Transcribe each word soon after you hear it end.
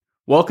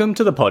Welcome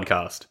to the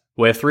podcast.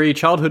 We're three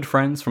childhood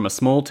friends from a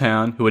small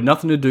town who had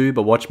nothing to do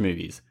but watch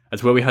movies.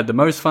 It's where we had the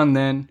most fun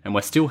then, and we're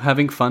still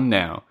having fun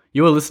now.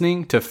 You are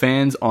listening to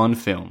Fans on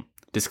Film.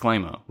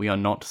 Disclaimer, we are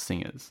not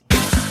singers.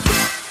 Fans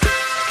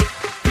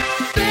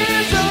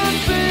on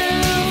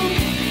Film.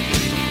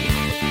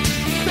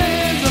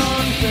 Fans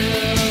on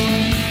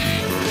Film.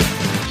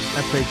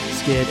 I played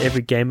scared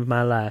every game of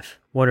my life,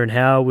 wondering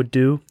how I would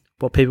do,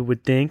 what people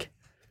would think.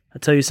 I'll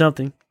tell you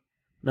something,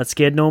 not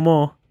scared no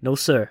more. No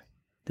sir.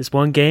 This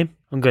one game,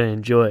 I'm going to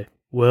enjoy.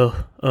 Well,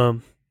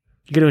 you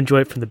got to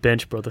enjoy it from the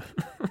bench, brother.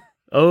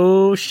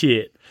 Oh,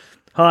 shit.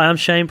 Hi, I'm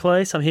Shane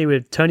Place. I'm here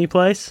with Tony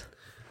Place.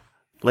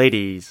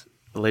 Ladies.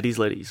 And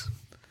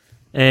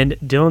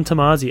Dylan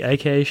Tomasi,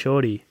 a.k.a.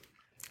 Shorty.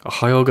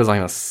 Ohayou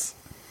gozaimasu.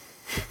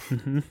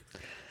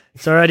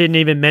 Sorry I didn't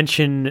even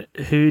mention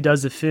who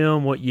does the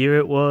film, what year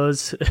it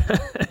was.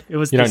 It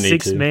was The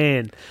Sixth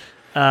Man.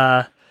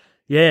 Yeah.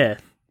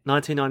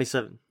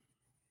 1997.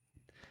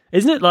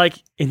 Isn't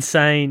it,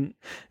 insane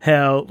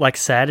how,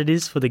 sad it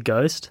is for the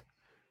ghost?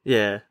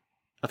 Yeah.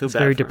 I feel It's bad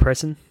very for him.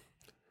 depressing.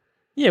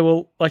 Yeah,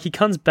 well, he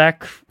comes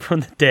back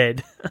from the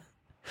dead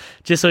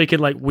just so he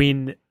can,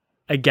 win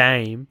a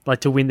game,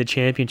 to win the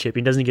championship.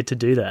 He doesn't get to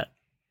do that.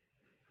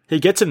 He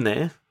gets him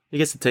there. He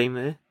gets the team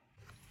there.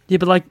 Yeah,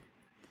 but,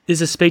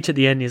 there's a speech at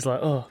the end. He's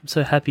like, oh, I'm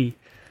so happy.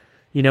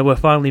 We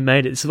finally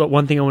made it. This is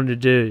one thing I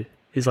wanted to do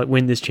is,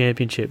 win this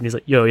championship. And he's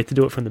like, yo, you have to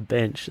do it from the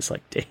bench. It's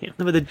damn.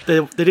 No, but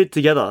they did it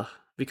together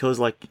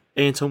because,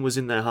 Anton was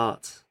in their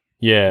hearts.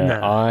 Yeah,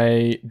 No.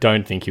 I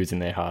don't think he was in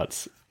their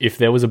hearts. If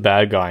there was a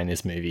bad guy in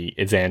this movie,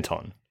 it's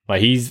Anton.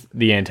 He's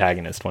the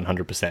antagonist,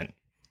 100%.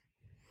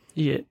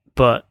 Yeah,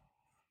 but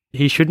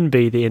he shouldn't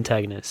be the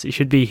antagonist. It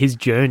should be his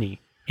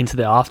journey into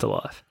the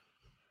afterlife.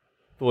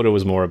 Thought it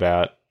was more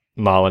about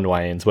Marlon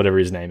Wayans, whatever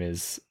his name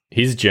is,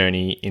 his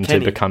journey into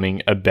Kenny.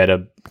 becoming a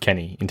better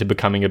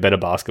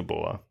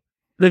basketballer.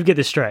 Let's get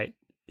this straight.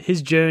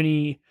 His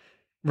journey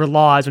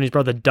relies on his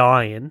brother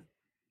dying.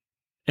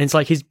 And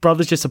it's his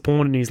brother's just a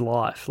pawn in his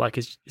life.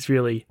 It's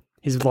really,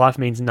 his life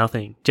means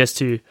nothing just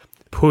to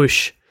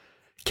push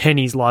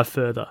Kenny's life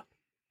further.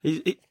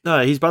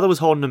 No, his brother was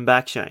holding him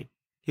back, Shane.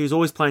 He was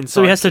always playing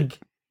So he has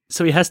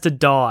sidekick. he has to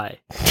die.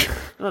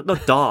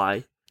 Not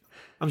die.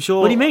 I'm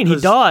sure. What do you mean? He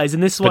 'cause- dies in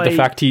this But way.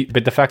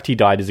 the fact he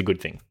died is a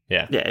good thing.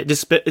 Yeah. Yeah, it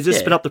just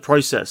sped up the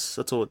process.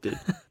 That's all it did.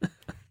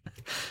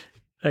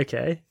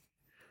 Okay.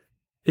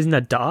 Isn't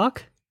that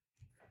dark?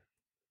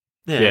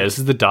 Yeah, this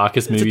is the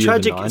darkest movie It's a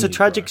tragic. of the 90s, It's a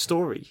tragic bro.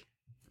 story.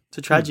 It's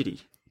a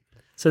tragedy.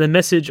 So the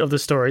message of the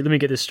story, let me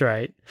get this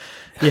straight.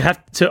 You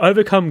have to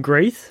overcome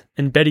grief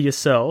and better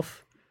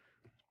yourself.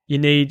 You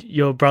need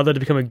your brother to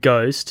become a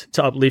ghost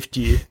to uplift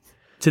you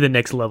to the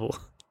next level.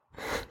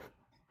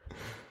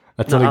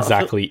 That's No, not I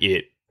exactly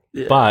it.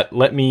 Yeah. But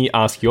let me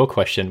ask your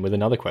question with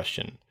another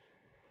question.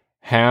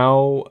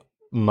 How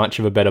much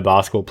of a better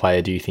basketball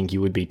player do you think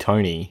you would be,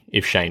 Tony,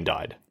 if Shane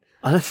died?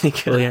 I don't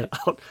think. Well, yeah.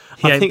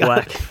 He I ain't think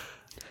black.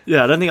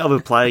 I don't think I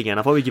would play again.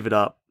 I'll probably give it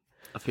up.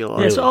 I feel like.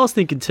 Yeah, that's what I was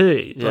thinking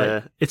too.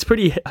 Yeah. It's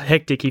pretty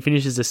hectic. He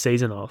finishes the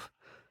season off.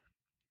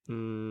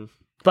 Mm,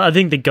 But I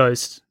think the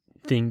ghost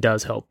thing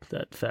does help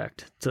that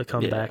fact to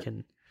come Yeah. back. And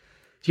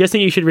do you guys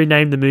think you should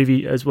rename the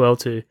movie as well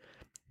to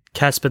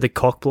Casper the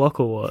Cockblock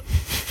or what?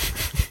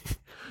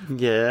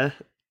 yeah.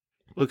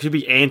 Well, it could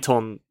be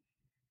Anton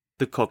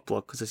the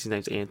Cockblock because his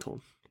name's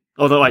Anton.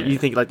 Although, you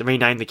think to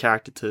rename the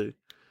character too?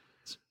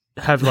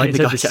 Have Name the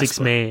instead of guy the Sixth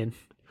Casper. Man,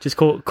 just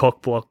call it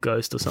Cockblock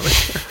Ghost or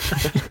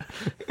something.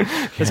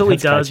 That's all he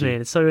That's does, catchy.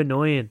 man. It's so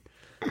annoying.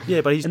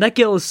 Yeah, but he's And that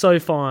girl is so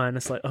fine.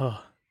 It's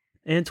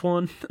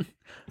Antoine.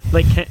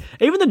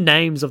 Even the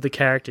names of the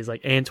characters,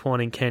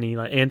 Antoine and Kenny,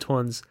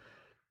 Antoine's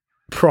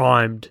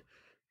primed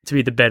to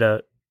be the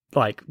better,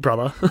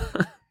 brother.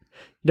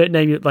 You don't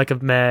name it a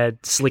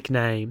mad, slick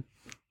name.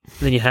 And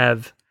then you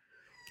have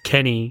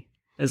Kenny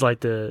as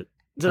the...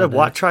 is it a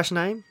white trash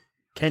name?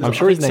 Kenny. I'm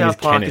sure I his think name South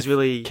is Park Kenneth. is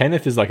really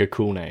Kenneth is a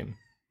cool name.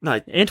 no.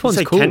 Antoine's you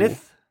say cool.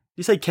 Kenneth.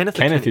 You say Kenneth. or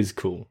Kenneth Kenny? is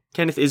cool.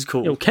 Kenneth is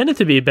cool. Yo, Kenneth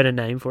would be a better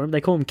name for him.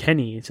 They call him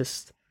Kenny. It's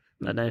just,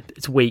 I don't know,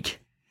 it's weak.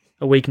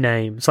 A weak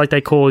name. It's like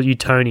they call you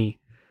Tony.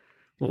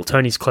 Well,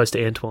 Tony's close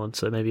to Antoine,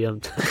 so maybe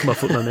I'm my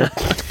foot in my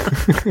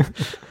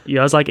mouth. You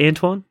guys like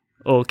Antoine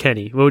or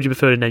Kenny? What would you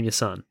prefer to name your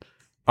son?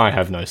 I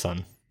have no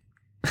son.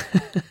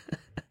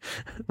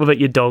 What about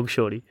your dog,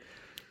 Shorty?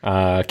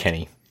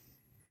 Kenny.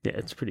 Yeah,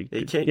 it's pretty Yeah,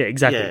 good. Ken- Yeah,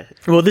 exactly. yeah.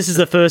 Well, this is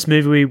the first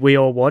movie we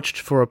all watched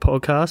for a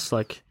podcast.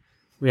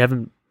 We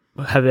haven't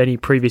have any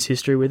previous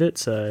history with it,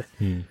 so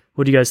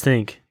what do you guys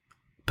think?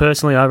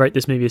 Personally, I rate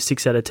this movie a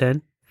 6 out of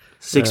 10.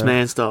 Six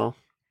man style.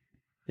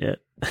 Yeah.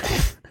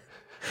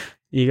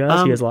 You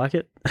guys like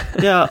it?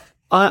 Yeah,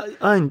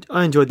 I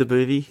enjoyed the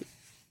movie.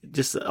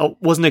 Just I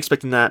wasn't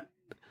expecting that.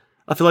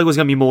 I feel like it was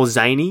gonna be more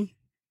zany.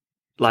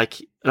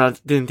 And I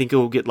didn't think it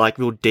would get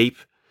real deep,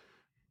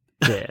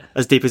 Yeah.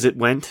 as deep as it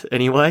went.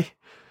 Anyway,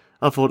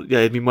 I thought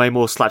it'd be way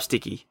more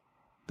slapsticky.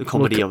 The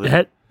comedy of it.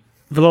 had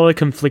a lot of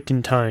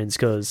conflicting tones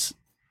because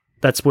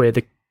that's where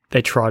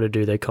they try to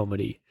do their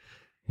comedy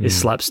is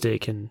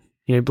slapstick and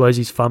You know, he blows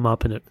his thumb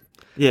up and it.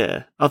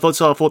 Yeah, I thought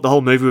so. I thought the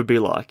whole movie would be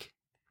like.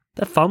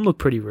 That thumb looked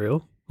pretty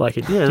real. Like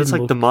it. Yeah, it's didn't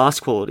like look, the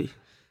mask quality.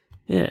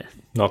 Yeah.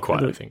 Not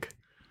quite, I think.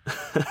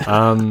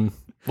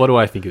 What do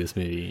I think of this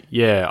movie?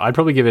 Yeah, I'd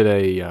probably give it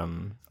a.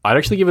 I'd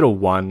actually give it a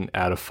 1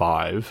 out of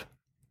 5.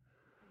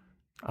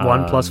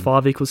 1 plus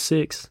 5 equals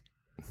 6.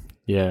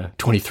 Yeah,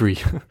 23.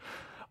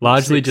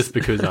 Largely just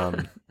because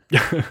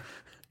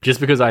just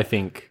because I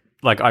think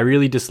I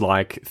really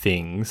dislike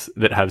things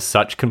that have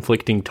such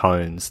conflicting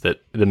tones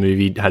that the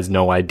movie has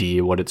no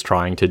idea what it's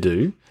trying to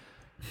do.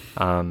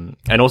 And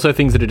also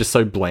things that are just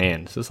so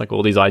bland. So it's like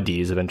all these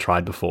ideas have been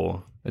tried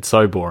before. It's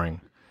so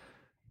boring.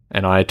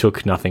 And I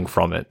took nothing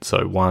from it.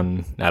 So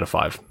 1 out of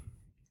 5.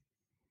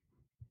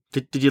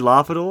 Did you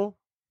laugh at all?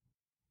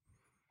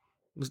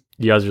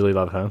 You guys really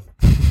love her?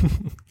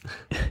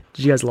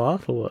 Did you guys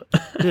laugh or what?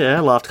 Yeah, I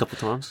laughed a couple of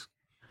times.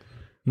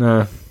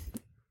 No.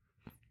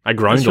 I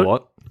groaned a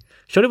lot.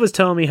 Shorty was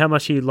telling me how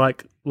much he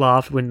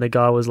laughed when the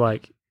guy was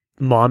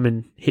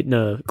miming hitting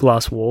a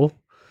glass wall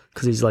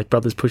because his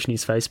brother's pushing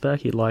his face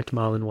back. He liked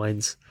Marlon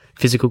Wayne's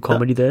physical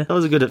comedy there. That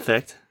was a good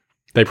effect.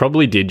 They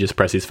probably did just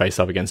press his face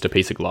up against a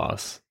piece of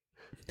glass.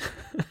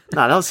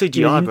 Nah, that was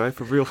CGI, bro,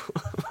 for real.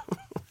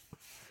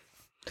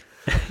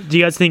 Do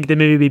you guys think the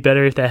movie would be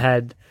better if they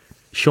had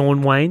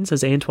Sean Waynes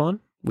as Antoine,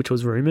 which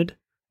was rumoured?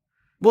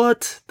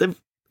 What?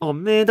 Oh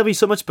man, that'd be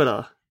so much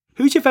better.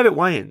 Who's your favourite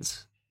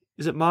Wayans?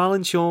 Is it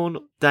Marlon, Sean,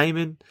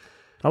 Damon?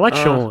 I like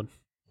Sean.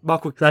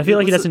 Michael. 'Cause I feel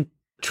like he doesn't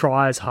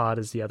try as hard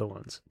as the other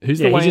ones. Who's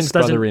Yeah, the he Wayans just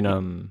doesn't- brother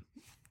in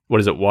what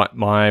is it?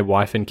 My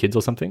Wife and Kids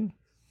or something?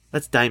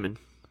 That's Damon.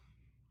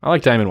 I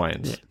like Damon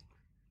Wayans. Yeah.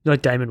 You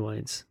like Damon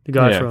Wayans, the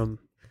guy Yeah. from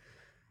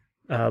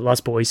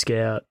Last Boy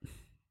Scout,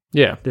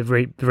 Yeah, the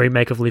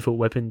remake of Lethal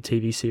Weapon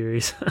TV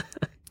series.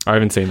 I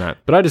haven't seen that,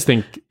 but I just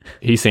think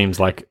he seems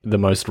like the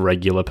most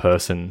regular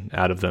person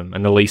out of them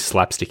and the least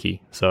slapsticky.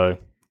 So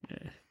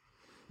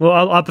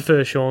Well, I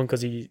prefer Sean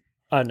because I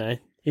don't know,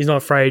 he's not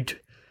afraid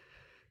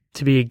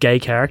to be a gay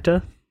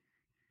character.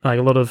 Like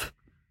a lot of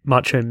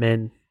macho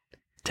men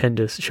tend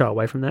to shy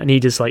away from that, and he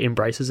just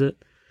embraces it.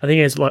 I think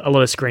he has a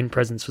lot of screen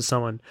presence for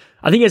someone.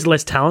 I think he has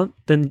less talent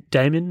than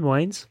Damon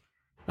Wayans.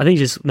 I think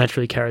he's just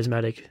naturally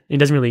charismatic. He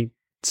doesn't really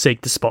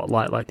seek the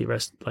spotlight like the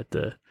rest, like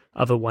the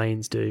other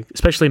Wayans do.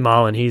 Especially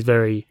Marlon, he's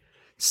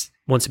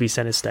wants to be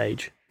center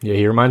stage. yeah,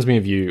 he reminds me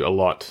of you a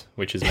lot,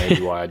 which is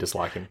maybe why I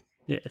dislike him.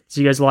 Yeah.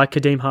 Do you guys like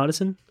Kadeem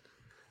Hardison?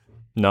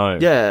 No.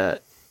 Yeah,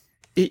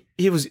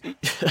 he was.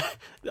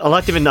 I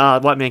liked him in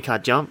White Man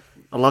Can't Jump.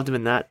 I loved him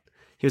in that.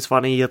 He was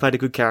funny. He played a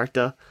good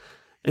character.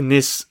 In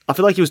this, I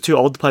feel like he was too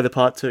old to play the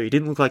part too. He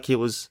didn't look like he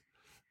was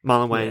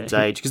Marlon Wayne's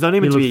age because they're only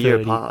meant to be a looked year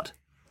 30. apart.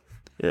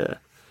 Yeah.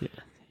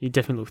 He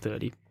definitely looked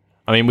 30.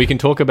 I mean, we can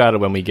talk about it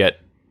when we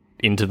get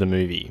into the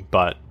movie,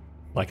 but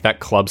that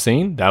club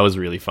scene, that was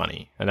really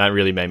funny, and that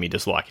really made me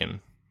dislike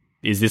him.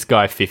 Is this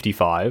guy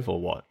 55 or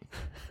what?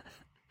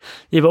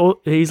 Yeah, but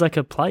he's like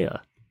a player.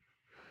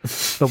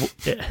 But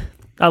yeah,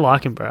 I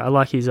like him, bro. I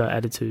like his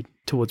attitude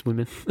towards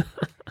women.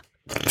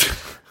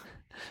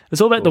 It's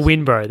all about the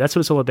win, bro. That's what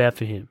it's all about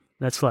for him.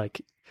 That's the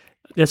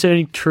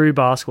only true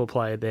basketball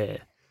player there.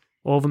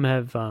 All of them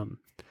have.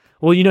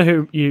 Well, you know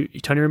who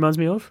Tony reminds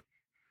me of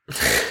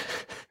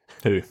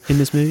Who? in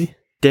this movie?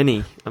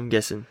 Denny, I'm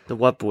guessing the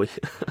white boy.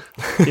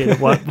 Yeah, the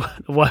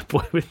white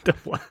boy with the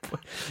white boy.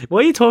 Why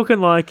are you talking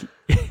like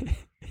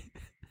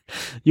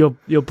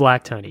you're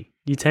black, Tony?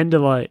 You tend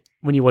to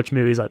when you watch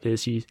movies like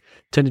this, you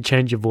tend to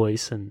change your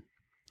voice and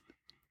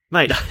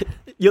Mate,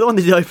 you're the one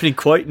that did the opening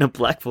quote in a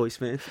black voice,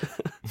 man.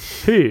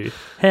 who?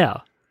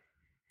 How?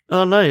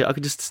 Oh no, I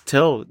could just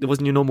tell it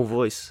wasn't your normal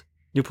voice.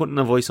 You're putting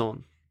a voice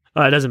on.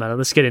 Oh, it doesn't matter.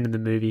 Let's get into the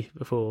movie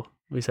before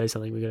we say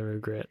something we're going to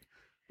regret.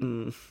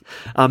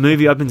 Our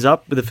movie opens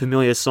up with a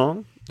familiar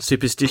song,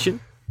 Superstition.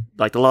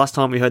 Like the last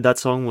time we heard that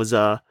song was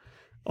on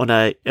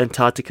a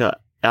Antarctica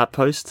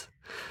outpost.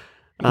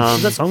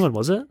 Was that song on,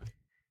 was it?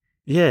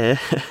 Yeah,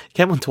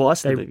 came on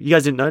twice. You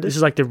guys didn't notice? This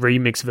is like the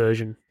remix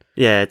version.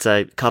 Yeah, it's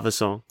a cover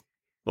song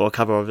or a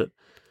cover of it.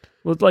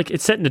 Well,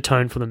 it's setting the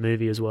tone for the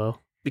movie as well.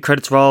 The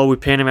credits roll. We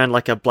pan around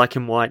like a black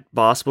and white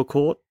basketball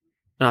court,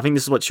 and I think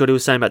this is what Shorty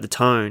was saying about the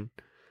tone.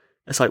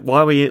 It's like, why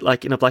are we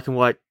in a black and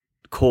white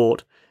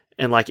court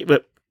and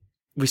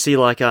we see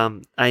A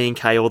and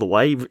K all the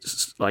way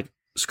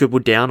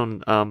scribbled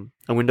down on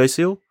a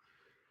windowsill,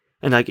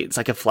 and it's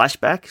like a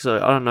flashback. So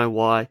I don't know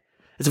why.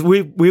 It's a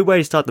weird way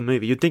to start the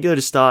movie. You'd think they'd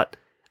just start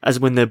as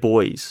when they're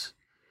boys,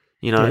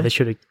 you know? Yeah, they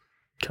should have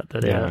cut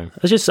that Yeah. out.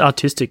 It's just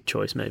artistic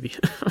choice, maybe.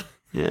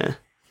 Yeah.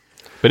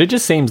 But it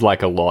just seems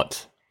like a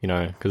lot,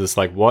 because it's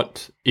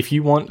what if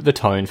you want the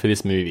tone for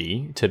this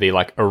movie to be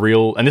a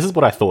real, and this is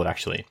what I thought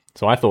actually.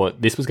 So I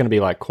thought this was going to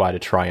be quite a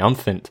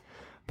triumphant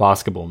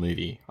basketball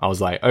movie. I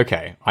was like,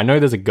 okay, I know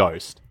there's a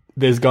ghost.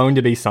 There's going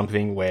to be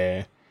something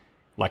where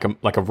like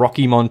a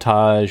Rocky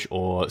montage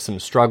or some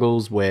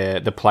struggles where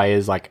the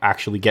players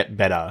actually get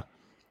better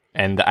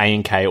and the A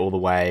and K all the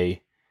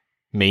way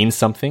means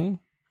something.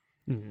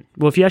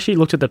 Well, if you actually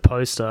looked at the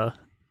poster,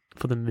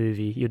 for the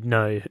movie, you'd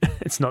know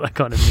it's not that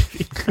kind of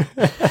movie.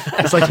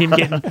 It's like him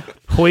getting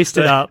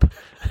hoisted up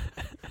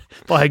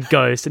by a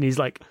ghost, and he's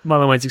like,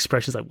 Marlon Wayne's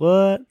expression's like,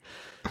 what?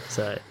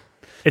 So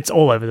it's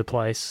all over the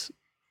place,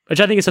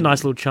 which I think it's a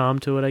nice little charm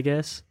to it, I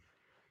guess.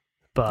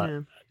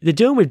 But they're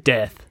dealing with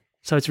death,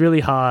 so it's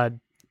really hard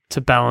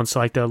to balance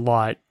like the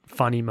light,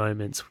 funny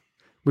moments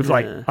with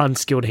like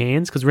unskilled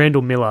hands. Because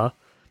Randall Miller,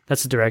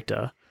 that's the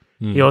director,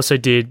 he also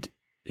did.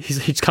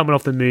 He's coming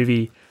off the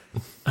movie.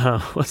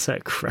 What's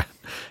that crap?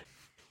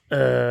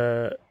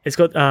 It's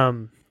got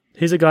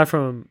here's a guy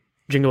from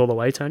Jingle All the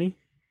Way, Tony.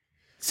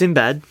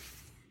 Sinbad.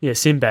 Yeah,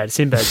 Sinbad.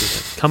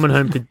 Sinbad's coming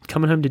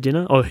home to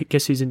dinner. Oh,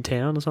 guess who's in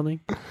town or something?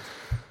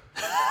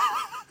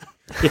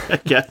 Yeah,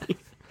 okay.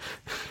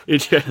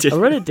 I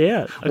wrote it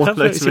down. I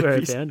can't see where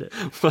I found it.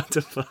 What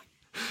the fuck?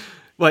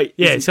 Wait,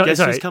 yeah, guess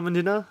who's coming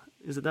dinner?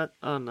 Is it that?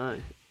 Oh no,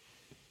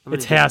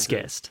 it's House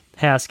Guest.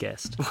 House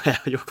Guest. Wow,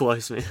 you're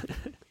close, man.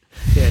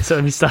 Yeah, so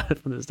let me start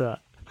from the start.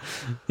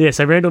 Yeah,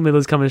 so Randall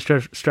Miller's coming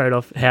straight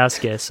off House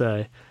Guest,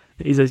 so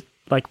he's a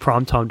like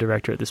primetime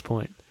director at this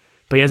point.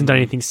 But he hasn't done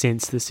anything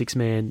since The Sixth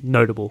Man,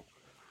 notable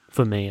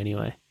for me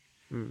anyway.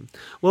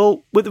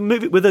 Well, with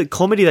a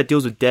comedy that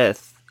deals with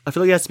death, I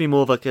feel like it has to be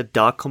more of like a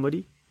dark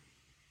comedy,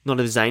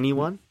 not a zany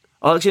one.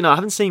 Oh, actually, no, I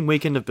haven't seen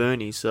Weekend of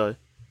Bernie, so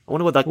I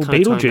wonder what that kind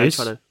of tone they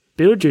try to...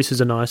 Beetlejuice is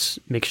a nice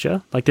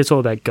mixture. Like, it's all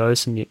about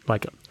ghosts and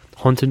like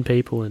haunting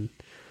people, and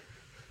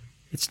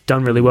it's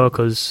done really well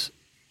because,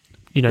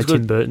 you know,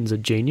 Tim Burton's a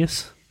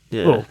genius.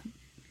 Yeah. Well,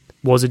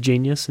 was a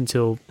genius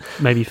until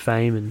maybe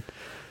fame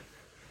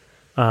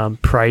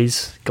and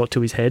praise got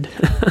to his head.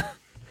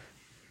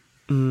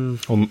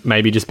 Or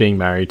maybe just being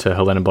married to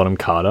Helena Bonham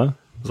Carter.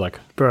 It was like,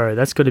 bro,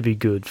 that's got to be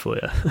good for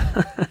you.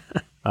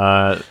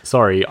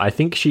 Sorry, I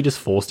think she just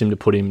forced him to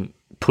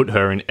put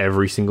her in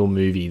every single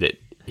movie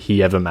that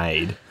he ever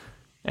made,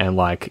 and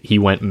like he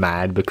went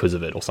mad because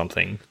of it or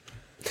something.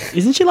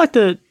 Isn't she like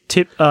the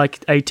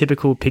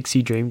atypical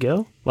pixie dream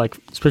girl? Like,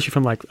 especially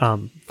from like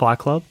Fight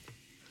Club.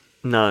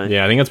 No.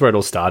 Yeah, I think that's where it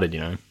all started.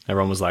 You know,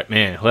 everyone was like,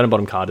 "Man, Helena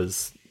Bonham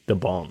Carter's the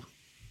bomb."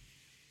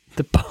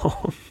 The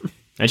bomb.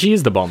 And she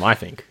is the bomb, I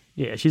think.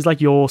 Yeah, she's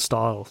like your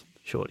style,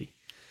 shorty.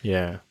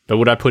 Yeah, but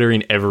would I put her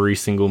in every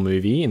single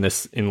movie in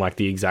like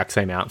the exact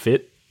same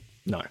outfit?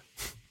 No.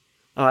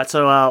 All right,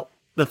 so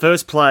the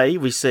first play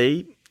we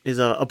see is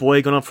a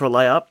boy going up for a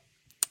layup,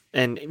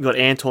 and you've got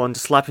Anton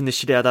slapping the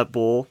shit out of that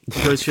ball.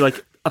 He goes through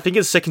like, I think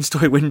it's a second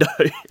story window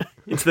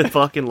into the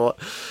parking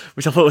lot,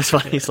 which I thought was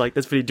funny. It's like,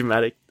 that's pretty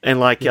dramatic. And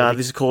like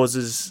this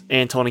causes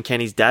Anton and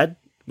Kenny's dad,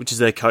 which is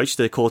their coach,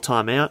 to call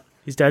timeout.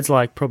 His dad's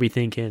like probably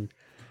thinking,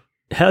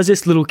 how's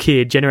this little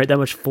kid generate that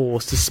much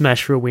force to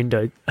smash through a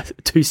window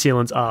 2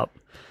 ceilings up?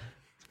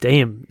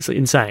 Damn, it's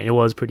insane. It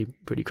was pretty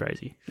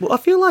crazy. Well, I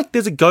feel like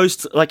there's a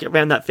ghost like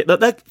around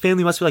that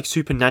family must be like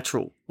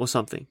supernatural or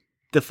something.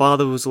 The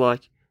father was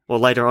like, or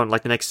later on,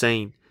 like the next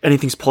scene,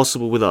 anything's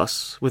possible with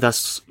us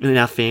in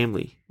our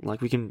family. Like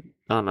we can,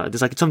 I don't know.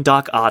 There's like some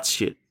dark arts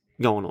shit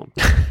going on.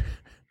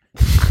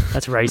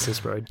 That's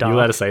racist, bro. Dark. You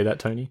allowed to say that,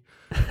 Tony?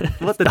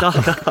 What the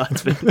dark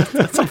arts, man?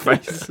 That's not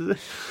racist, is it?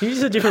 Can you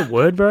use a different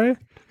word, bro?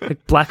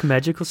 Like black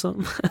magic or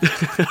something?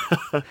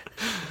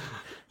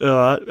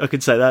 Alright, I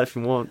could say that if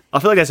you want. I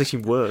feel like that's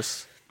actually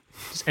worse.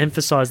 Just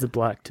emphasize the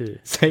black too.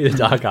 Say the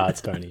dark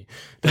arts, Tony.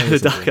 The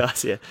dark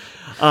arts, yeah.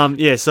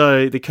 Yeah,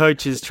 so the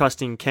coach is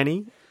trusting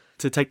Kenny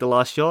to take the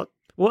last shot.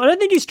 Well, I don't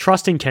think he's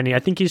trusting Kenny. I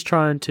think he's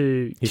trying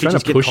to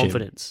push get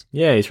confidence.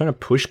 Him. Yeah, he's trying to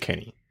push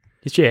Kenny.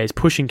 He's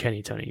pushing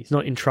Kenny, Tony. He's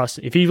not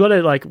entrusting. If he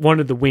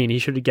wanted the win, he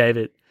should have gave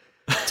it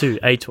to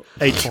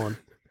Antoine.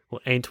 Or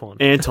Antoine.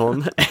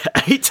 Anton.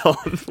 Anton?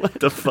 What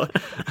the fuck?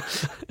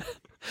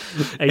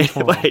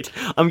 Antoine. Wait,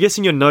 I'm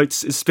guessing your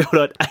notes is spelled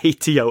out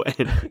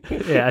A-T-O-N.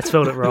 Yeah, I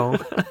spelled it wrong.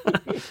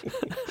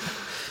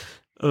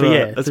 But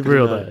yeah, it's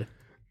real though.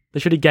 They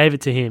should have gave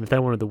it to him if they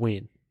wanted the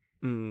win.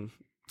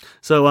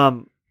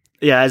 So,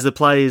 as the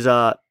players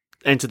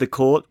enter the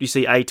court, you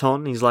see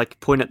Aton. He's like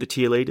pointing at the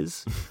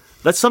cheerleaders.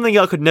 That's something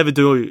I could never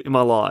do in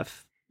my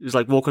life. Just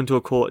like walk into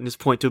a court and just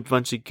point to a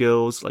bunch of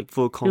girls like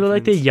full of confidence.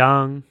 Like they're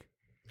young.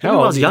 When I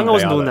was young, I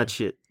wasn't doing that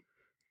shit.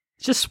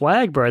 It's just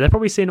swag, bro. They've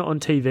probably seen it on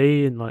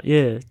TV and like,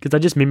 yeah, because they're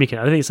just mimicking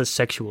it. I don't think it's a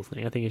sexual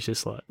thing. I think it's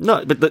just like...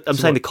 No, but I'm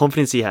saying the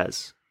confidence he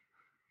has.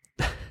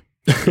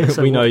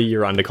 So we know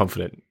you're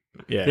underconfident.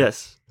 Yeah.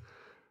 Yes.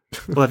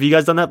 Well, have you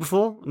guys done that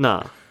before?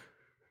 Nah.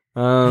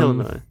 Hell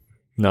no.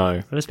 No,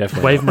 I just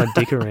definitely wave not. my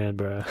dick around,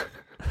 bro.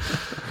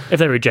 If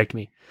they reject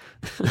me.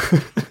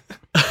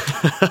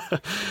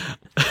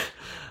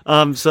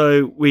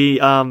 So we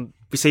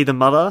see the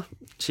mother.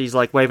 She's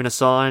like waving a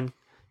sign,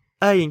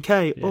 A and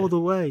K all the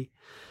way.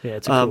 Yeah,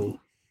 it's cool.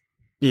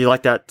 You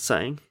like that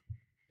saying?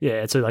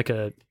 Yeah, it's like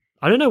a...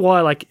 I don't know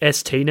why like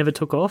ST never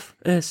took off.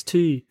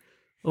 ST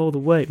all the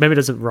way. Maybe it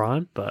doesn't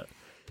rhyme, but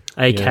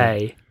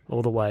AK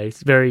all the way.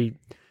 It's very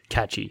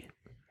catchy.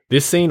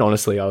 This scene,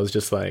 honestly, I was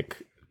just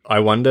like, I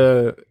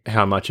wonder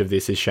how much of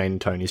this is Shane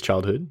and Tony's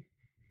childhood.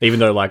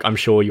 Even though, like, I'm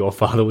sure your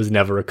father was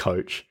never a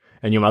coach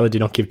and your mother did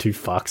not give 2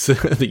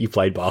 fucks that you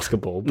played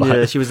basketball. But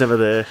yeah, she was never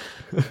there.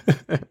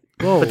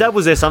 Whoa. But Dad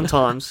was there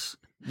sometimes,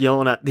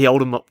 yelling at the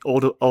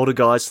older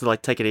guys to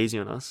like take it easy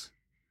on us.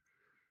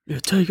 Yeah,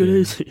 take it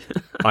easy.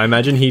 I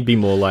imagine he'd be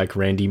more like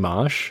Randy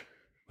Marsh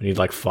when he'd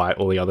like fight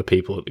all the other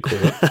people at the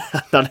court.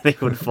 I don't think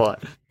he would fight.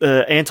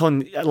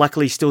 Anton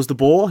luckily steals the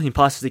ball. He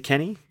passes to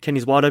Kenny.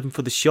 Kenny's wide open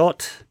for the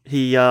shot.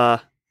 He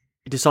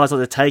decides not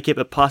to take it,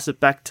 but passes it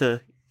back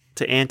to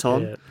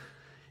Anton. Yeah.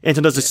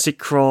 Anton does a sick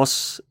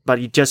cross, but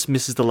he just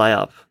misses the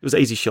layup. It was an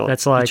easy shot.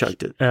 That's He like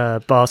choked it.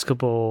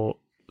 basketball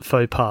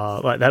faux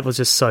pas. Like, that was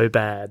just so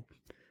bad.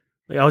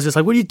 Like, I was just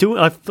like, what are you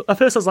doing? At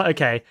first I was like,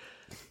 okay,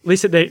 at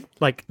least they're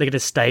going to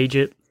stage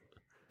it,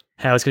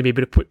 how it's going to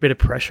be a bit of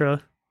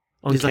pressure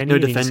on There's like Kenny. no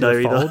and he's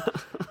defender gonna either.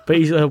 fold. But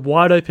he's a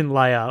wide open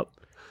layup.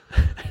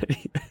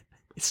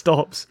 He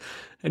stops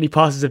and he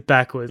passes it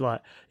backwards.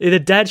 Like, the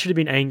dad should have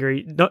been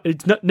angry.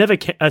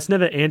 It's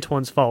never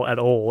Antoine's fault at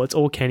all. It's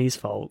all Kenny's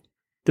fault.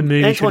 The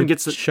movie should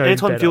have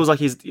Antoine feels like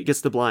he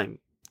gets the blame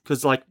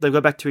because like they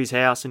go back to his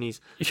house and it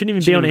shouldn't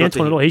even be on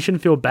Antoine at all. He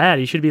shouldn't feel bad.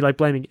 He should be like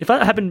blaming. If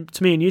that happened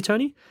to me and you,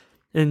 Tony,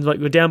 and like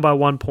we're down by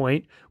 1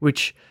 point,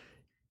 which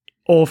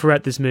all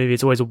throughout this movie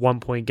it's always a 1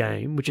 point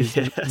game, which is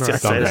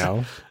miraculous.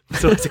 Somehow.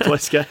 so it's a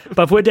close game.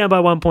 But if we're down by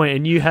 1 point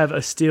and you have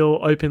a still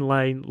open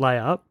lane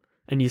layup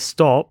and you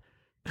stop,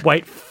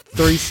 wait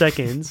 3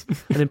 seconds,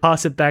 and then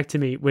pass it back to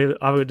me with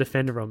I have a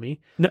defender on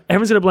me, no,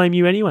 everyone's gonna blame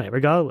you anyway,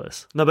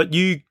 regardless. No, but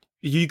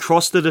you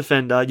crossed the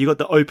defender, you got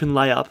the open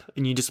layup,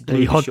 and you just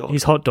blew the shot.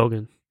 He's hot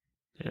dogging.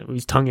 Yeah, with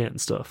his tongue out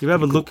and stuff.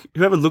 Whoever look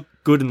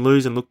good and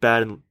lose and look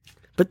bad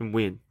and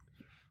win.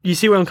 You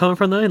see where I'm coming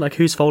from though? Like,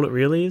 whose fault it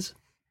really is?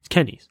 It's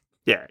Kenny's.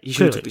 Yeah, he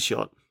should have Clearly. took the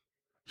shot.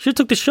 Should have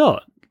took the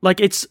shot. Like,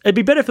 it'd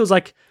be better if it was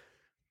like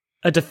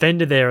a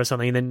defender there or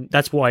something, and then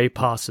that's why he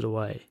passed it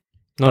away.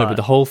 No, but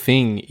the whole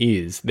thing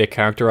is they're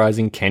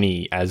characterizing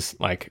Kenny as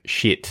like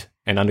shit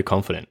and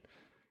underconfident.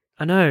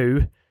 I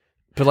know.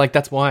 But like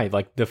that's why,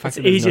 like the fact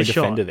It's that an there's no easier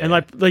shot. defender there.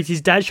 And like his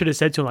dad should have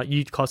said to him, like,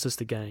 you cost us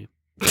the game.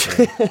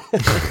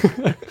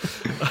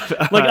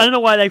 Like, I don't know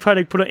why they tried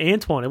to put it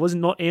Antoine. It was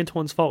not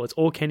Antoine's fault. It's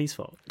all Kenny's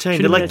fault. They're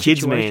Shouldn't like be that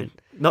kids, situation. man.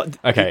 Not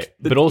Okay,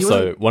 but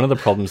also one of the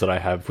problems that I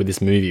have with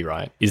this movie,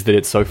 right, is that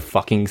it's so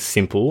fucking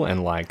simple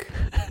and like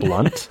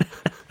blunt.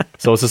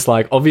 So it's just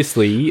like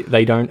obviously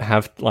they don't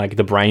have like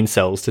the brain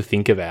cells to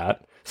think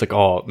about. It's like,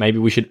 oh, maybe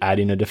we should add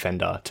in a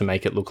defender to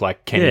make it look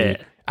like Kenny Yeah.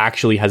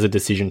 actually has a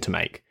decision to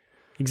make.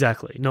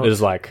 Exactly. No,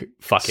 It's like,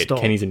 fuck Stop.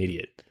 it, Kenny's an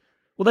idiot.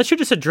 well, they should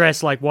just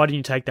address, like, why didn't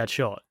you take that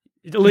shot?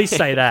 At least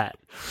say that.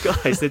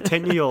 guys, they're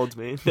 10-year-olds,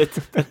 man.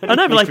 I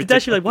know, but like, the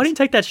dad should be like, why didn't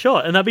you take that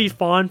shot? And that'd be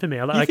fine for me.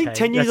 I'm like, You okay, think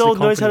 10 that's years the old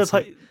knows how to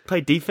confidence.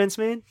 play defense,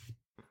 man?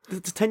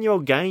 It's a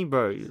 10-year-old game,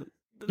 bro. Yeah,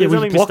 There's we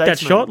only block that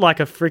mistakes, shot mate. like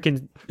a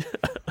freaking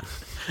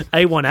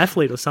A1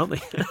 athlete or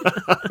something.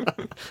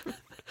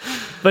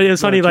 But it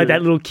was funny, like true.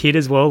 that little kid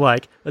as well.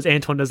 Like, as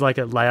Antoine does like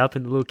a layup,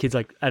 and the little kid's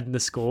like adding the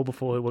score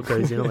before what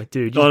goes in. I'm like,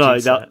 dude, you Oh no,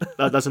 jinxed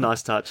that. that's a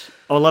nice touch.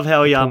 I love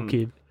how he Poor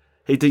kid.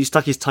 he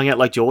stuck his tongue out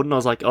like Jordan. I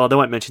was like, oh, they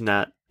won't mention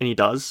that, and he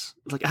does.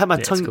 It's like I had my Yeah,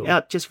 it's tongue cool.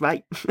 out just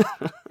right.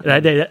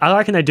 I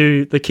reckon they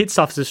do. The kid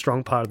stuff is a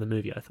strong part of the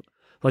movie. I thought,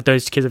 like,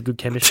 those kids have good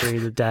chemistry.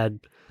 The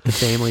dad, the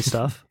family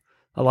stuff.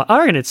 I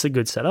reckon it's a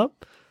good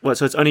setup. What?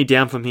 So it's only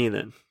down from here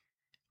then?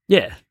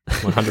 Yeah,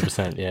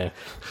 100%, yeah.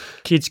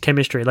 kids'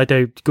 chemistry. Like,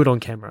 they're good on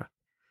camera.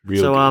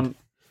 Real So good.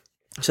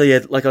 so yeah,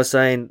 like I was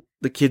saying,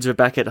 the kids are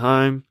back at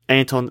home.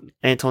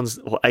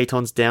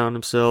 Aton's down on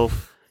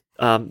himself.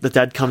 The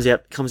dad comes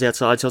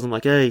outside, tells him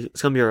like, hey,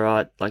 it's gonna be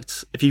alright. Like,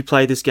 if you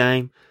play this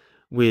game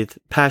with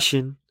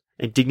passion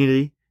and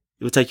dignity,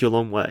 it will take you a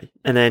long way.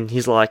 And then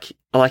he's like,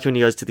 I like when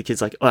he goes to the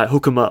kids like, all right,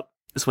 hook them up.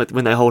 It's like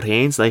when they hold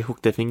hands, they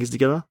hook their fingers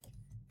together,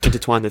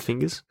 intertwine their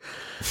fingers.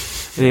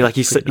 And he like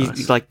he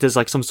nice. like there's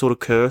like some sort of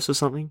curse or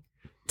something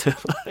to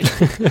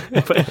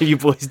like whenever you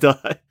boys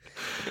die.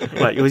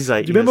 Like, he's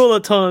like, Do you remember all the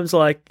times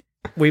like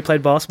we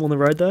played basketball on the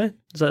road though?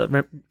 Is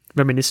that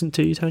reminiscent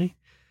to you, Tony?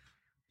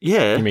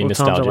 Yeah. You mean All the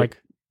times I nostalgic?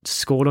 like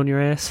scored on your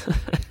ass.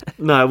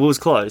 No, it was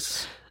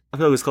close. I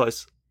feel it was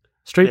close.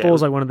 Street Yeah. ball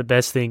is like one of the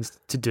best things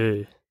to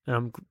do.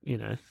 You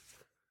know,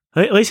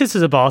 at least this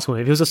is a basketball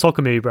movie. If it was a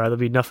soccer movie, bro, there'd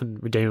be nothing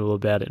redeemable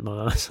about it in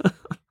my eyes.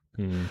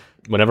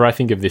 Whenever I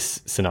think of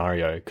this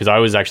scenario, because I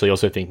was actually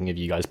also thinking of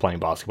you guys playing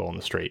basketball on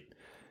the street,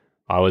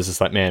 I was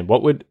just like, man,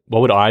 what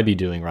would I be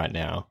doing right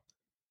now?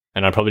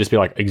 And I'd probably just be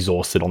like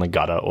exhausted on the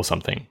gutter or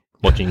something,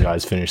 watching you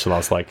guys finish the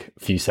last like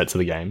few sets of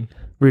the game.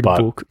 Read But-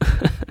 a book.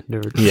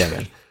 Nerd. Yeah,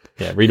 man.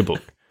 Yeah, read a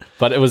book.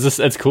 But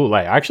it's cool.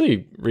 Like, I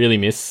actually really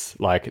miss,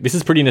 like, this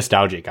is pretty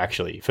nostalgic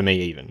actually for me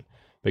even,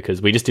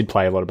 because we just did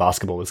play a lot of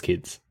basketball as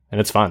kids, and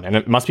it's fun. And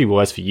it must be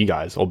worse for you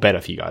guys or better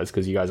for you guys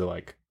because you guys are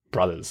like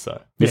brothers.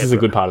 So this Yeah, is a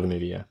bro. good part of the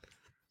movie. Yeah.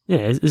 Yeah,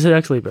 is it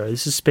actually, bro?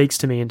 This just speaks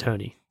to me and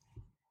Tony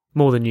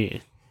more than you,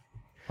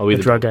 I'll a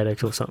either drug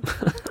addict or something.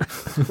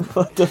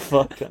 What the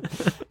fuck?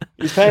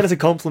 He's paying us a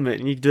compliment,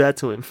 and you do that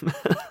to him.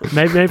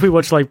 maybe if we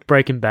watch like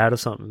Breaking Bad or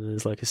something,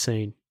 there's like a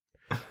scene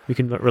we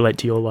can like, relate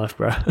to your life,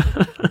 bro.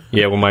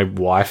 Yeah, when my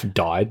wife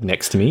died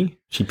next to me,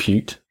 she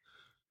puked.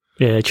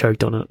 Yeah, they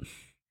choked on it.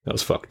 That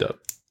was fucked up.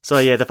 So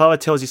yeah, the father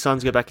tells his son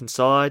to go back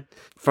inside,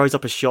 throws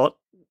up a shot,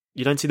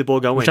 You don't see the ball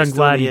go which in. I'm It's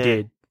still in glad the he air.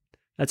 did.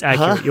 That's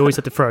accurate. Huh? You always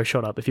have to throw a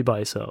shot up if you're by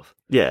yourself.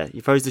 Yeah, he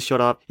throws the shot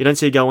up. You don't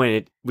see it go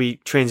in. We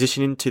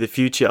transition into the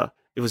future.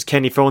 It was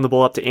Kenny throwing the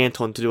ball up to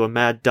Anton to do a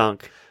mad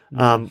dunk.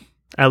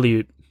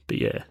 Alley-oop, but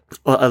yeah.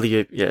 Oh,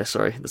 alley-oop. Yeah,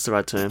 sorry. That's the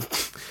right term.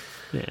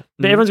 Yeah.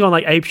 But everyone's going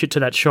like ape shit to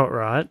that shot,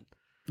 right?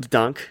 The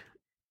dunk.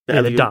 The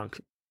alley-oop.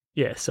 dunk.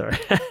 Yeah, sorry.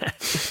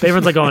 But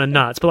everyone's like going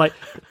nuts. But like,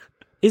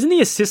 isn't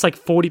the assist like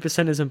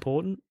 40% as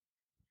important?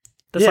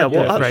 That's Yeah, like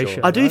well, the I-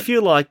 ratio, I do right?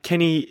 feel like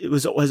Kenny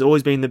has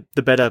always been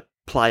the better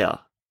player.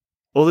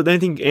 Although the only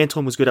thing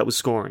Anton was good at was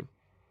scoring.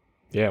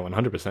 Yeah,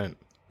 100%.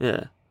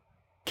 Yeah.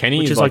 Kenny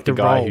Which is is like like the the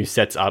guy role. who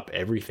sets up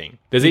everything.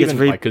 There's He gets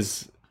even like,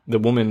 because the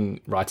woman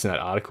writes in that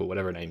article,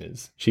 whatever her name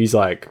is, she's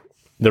like,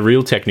 the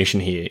real technician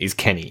here is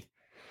Kenny,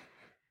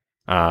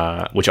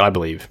 which I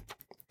believe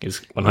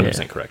is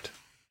 100% correct.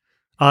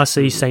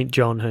 RC St.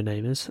 John, her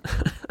name is.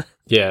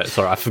 Yeah,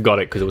 sorry, I forgot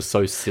it because it was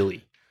so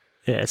silly.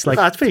 Yeah, it's like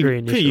It's three pretty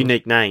initials.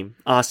 unique name.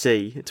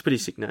 RC. It's a pretty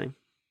sick name.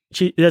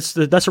 That's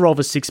the role of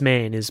a six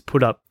man is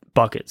put up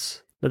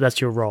buckets.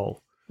 That's your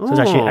role. So it's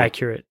actually an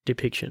accurate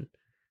depiction.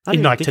 I in,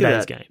 didn't like, think of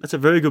today's that. game. That's a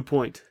very good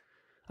point.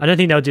 I don't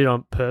think they'll do it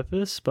on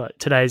purpose, but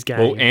today's game.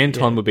 Well,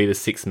 Anton yeah. would be the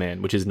sixth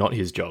man, which is not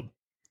his job.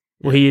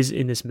 Well, he is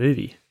in this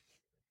movie.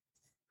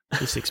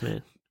 The six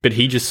man. But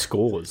he just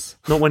scores.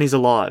 Not when he's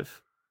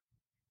alive.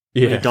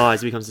 When he Yeah.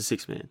 dies, he becomes the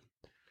sixth man.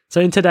 So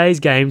in today's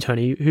game,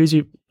 Tony, who's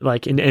you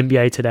like in the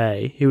NBA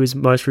today? Who is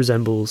most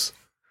resembles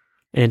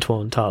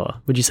Antoine Tyler?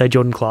 Would you say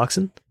Jordan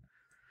Clarkson?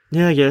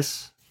 Yeah, I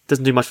guess.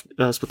 Doesn't do much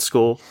but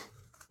score.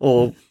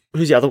 Or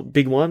who's the other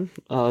big one?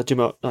 Not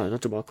Jamal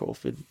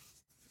Crawford.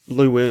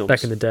 Lou Williams.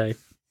 Back in the day.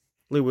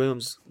 Lou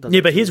Williams. does Yeah,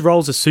 it but too. his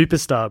role's a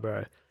superstar,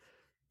 bro.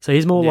 So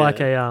he's more Yeah. like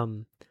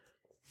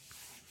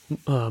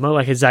more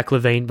like a Zach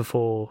Levine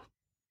before,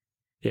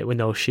 when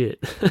they were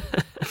shit.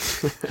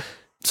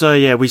 So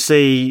yeah, we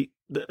see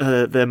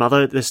their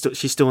mother.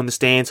 She's still in the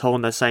stands,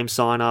 holding the same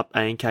sign up,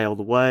 A&K all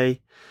the way.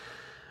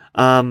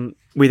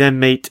 We then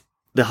meet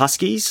the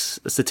Huskies.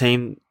 That's the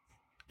team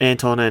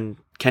Anton and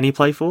Kenny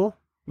play for.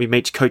 We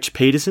meet Coach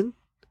Peterson,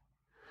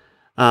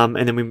 and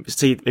then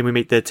we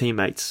meet their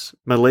teammates: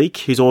 Malik,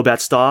 who's all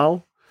about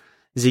style;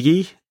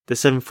 Ziggy, the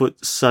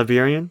 7-foot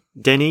Siberian;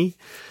 Denny,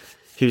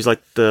 who's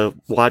like the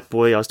white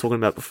boy I was talking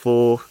about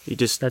before. He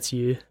just That's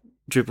you.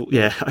 dribble,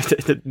 yeah,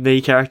 the me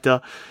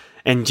character,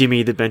 and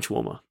Jimmy, the bench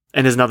warmer.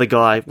 And there's another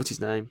guy, what's his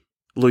name?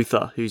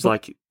 Luther, who's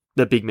like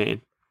the big man.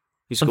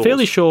 Who I'm scores.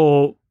 fairly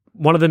sure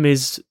one of them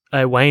is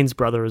Wayne's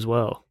brother as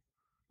well.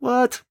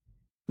 What?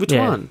 Which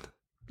Yeah. one?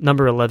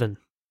 Number 11.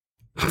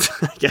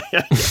 yeah.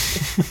 I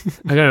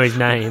don't know his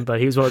name, but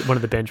he was one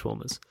of the bench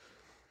warmers.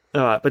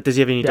 All right, but does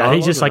he have any Yeah, dialogue?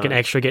 he's just or like no? an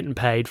extra getting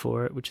paid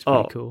for it, which is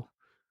pretty cool.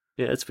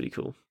 Yeah, that's pretty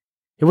cool.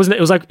 It was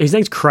like his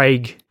name's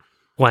Craig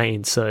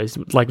Wayne, so it's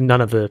like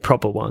none of the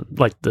proper one,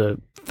 like the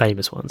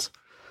famous ones.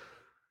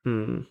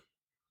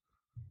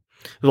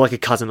 Like a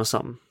cousin or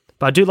something.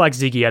 But I do like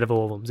Ziggy out of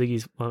all of them.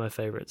 Ziggy's one of my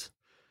favorites.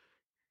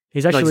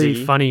 He's Like actually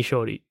Ziggy? funny,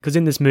 shorty, because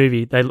in this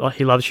movie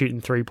he loves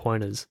shooting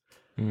 3-pointers,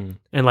 Mm.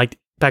 and like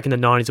back in the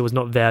 90s it was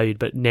not valued,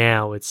 but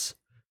now it's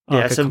Yeah,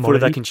 like a 7-footer that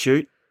commodity. can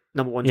shoot.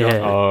 Number one Yeah.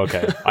 draft. Oh,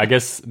 okay. I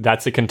guess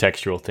that's a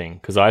contextual thing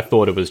because I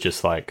thought it was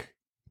just like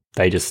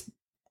they just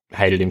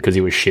hated him because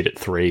he was shit at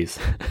threes.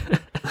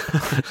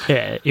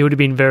 Yeah, it would have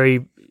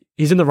been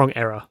he's in the wrong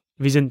era.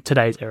 If he's in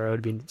today's era, it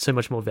would have been so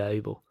much more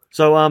valuable.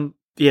 So,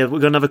 yeah,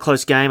 we've got another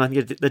close game. I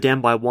think they're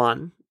down by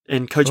 1.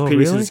 And Coach Oh,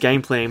 Peterson's really?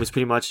 game plan was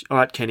pretty much, all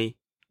right, Kenny,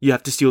 you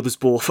have to steal this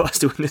ball for us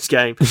to win this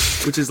game.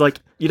 Which is like,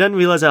 you don't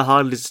realize how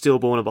hard it is to steal a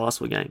ball in a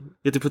basketball game.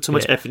 You have to put so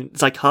much Yeah. effort in.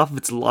 It's like half of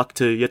it's luck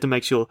too. You have to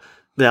make sure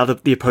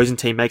the opposing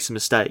team makes a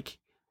mistake.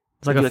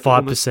 It's like You a have to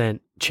almost- 5%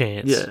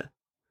 chance. Yeah.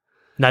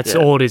 And that's Yeah.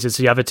 all it is. It's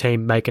the other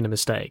team making a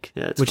mistake,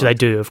 Yeah, it's which fun. they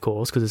do, of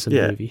course, because it's a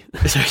Yeah. movie.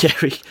 So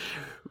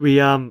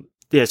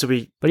so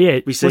we But yeah,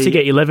 We what's he see-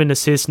 get? 11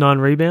 assists, 9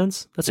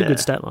 rebounds. That's a Yeah. good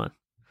stat line.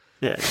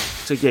 Yeah.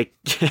 So yeah,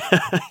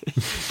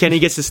 Kenny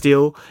gets the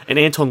steal, and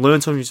Anton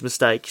learns from his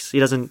mistakes. He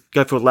doesn't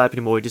go for a lap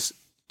anymore. He just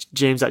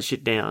jams that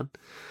shit down.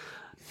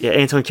 Yeah,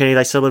 Anton and Kenny,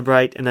 they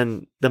celebrate, and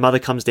then the mother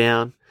comes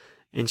down,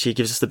 and she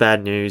gives us the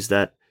bad news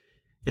that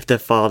if their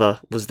father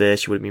was there,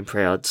 she would have been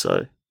proud.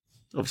 So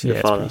obviously Yeah, the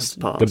it's father pretty- has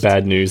passed. The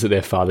bad news that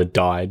their father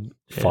died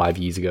Yeah. 5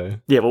 years ago.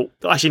 Yeah, well,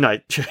 actually, no.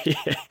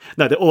 Yeah.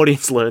 No, the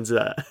audience learns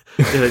that.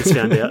 They just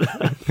found out.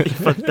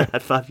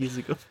 That 5 years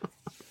ago.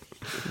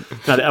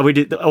 No,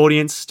 the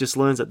audience just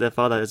learns that their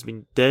father has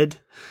been dead.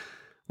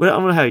 Well, I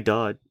don't know how he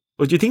died.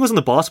 Or do you think it was on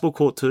the basketball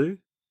court too?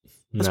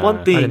 That's No.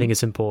 one thing. I don't think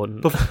it's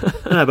important.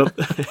 No, but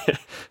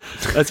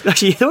that's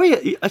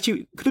actually,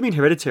 actually could have been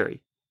hereditary.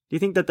 Do you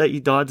think that he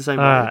died the same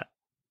way?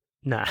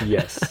 Nah.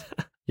 Yes.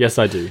 Yes,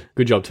 I do.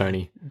 Good job,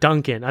 Tony.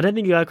 Duncan. I don't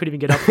think I could even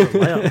get up for a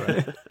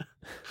layup, bro.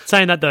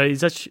 Saying that though,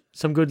 is that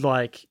some good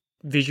like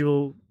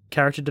visual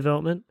character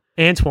development?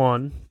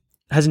 Antoine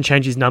hasn't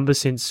changed his number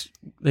since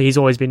he's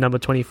always been number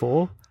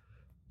 24,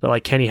 but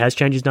like Kenny has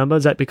changed his number.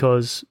 Is that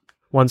because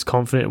one's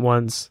confident and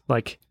one's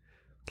like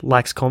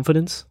lacks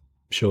confidence?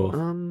 Sure.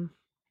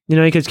 You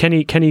know, because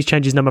Kenny's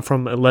changed his number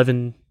from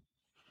 11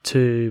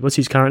 to, what's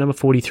his current number,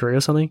 43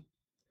 or something?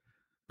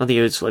 I think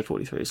it was like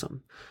 43 or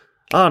something.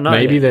 Oh, no.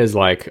 Maybe yeah. there's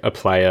like a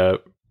player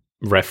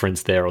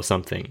reference there or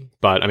something.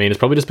 But I mean, it's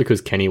probably just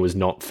because Kenny was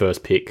not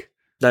first pick,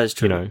 That is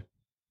true. you know.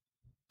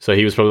 So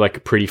he was probably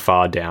like pretty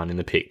far down in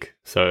the pick.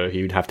 So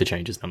he would have to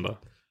change his number.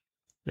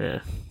 Yeah.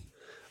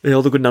 Yeah,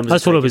 all the good numbers. I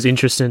just thought it taken. was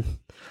interesting.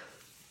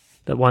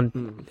 That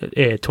one,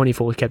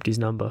 24 kept his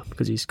number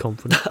because he's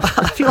confident.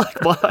 I feel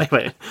like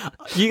wait,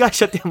 you guys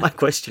shut down my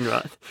question,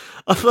 right?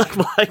 I feel like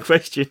my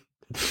question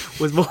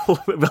was more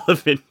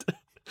relevant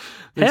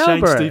than How,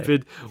 Shane's bro?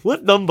 stupid.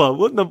 What number?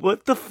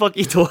 What the fuck are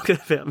you talking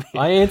about, me?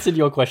 I answered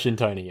your question,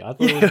 Tony. I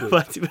thought Yeah,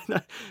 but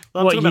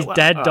I'm What, talking his about-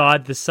 dad alright.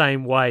 died the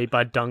same way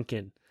by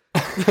Duncan.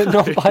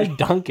 not by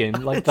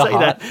Duncan, like the Say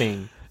heart that.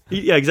 thing.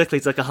 Yeah, exactly.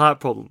 It's like a heart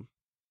problem.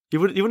 You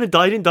wouldn't have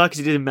died. He didn't die because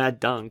he did a mad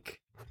dunk.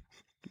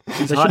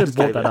 His They heart should have just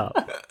brought gave that out.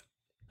 up.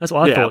 That's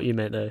what I Yeah. thought you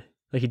meant, though.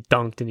 Like he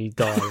dunked and he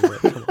died. Like,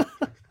 come on.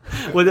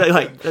 Well,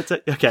 like that's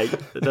okay.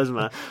 It doesn't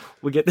matter.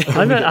 We get there. I,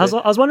 we know, get I was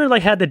there. wondering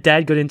like how the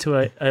dad got into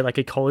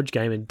a college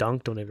game and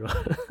dunked on everyone.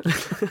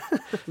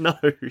 No.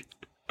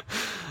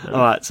 All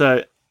right.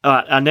 So, all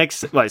right. Our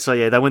next. Wait. So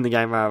yeah, they win the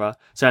game. Rara.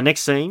 So our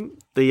next scene,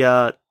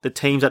 the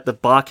team's at the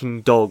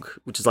Barking Dog,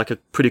 which is like a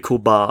pretty cool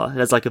bar. It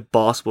has like a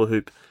basketball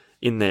hoop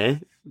in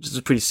there, which is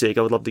pretty sick.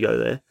 I would love to go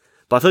there,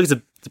 but I feel like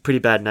it's a pretty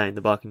bad name,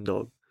 the Barking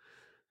Dog.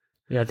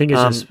 Yeah, I think it's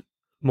Um, just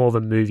more of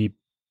a movie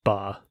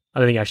bar. I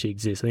don't think it actually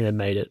exists. I think they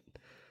made it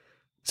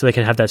so they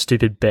can have that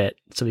stupid bet,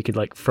 so we could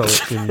like throw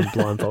it in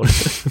blindfolded.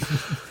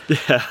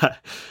 Yeah.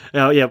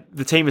 Yeah.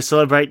 The team is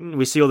celebrating.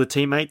 We see all the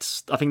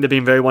teammates. I think they're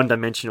being very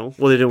one-dimensional.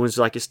 All they're doing is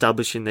like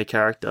establishing their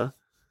character.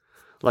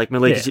 Like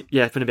Malik,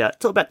 it's been about.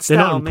 It's all about the They're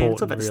not style, man.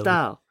 It's all important, about the really.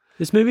 style.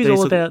 This movie is They all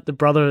sort of- about the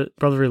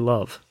brotherly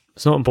love.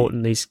 It's not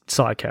important. These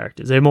side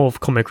characters, they're more of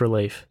comic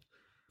relief.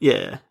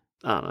 Yeah.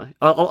 I don't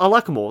know. I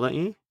like them all, don't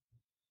you?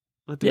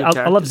 Like the Yeah, good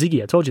I love characters.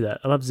 Ziggy. I told you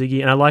that. I love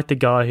Ziggy, and I like the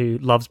guy who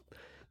loves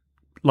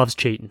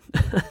cheating.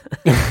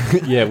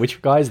 Yeah,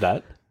 which guy is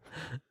that?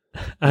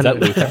 I Is that don't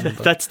know. Luther?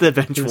 That's the It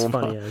bench was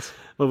warmer. funny as.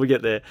 When we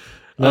get there.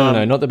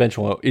 No, not the bench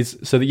warmer. Is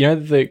so that, you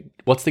know,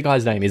 what's the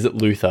guy's name? Is it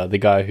Luther? The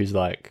guy who's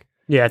like,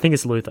 Yeah, I think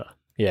it's Luther.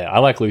 yeah, I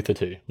like Luther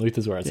too.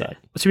 Luther's where it's Yeah. at.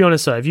 To be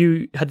honest, though, if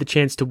you had the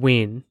chance to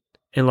win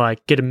and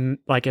like get an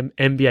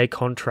NBA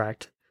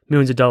contract,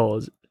 millions of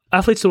dollars,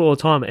 athletes do it all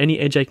the time. Any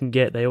edge they can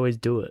get, they always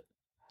do it.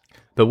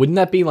 But wouldn't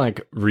that be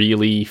like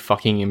really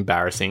fucking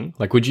embarrassing?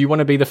 Like, would you want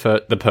to be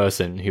the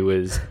person who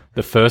was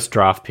the first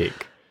draft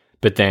pick,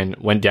 but then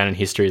went down in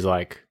history as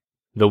like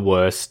the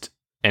worst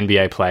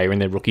NBA player in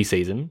their rookie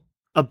season?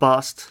 A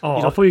bust. Oh, You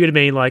I know- thought you were going to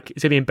be like,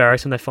 it's going to be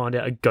embarrassing when they find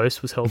out a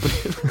ghost was helping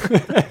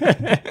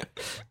him.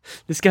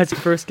 This guy's the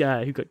first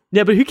guy who got.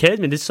 Yeah, but who cares,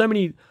 man? There's so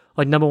many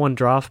like number one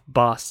draft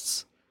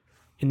busts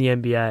in the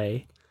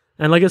NBA.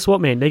 And like, guess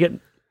what, man? They get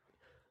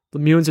the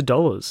millions of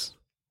dollars.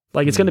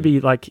 Like, it's going to be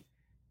like,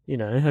 you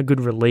know, a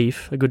good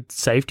relief, a good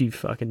safety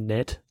fucking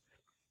net.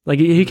 Like,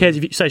 who cares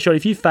if you say, sure,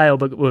 if you fail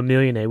but were a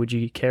millionaire, would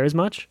you care as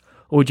much?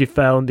 Or would you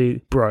fail and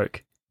be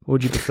broke? What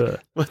would you prefer?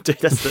 Well, dude,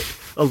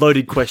 that's a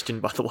loaded question,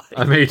 by the way.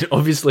 I mean,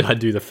 obviously, I'd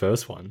do the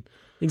first one.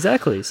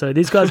 Exactly. So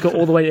these guys got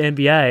all the way to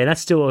NBA, and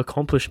that's still an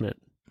accomplishment.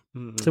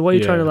 So why are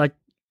you trying to Yeah. like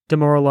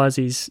demoralize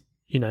these,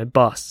 you know,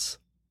 busts,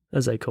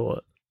 as they call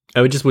it?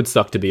 It just would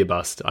suck to be a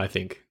bust, I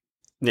think.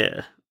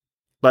 Yeah.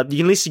 But at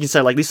least you can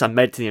say, like, at least I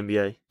made it to the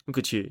NBA. Look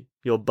at you.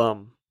 You're a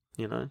bum,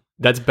 you know?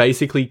 That's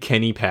basically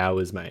Kenny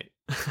Powers, mate.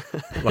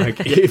 Like,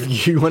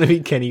 if you want to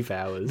be Kenny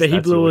Powers, But he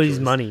that's blew all your his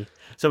choice. money.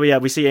 So, yeah,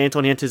 we see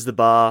Anton enters the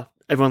bar.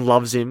 Everyone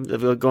loves him.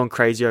 They've gone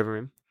crazy over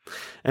him.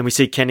 And we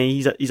see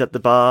Kenny. He's at the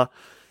bar.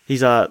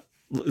 He's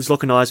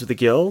locking eyes with the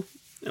girl.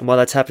 And while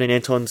that's happening,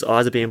 Anton's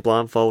eyes are being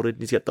blindfolded.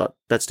 He's got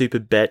that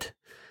stupid bet.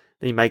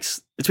 And he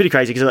makes... It's pretty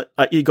crazy because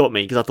he got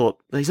me because I thought,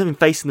 he's not even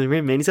facing the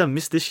rim, man. He's going to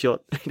miss this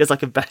shot. He does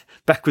like a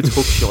backwards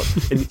hook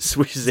shot and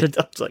swishes it.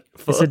 I was like,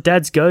 It's fuck. the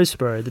dad's ghost,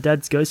 bro. The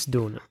dad's ghost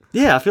doing it.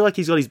 Yeah, I feel like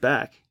he's got his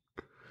back.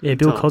 Yeah,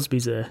 Bill Tom.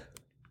 Cosby's there.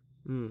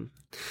 And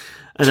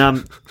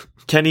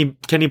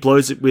Kenny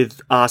blows it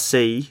with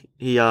RC.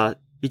 Well,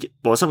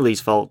 it's not really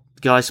his fault.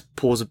 The guy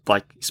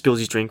spills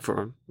his drink for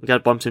him. The guy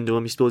bumps into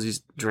him. He spills his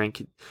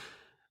drink.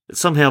 It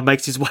somehow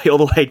makes his way all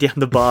the way down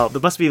the bar.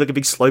 There must be like a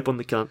big slope on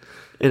the cunt,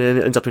 and then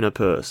it ends up in her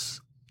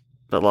purse.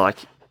 But like,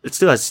 it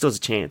still has a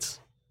chance,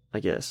 I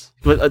guess.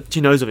 But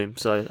she knows of him,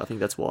 so I think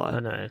that's I why.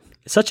 know.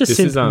 It's such a This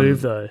simp is,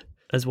 move, though,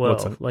 as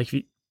what's well. that? Like,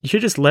 you should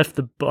have just left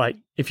the... Like,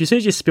 if as soon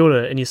as you spilled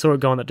it and you saw it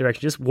go in that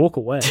direction, just walk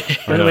away.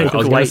 I know. I was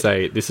going to wait.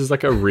 say, this is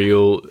like a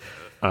real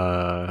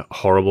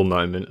horrible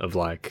moment of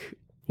like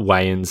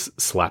Wayne's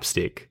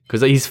slapstick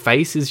because his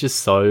face is just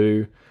so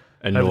Over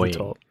annoying. the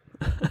top.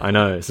 I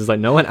know. It's just like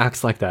no one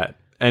acts like that.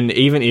 And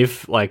even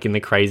if like in the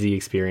crazy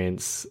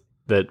experience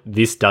that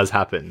this does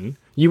happen,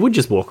 you would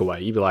just walk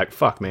away. You'd be like,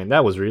 fuck, man,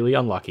 that was really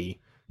unlucky.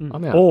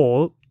 I'm out.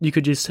 Or you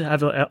could just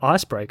have an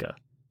icebreaker.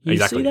 You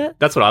exactly. see that?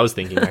 That's what I was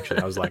thinking,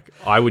 actually. I was like,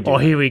 I would do Oh,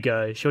 that. here we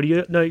go. Shorty,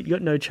 you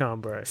got no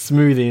charm, bro.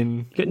 Smooth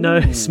in. You got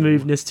no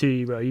smoothness to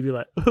you, bro. You'd be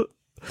like...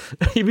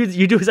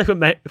 you do exactly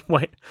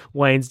what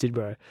Wayne's did,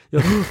 bro.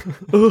 You're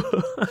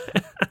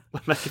like,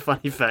 Make a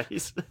funny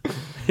face.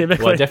 Yeah, make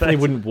Well, I my definitely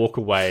face. wouldn't walk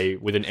away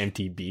with an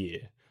empty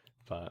beer.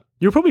 But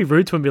You're probably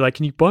rude to him and be like,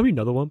 can you buy me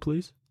another one,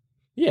 please?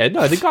 yeah,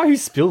 no, the guy who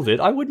spilled it,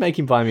 I would make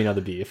him buy me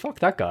another beer. Fuck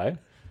that guy.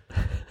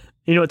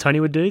 You know what Tony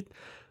would do?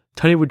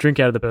 Tony would drink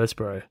out of the purse,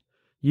 bro.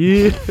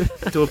 You,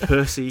 Do a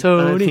Percy. I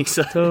don't Tony, think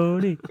so.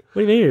 Tony. What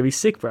do you mean? It'd be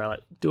sick, bro.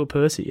 Like, do a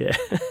Percy, yeah.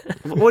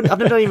 I've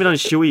never even done a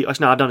shoey.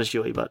 Actually, no, I've done a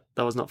shoey, but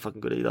that was not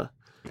fucking good either.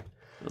 That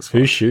was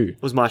fun. Whose shoe?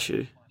 It was my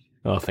shoe.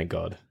 Oh, thank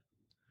God.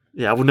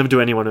 Yeah, I would never do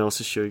anyone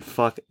else's shoe.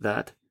 Fuck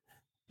that.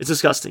 It's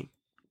disgusting.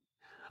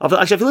 I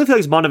feel like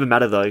things might never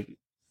matter though, because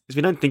if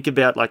you don't think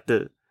about like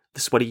the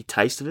sweaty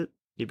taste of it,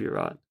 you'd be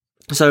right.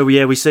 So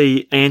yeah, we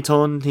see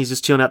Anton. He's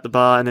just chilling at the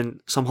bar, and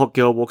then some hot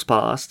girl walks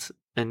past,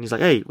 and he's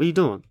like, "Hey, what are you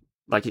doing?"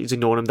 Like he's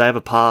ignoring him. They have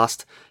a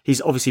past.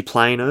 He's obviously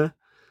playing her.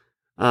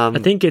 I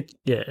think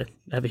they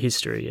have a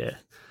history, yeah.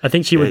 I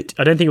think she would,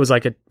 I don't think it was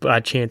like a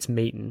bad chance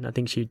meeting. I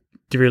think she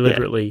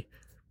deliberately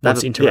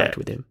wants to interact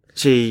with him.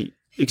 She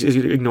is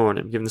ignoring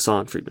him, giving the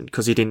silent treatment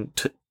because he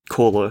didn't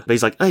call her. But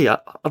he's like, "Hey, I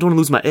don't want to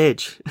lose my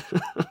edge."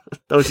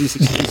 That was his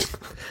excuse.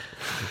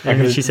 And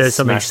then she says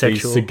something Smash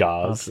these sexual.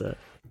 cigars. After that.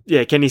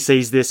 Yeah, Kenny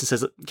sees this and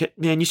says,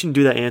 "Man, you shouldn't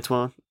do that,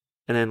 Antoine."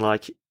 And then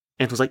like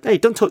Antoine's like, "Hey,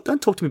 don't talk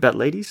to me about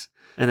ladies."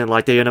 And then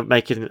like they end up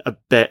making a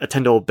bet, a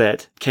 $10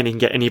 bet. Kenny can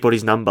get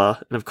anybody's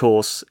number, and of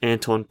course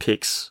Antoine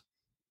picks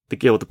the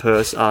girl with the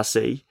purse,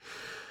 RC.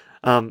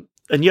 And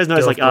you guys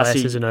notice Girl like with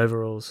glasses RC, and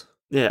overalls.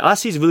 yeah,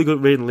 RC's really good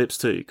at reading lips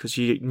too because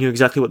she knew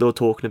exactly what they were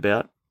talking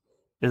about.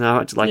 And I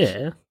had to like,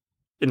 Yeah.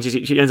 and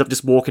she ends up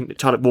just trying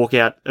to walk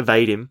out,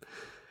 evade him.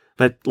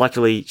 But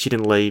luckily, she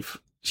didn't leave.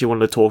 She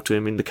wanted to talk to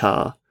him in the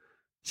car.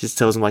 She just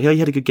tells him, like, "Oh, you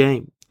had a good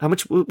game. How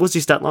much was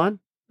his stat line?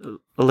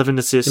 11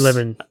 assists,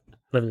 11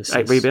 assists.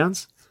 8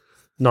 rebounds?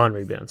 9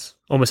 rebounds.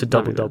 Almost a 9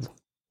 double-double.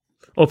 rebounds.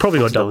 Or probably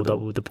got Almost a double-double.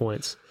 double-double with the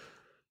points.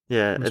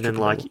 Yeah, Almost and then,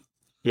 triple-double. like,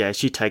 yeah,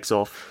 she takes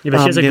off. Yeah, but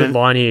she has a yeah. good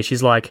line here.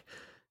 She's like,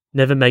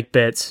 never make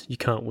bets, you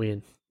can't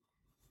win.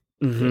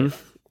 Mm-hmm.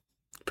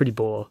 Pretty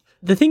bore.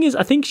 The thing is,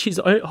 I think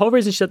the whole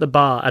reason she's at the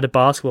bar, at a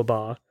basketball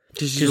bar,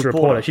 she's a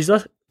reporter. She's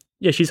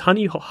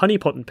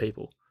honeypotting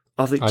people.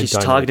 I think I she's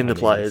don't know targeting the what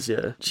that players,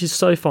 yeah. She's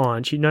so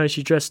fine. She knows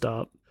she's dressed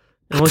up.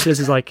 And all she says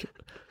is like,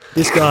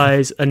 this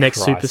guy's a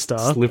next Christ,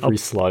 superstar. slippery I'll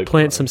slope,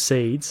 plant bro. some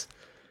seeds.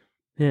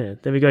 Yeah,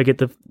 there we go. Get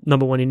the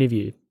number 1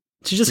 interview.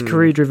 She's just a Mm.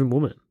 career-driven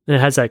woman. And it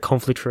has that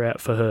conflict throughout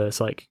for her. It's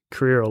like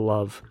career or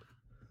love.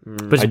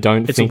 But I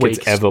don't a think it's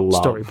weak ever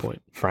love, story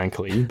point.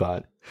 frankly,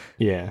 but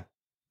yeah.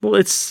 Well,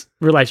 it's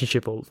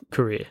relationship or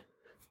career.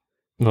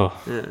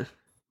 Oh, Yeah.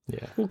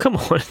 yeah. Well, come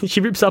on. She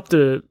rips up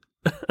the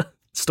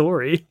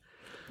story.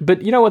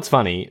 But you know what's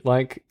funny?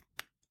 Like,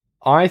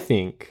 I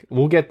think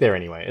we'll get there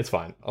anyway. It's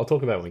fine. I'll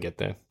talk about it when we get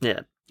there.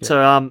 Yeah. So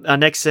our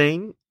next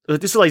scene,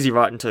 this is lazy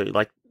writing too.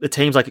 Like the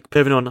team's like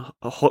perfect on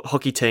a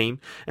hockey team,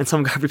 and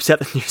some guy rips out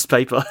the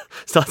newspaper,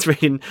 starts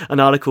reading an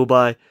article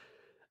by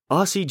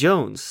R.C.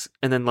 Jones,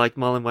 and then like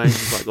Marlon Wayans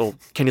is like, "Oh,"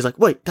 Kenny's like,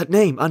 "Wait, that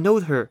name, I know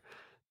her,"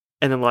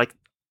 and then like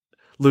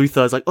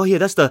Luther's like, "Oh yeah,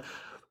 that's the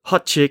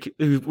hot chick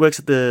who works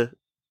at the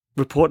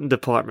reporting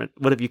department,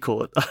 whatever you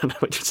call it." I don't know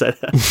what you say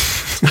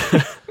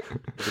that.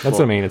 That's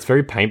what I mean. It's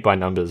very paint by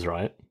numbers,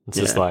 right? It's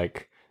just Yeah.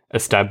 like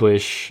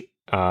establish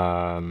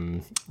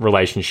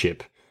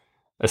relationship,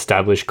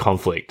 establish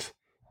conflict,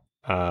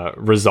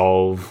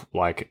 resolve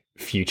like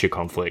future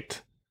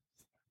conflict,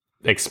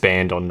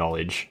 expand on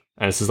knowledge.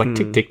 And it's just like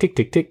tick, tick, tick,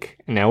 tick, tick.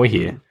 And now we're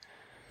here.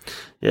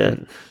 Yeah.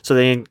 So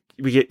then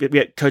we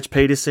get Coach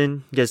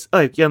Peterson. He goes,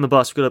 "Oh, get on the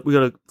bus. We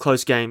got a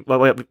close game. Well,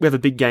 we have a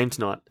big game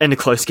tonight, and a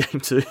close game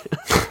too."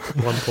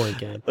 1 point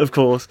game. Of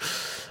course,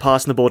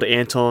 passing the ball to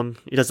Anton.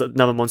 He does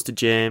another monster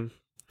jam,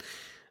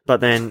 but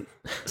then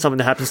something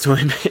that happens to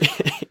him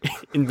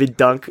in mid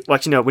dunk. Well,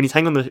 actually, no, when he's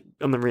hanging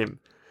on the rim,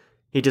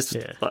 he just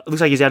like,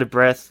 looks like he's out of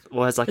breath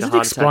or has like Is a it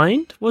heart attack.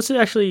 explained? What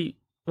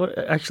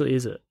actually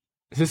is it?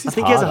 Is this I his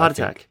think he has a heart I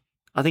think? attack.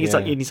 I think it's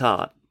like Yeah. in his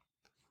heart,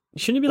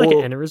 Shouldn't it be like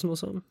Or- an aneurysm or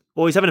something?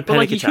 or he's having a But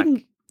like panic you attack.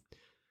 shouldn't.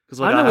 'Cause,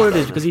 I like, don't know what have it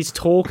is that. because he's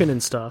talking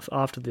and stuff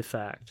after the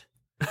fact.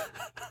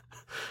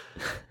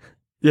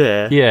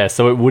 Yeah. Yeah,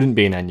 so it wouldn't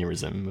be an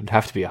aneurysm. It would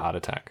have to be a heart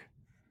attack.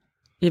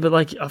 Yeah, but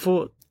like I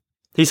thought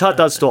His heart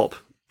does stop.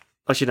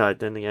 Actually, no.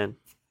 Then again,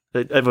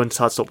 everyone's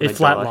heart stops. When it they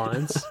die.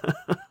 flatlines.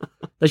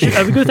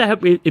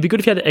 It'd be good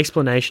if you had an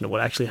explanation of what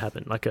actually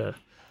happened, like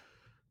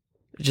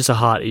just a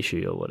heart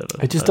issue or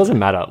whatever. It just doesn't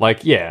matter.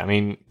 Like, yeah, I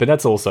mean, but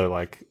that's also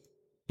like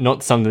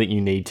not something that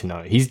you need to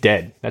know. He's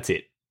dead. That's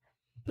it.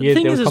 The Yeah,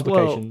 thing there is were as well,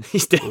 complications.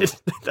 He's dead.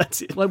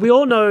 That's it. like we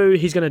all know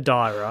he's gonna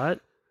die, right?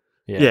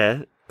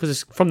 Yeah. Because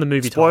it's from the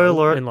movie Spoiler title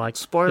alert. and like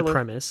Spoiler. the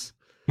premise.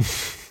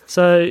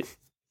 So,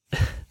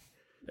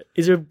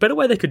 is there a better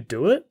way they could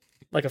do it?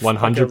 Like a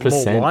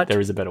 100% there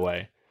is a better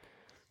way.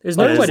 There's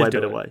Oh, no there's way a to way do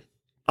better it. way.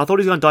 I thought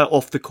he was going to die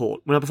off the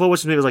court. When I before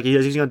watching the movie, I was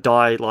like, he's going to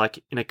die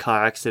like in a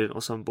car accident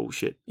or some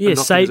bullshit. Yeah, I'm not thinking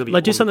he's save gonna be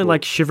like do on the something court.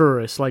 like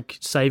chivalrous, like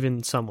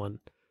saving someone.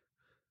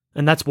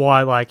 And that's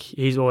why, like,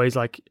 he's always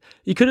like,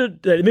 you could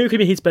have. The movie could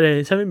be his better.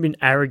 He's having been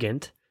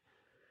arrogant,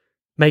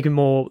 make him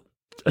more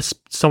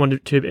someone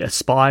to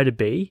aspire to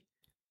be.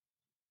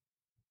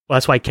 Well,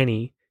 that's why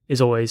Kenny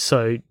is always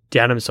so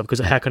down on himself because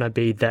how can I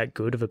be that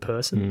good of a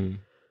person? Mm.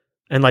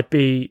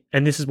 And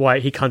and this is why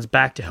he comes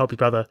back to help his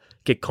brother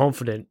get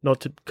confident,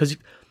 not to, because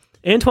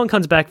Antoine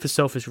comes back for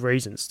selfish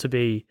reasons to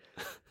be,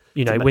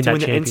 win that the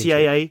championship.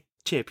 NCAA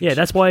championship. Yeah,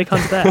 that's why he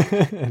comes back.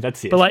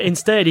 That's it. But like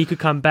instead, he could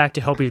come back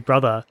to help his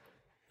brother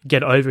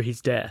get over his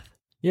death.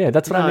 yeah,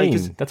 that's what I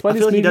because mean. That's why I this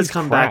feel like he movie's does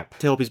come crap. back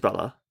to help his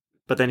brother,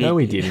 but then No,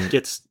 he he didn't.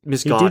 gets He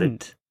misguided.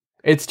 didn't.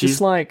 It's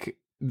just like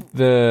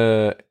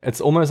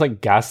it's almost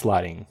like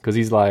gaslighting because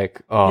he's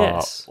like, oh,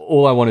 Yes.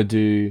 all I want to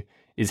do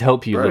is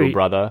help you, Bro, little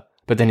brother.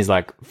 But then he's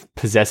like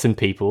possessing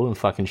people and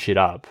fucking shit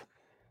up.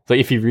 So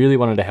if he really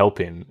wanted to help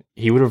him,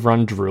 he would have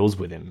run drills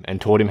with him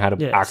and taught him how to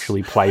Yes.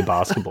 actually play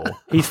basketball.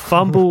 They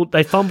fumbled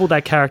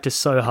that character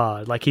so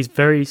hard. Like he's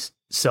very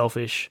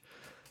selfish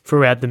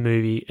throughout the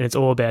movie, and it's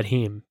all about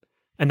him.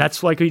 And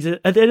that's like at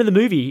the end of the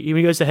movie, when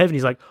he goes to heaven,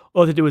 he's like,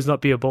 all to do is not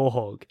be a ball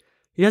hog.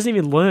 He hasn't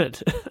even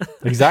learnt.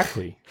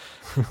 Exactly.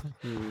 So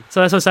that's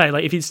what I'm saying.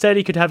 Like if instead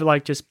he could have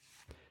like just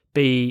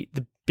be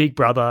the big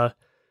brother,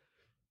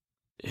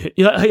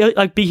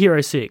 like Big Hero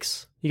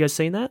 6. You guys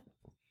seen that?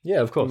 Yeah,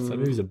 of course. That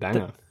movie's a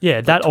banger.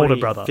 Yeah, that older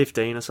brother.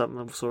 15 or something.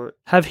 I saw it.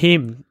 Have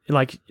him,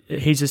 like,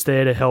 he's just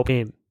there to help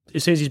him.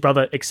 As soon as his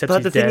brother accepts But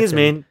his the thing death is,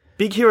 man,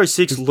 Big Hero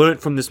 6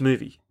 learnt from this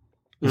movie.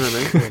 You know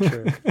what I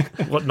mean?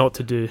 and what not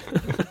to do.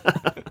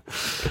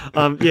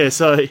 Yeah,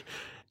 so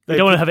We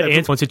don't want to have an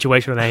Antoine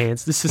situation on our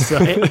hands. This is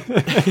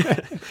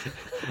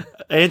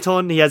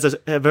Anton, he has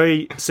a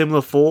very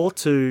similar fall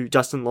to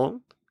Justin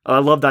Long. I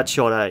love that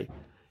shot, eh?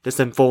 Just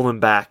them falling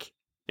back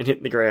and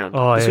hitting the ground.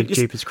 oh yeah, Just-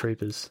 Jeepers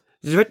Creepers.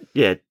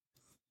 yeah,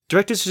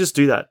 directors should just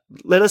do that.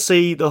 Let us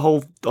see the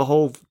whole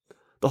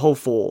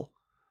fall.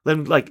 Let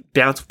them like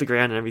bounce off the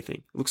ground and everything.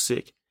 It looks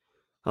sick.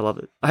 I love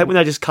it. I hate when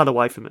they just cut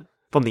away from it,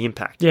 from the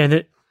impact. Yeah,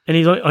 and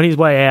he's on his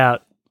way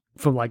out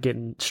from like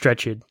getting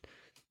stretchered.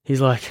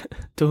 He's like,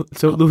 don't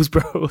lose,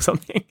 bro, or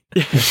something.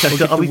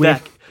 I'll be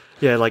back.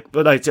 Yeah, like,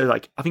 but no, so,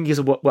 like, I think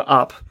we're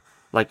up.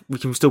 Like, we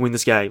can still win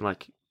this game.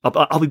 Like,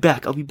 I'll be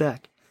back. I'll be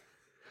back.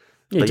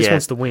 Yeah, he But just yeah.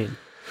 wants to win.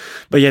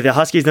 But yeah, the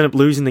Huskies end up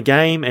losing the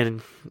game,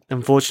 and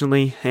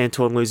unfortunately,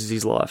 Antoine loses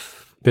his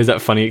life. There's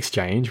that funny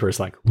exchange where it's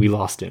like, we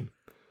lost him.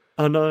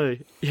 Oh no!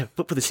 Yeah,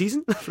 but for the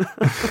season. No,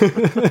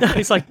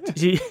 it's like,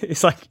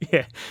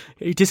 yeah,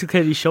 he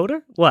dislocated his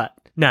shoulder. What?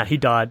 Nah, he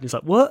died. He's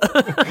like, what?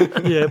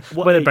 Yeah,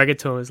 When they break it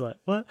to him, it's like,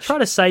 what? Try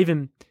to save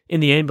him in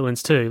the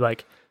ambulance too,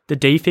 like the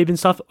defib and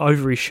stuff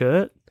over his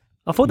shirt.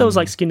 I thought that was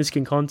like skin to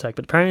skin contact,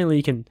 but apparently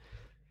you can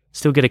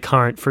still get a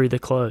current through the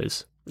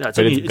clothes. No, it's,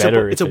 But only, it's it's,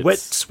 better a, it's if a wet,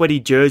 it's- sweaty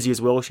jersey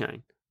as well,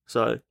 Shane.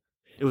 So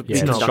it would Yeah,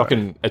 It's it's not.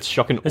 shocking. It's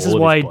shocking. This all is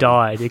of why he his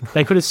body. died.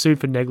 They could have sued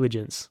for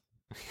negligence.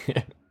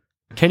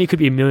 Kenny could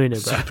be a millionaire,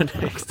 bro. Super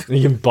next.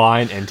 You can buy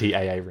an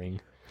NTAA ring.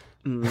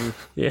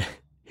 Yeah.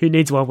 Who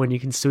needs one when you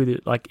can sue the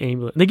like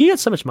ambulance? They get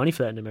so much money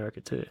for that in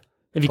America too,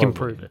 if you can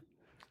Probably. prove it.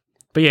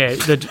 But yeah,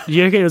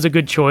 you reckon it was a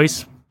good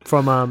choice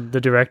from the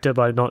director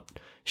by not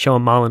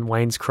showing Marlon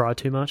Wayans cry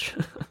too much?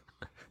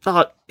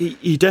 Oh,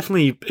 he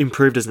definitely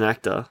improved as an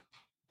actor.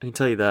 I can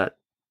tell you that.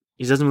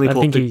 He doesn't really I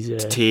pull think off he's, the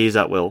tears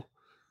that well.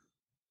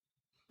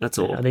 That's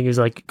all. I think it was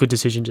like a good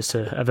decision just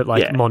to have it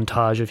like Yeah.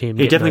 montage of him.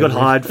 He getting definitely got over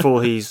it. hired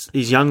for his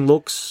young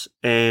looks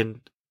and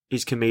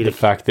his comedic. The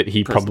fact that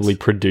he presence. probably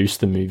produced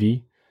the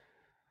movie.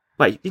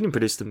 Wait, he didn't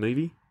produce the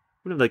movie.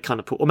 What have they kind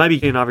of put? Or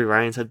maybe Ian Harvey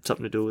Rains had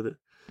something to do with it.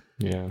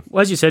 Yeah.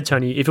 Well, as you said,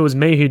 Tony, if it was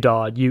me who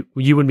died, you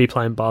wouldn't be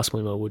playing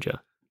basketball anymore, would you?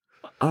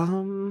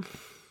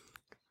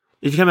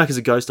 If you came back as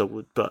a ghost, I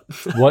would. But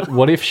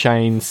What if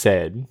Shane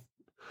said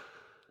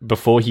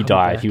before he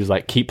died, back. he was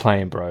like, "Keep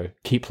playing, bro.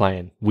 Keep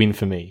playing. Win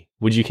for me."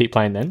 Would you keep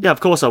playing then? yeah, of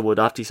course I would.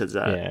 After he says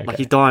that, Yeah, like okay.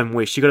 his dying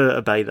wish, you got to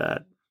obey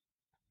that.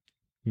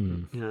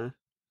 Hmm. You know,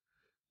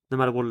 no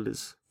matter what it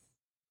is.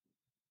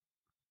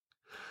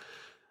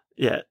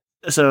 Yeah.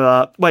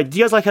 So, wait, do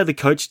you guys like how the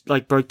coach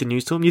like broke the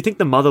news to him? You think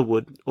the mother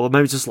would, or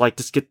maybe just like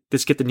just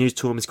get the news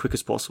to him as quick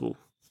as possible?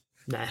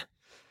 Nah.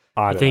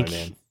 I don't think- know,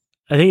 man.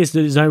 I think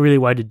there's no really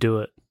way to do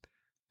it.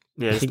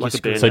 Yeah, I it's think like you a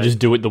screwed. band. So just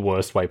do it the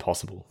worst way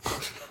possible.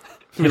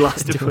 you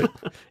last Do it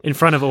in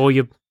front of all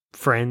your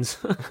friends.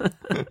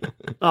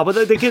 Oh, but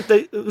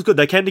it was good.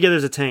 They came together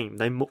as a team.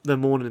 They're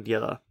mourning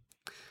together.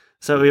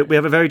 So we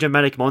have a very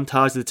dramatic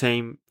montage of the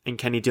team and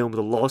Kenny dealing with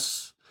the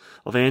loss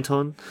of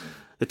Anton.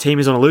 The team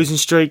is on a losing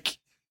streak,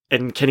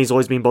 and Kenny's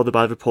always been bothered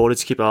by the reporters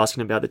to keep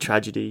asking about the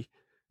tragedy.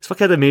 It's like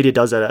how the media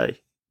does that, eh?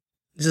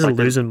 This is Like a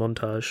the- losing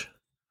montage.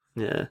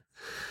 Yeah.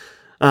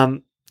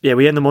 Yeah,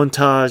 we end the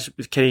montage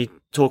with Kenny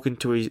talking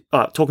to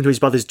his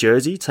brother's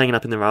jersey, it's hanging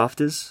up in the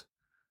rafters.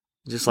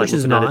 Just like Which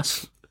is looking at it.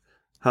 nice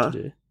Huh?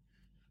 to do.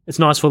 It's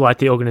nice for like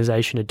the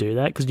organization to do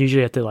that because usually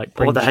you have to like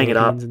bring they hang it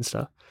up. champions and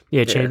stuff.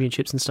 Yeah,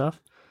 championships and stuff.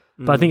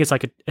 But I Mm. think it's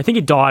like I think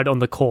it died on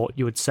the court.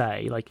 You would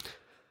say like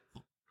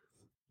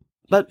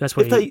But That's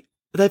what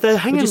if they're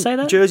hanging say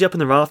that? jersey up in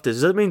the rafters,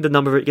 does that mean the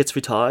number it gets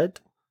retired?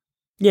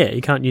 yeah,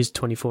 you can't use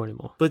 24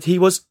 anymore. But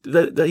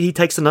he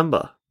takes the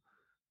number.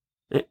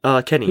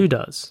 Kenny. Who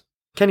does?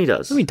 Kenny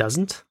does. No, he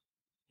doesn't.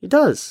 He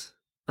does.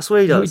 I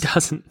swear he No, does. he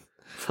doesn't.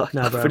 Fuck,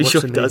 No, I'm bro. pretty Watch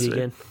sure the he movie does. Man.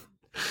 again.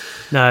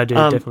 No, dude,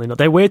 definitely not.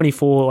 They wear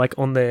 24 like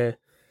on their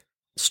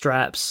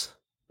straps.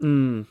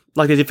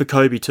 Like they did for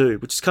Kobe too,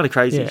 which is kind of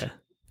crazy. Yeah.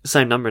 The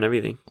same number and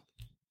everything.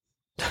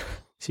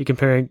 So you're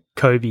comparing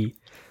Kobe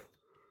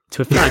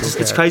to a No,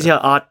 physical it's crazy how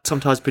art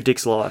sometimes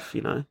predicts life,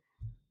 you know?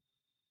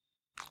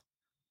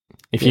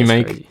 If Yeah, you it's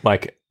make crazy.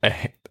 like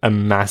a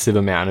massive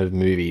amount of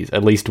movies,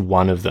 at least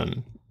one of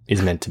them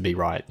is meant to be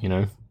right, you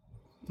know?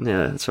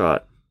 Yeah, that's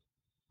right.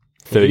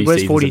 30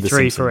 Where's seasons 43 of The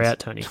for Simpsons. out,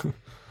 Tony?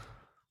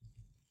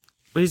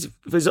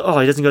 Oh,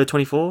 he doesn't go to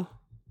 24?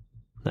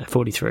 No,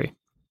 43.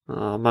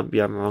 Oh,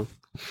 I'm wrong.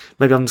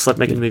 Maybe I'm just like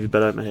making the movie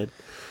better in my head.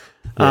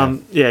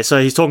 Yeah. So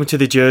he's talking to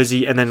the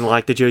jersey, and then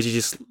like the jersey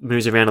just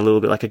moves around a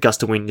little bit, like a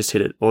gust of wind just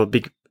hit it, or a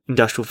big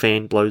industrial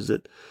fan blows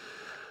it.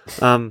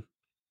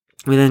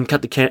 We then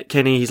cut to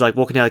Kenny. He's like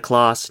walking out of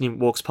class, and he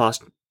walks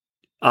past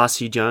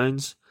R.C.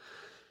 Jones.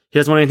 He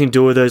doesn't want anything to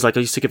do with those. Like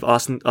he's sick of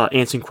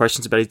answering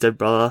questions about his dead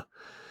brother.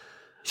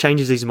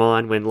 Changes his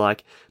mind when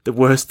like the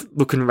worst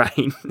looking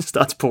rain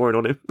starts pouring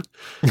on him.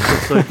 It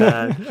looks so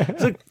bad.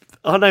 It's like,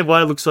 I don't know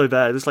why it looks so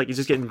bad. It's like he's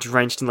just getting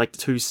drenched in like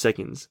 2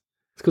 seconds.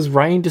 It's because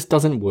rain just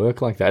doesn't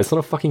work like that. It's not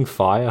a fucking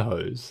fire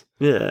hose.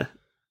 Yeah.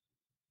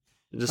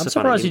 Just I'm so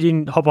surprised funny. he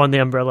didn't hop on the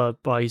umbrella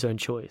by his own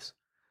choice.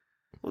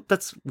 Well,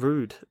 that's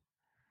rude.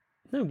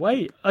 No,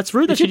 wait. It's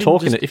rude that If she you're didn't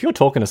talking, just- if you're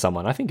talking to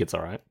someone, I think it's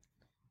all right.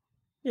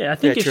 Yeah, I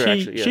think Yeah, if true, she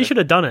actually, yeah. she should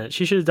have done it.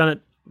 She should have done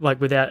it like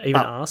without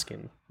even Oh.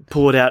 asking.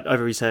 Pull it out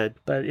over his head.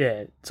 But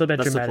yeah, it's a bit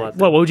That's the dramatic. polite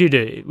thing. What would you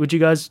do? Would you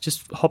guys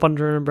just hop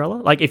under an umbrella?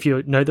 Like if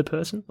you know the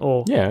person?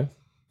 Or Yeah.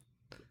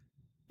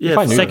 Yeah, If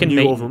I if knew Second knew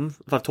meeting. of him,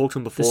 if I've talked to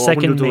him before, I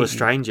second wouldn't do it to a meeting.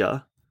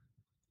 stranger.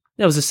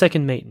 that was a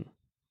second meeting.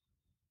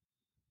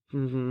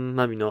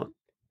 Maybe not.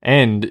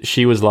 And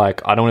she was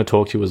like, I don't want to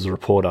talk to you as a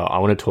reporter. I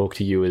want to talk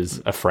to you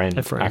as a friend,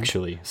 A friend.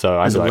 actually. So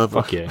I'd As be a like,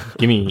 lover. fuck yeah.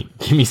 Give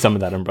me some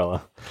of that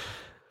umbrella.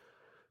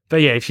 But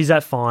yeah, if she's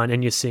that fine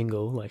and you're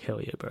single, like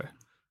hell yeah, bro.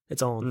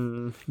 It's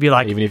on. Be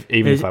like Even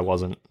if I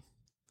wasn't.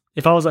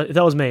 if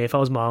that was me, if I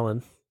was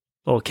Marlon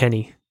or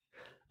Kenny,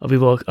 I'll be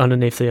walk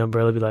underneath the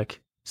umbrella, be like,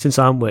 since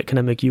I'm wet, can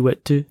I make you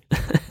wet too?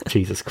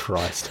 Jesus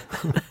Christ.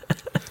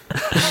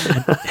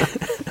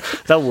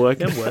 That'll work.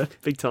 That'd work.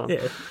 Big time.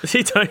 Yeah.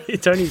 See,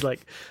 Tony's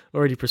like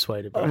already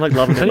persuaded, bro. I'm like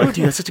loving it. Tony Like, would-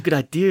 dude, that's such a good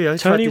idea.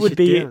 Let's write Tony this would shit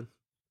be- down.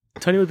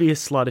 Tony would be a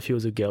slut if he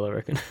was a girl, I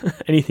reckon.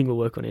 Anything will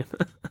work on him.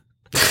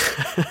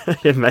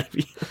 Yeah,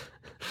 maybe.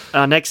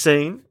 Our next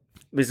scene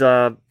is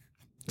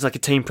it's like a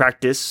team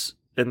practice,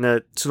 and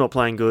they're still not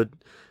playing good.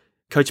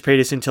 Coach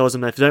Peterson tells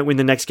them that if they don't win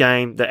the next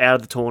game, they're out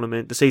of the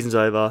tournament. The season's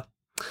over,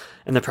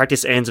 and the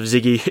practice ends with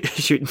Ziggy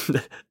shooting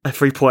a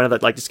 3-pointer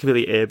that like just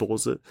completely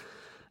airballs it.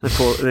 And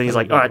then he's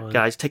like, "All right,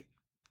 guys, take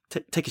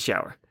a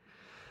shower."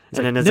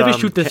 And then there's, Never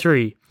shoot the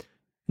three.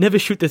 Never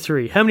shoot the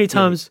three. How many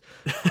times?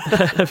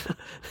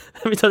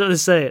 How many times do I have to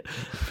say it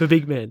for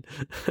big men?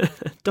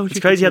 Don't It's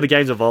shoot crazy how the the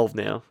game's evolved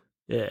now.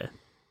 yeah,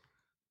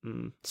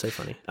 Mm. so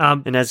funny.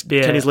 And as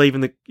Yeah. Kenny's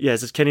leaving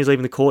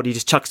the court, he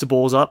just chucks the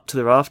balls up to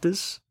the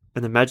rafters,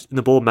 and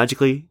the ball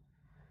magically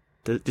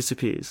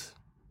disappears.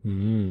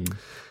 When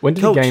did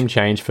Coach. the game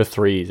change for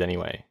threes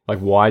anyway? Like,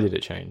 why did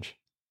it change?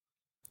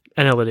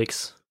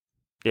 analytics.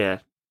 Yeah,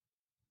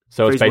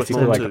 So it's Threes worth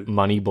basically more like too.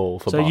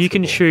 Moneyball for So you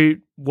can basketball.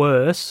 shoot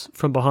worse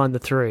from behind the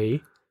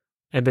three,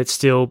 and but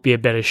still be a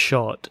better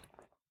shot,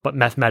 but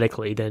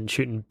mathematically than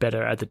shooting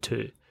better at the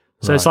two.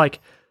 So it's Right. like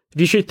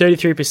if you shoot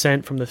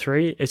 33% from the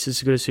three, it's just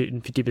as good as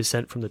shooting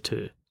 50% from the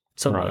two,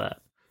 something Right. like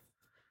that.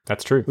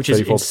 That's true. Which is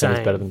 34% is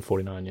insane. better than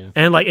 49, yeah.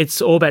 And like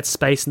it's all about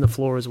space in the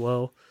floor as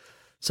well.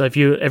 So if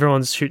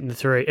everyone's shooting the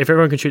three, if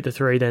everyone can shoot the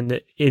three, then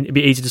it'd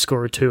be easy to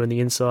score a two on the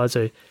inside.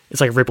 So it's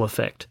like a ripple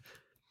effect.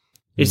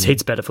 It just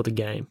hits better for the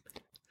game.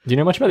 Do you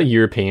know much about the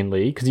European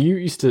League? Because you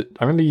used to,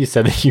 I remember you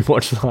said that you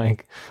watched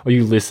like, or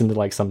you listened to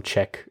like some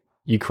Czech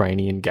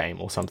Ukrainian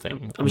game or something.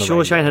 I'm on the sure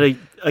radio. Shane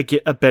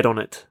had a bet on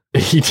it.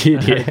 He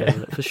did, Yeah,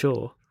 yeah. for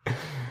sure. But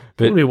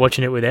Wouldn't be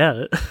watching it without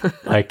it.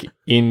 like,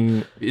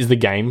 is the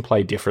game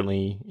played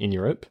differently in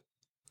Europe?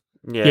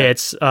 Yeah, Yeah,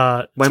 it's way a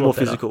lot more better.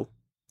 physical.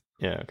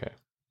 Yeah, okay.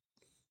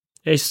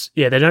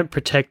 They don't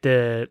protect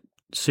their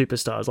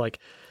superstars like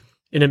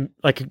in an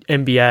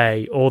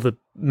NBA. All the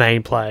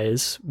main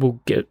players will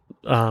get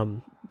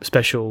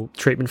special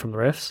treatment from the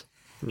refs.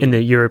 In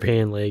the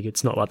European League,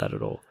 it's not like that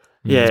at all.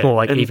 Yeah, It's more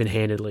like and-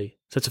 even-handedly,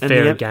 so it's a and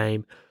fairer the-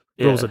 game.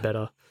 yeah. Rules are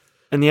better.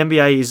 And the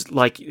NBA is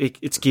like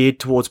it's geared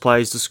towards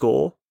players to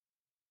score.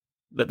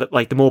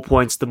 Like the more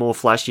points, the more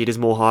flashy it is,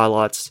 more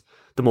highlights,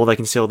 the more they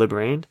can sell their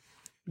brand.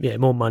 Yeah,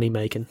 more money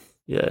making.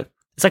 Yeah.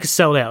 It's like a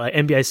sold out. Like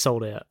NBA's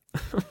sold out.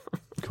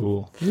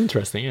 Cool.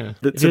 Interesting, yeah.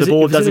 So If the it's-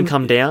 ball if it's doesn't in-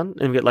 come down,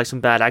 and we get like some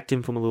bad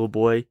acting from a little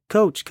boy.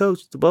 Coach,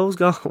 the ball's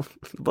gone.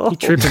 The ball. He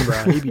tripping,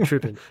 bro. He be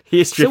tripping.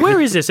 He is So tripping.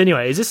 where is this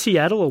anyway? Is this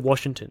Seattle or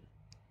Washington?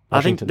 I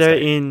think Washington they're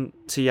State. in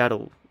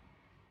Seattle.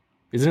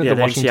 Isn't it yeah, the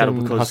they're in Seattle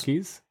Washington because-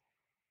 Huskies?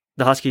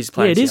 The Huskies Yeah,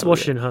 play. it is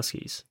Washington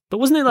Huskies. But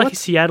wasn't it like What? a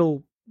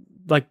Seattle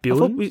like I thought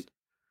building? we,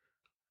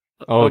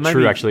 Oh, or true,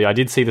 maybe- actually. I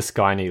did see the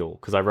Sky Needle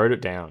because I wrote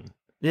it down.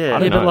 Yeah, I Yeah,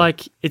 don't but know.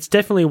 like it's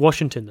definitely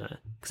Washington though,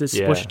 because it's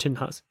Yeah. Washington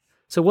Huskies.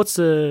 So what's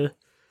the?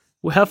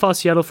 Well, how far is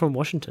Seattle from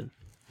Washington?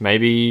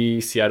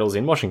 Maybe Seattle's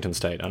in Washington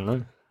State. I don't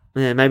know.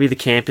 Yeah, maybe the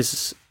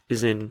campus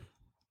is in.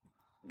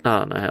 I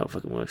don't know how it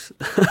fucking works.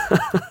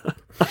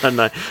 I don't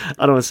know.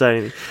 I don't want to say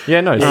anything.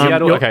 Yeah, no,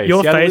 Seattle. your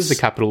Seattle is face- the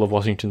capital of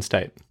Washington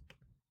State.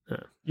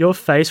 Your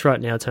face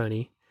right now,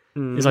 Tony,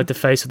 is like the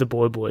face of the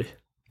boy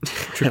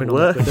tripping on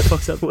What? the the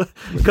fuck's up.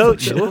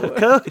 Coach,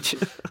 coach.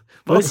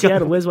 Where's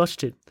Seattle? Where's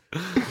Washington?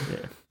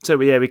 So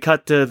we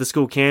cut to the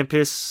school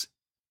campus.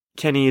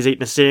 Kenny is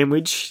eating a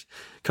sandwich.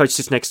 Coach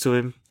sits next to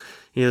him.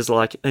 He was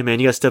like, "Hey man,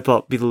 you gotta step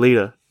up, be the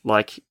leader.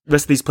 Like the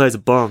rest of these players are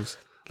bums.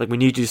 Like we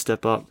need you to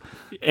step up.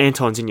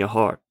 Anton's in your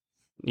heart.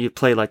 You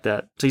play like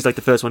that." So he's like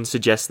the first one to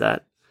suggest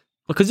that.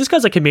 Because this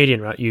guy's a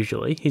comedian, right?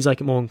 Usually, he's like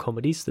more in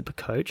comedies. The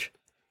coach.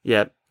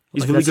 Yeah,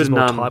 he's Like, really that's good his in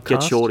more Get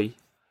typecast? Shorty.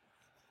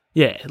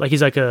 Yeah, like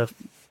he's like a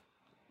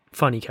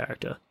funny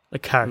character, a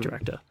character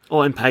actor.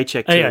 Oh, and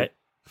Paycheck too. Anyway,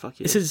 Fuck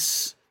yeah. this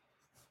is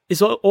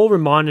it's all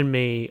reminding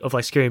me of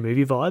like Scary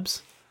Movie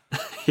vibes.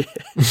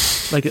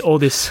 Like all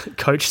this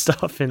coach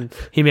stuff and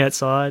him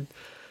outside.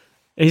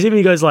 And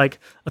he goes like,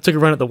 "I took a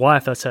run at the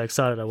wife. That's how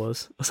excited I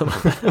was," or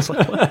something like that. I was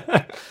like,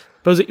 what?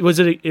 But it was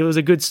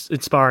a good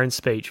inspiring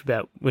speech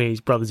about when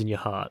his brother's in your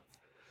heart.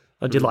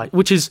 I did like,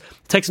 which is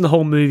takes in the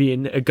whole movie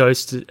and it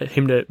goes to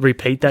him to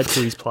repeat that to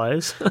his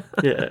players.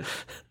 Yeah.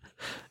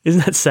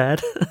 Isn't that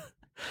sad?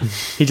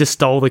 He just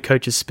stole the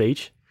coach's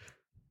speech.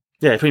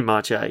 Yeah, pretty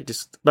much, yeah.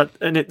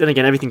 Then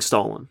again, everything's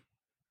stolen.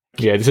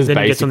 Yeah, this is Then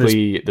he gets on this-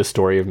 basically the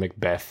story of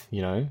Macbeth.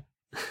 You know,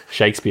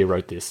 Shakespeare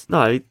wrote this.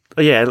 No,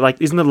 yeah,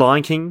 like, isn't The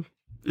Lion King,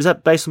 is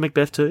that based on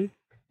Macbeth too?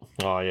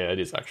 Oh yeah, it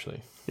is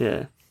actually.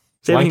 Yeah.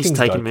 So Lion everything's King's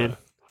taken, dope, man. though.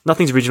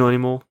 Nothing's original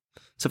anymore.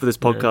 Except for this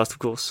podcast, of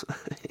course.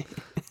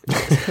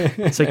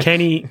 So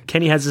Kenny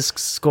has this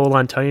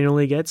scoreline Tony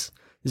normally gets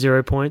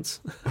 0 points,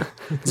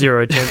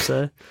 0 attempts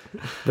though,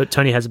 but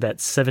Tony has about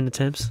 7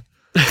 attempts.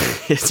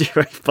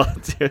 0,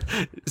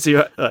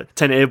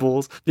 10 air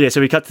balls. Yeah,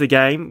 so we cut to the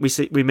game.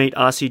 We meet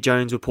RC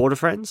Jones' reporter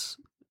friends.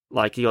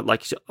 Like, you got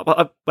like,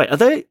 wait, are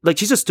they like,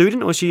 she's a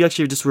student or is she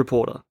actually just a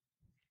reporter?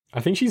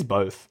 I think she's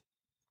both.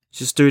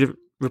 She's a student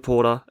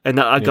reporter, and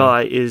that Yeah.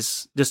 guy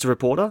is just a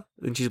reporter,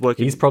 and she's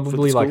working. He's for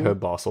probably the like school. her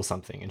boss or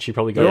something, and she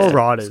probably They're goes all to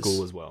writers.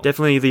 school as well.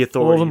 Definitely the All of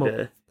authority them are-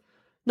 there.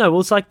 No,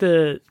 well, it's like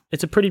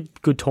it's a pretty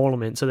good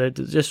tournament, so they're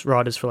just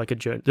writers for like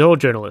they're all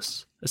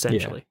journalists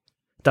essentially.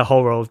 The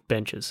whole row of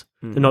benches.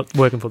 They're not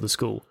working for the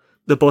school.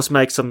 The boss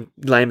makes some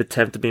lame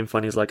attempt at being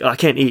funny. He's like, "Oh, I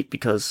can't eat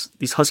because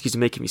these huskies are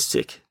making me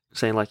sick."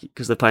 Saying like,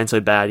 because they're playing so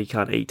bad, he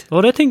can't eat. Well,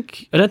 I don't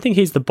think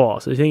he's the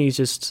boss. I think he's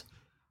just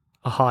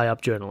a high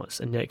up journalist,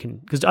 and they can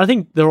because I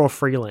think they're all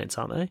freelance,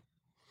 aren't they?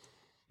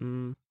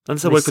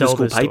 Unless they They work for the sell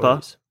school their paper,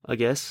 stories. I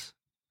guess.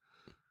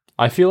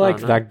 I feel like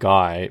no. that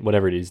guy,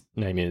 whatever his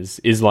name is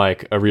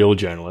like a real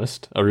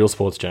journalist, a real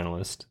sports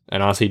journalist,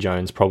 and RC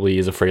Jones probably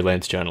is a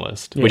freelance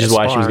journalist, Yeah, which is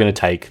why she was aspiring. going to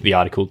take the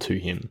article to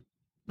him.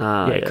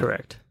 Yeah,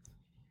 correct.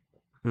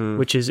 Mm.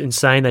 Which is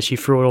insane that she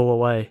threw it all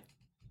away.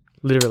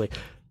 Literally.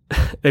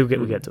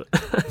 we'll get to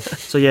it.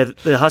 So yeah,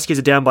 the Huskies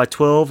are down by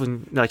 12,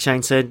 and like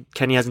Shane said,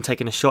 Kenny hasn't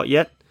taken a shot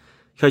yet.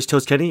 Coach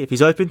tells Kenny, if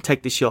he's open,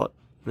 take the shot.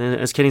 And then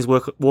as Kenny's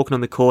walking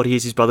on the court, he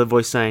hears his brother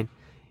voice saying,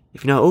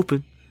 "If you're not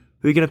open,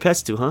 who are you going to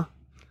pass to, huh?"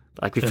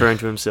 Like referring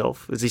to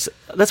himself.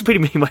 That's a pretty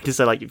mean way to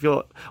say, like, if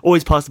you're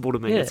always pass the ball to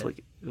me, Yeah. that's what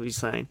he's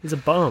saying. He's a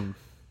bum.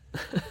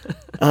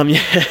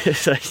 Yeah,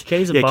 so,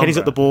 Kenny's a yeah, bum, Kenny's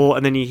got bro. the ball,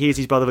 and then he hears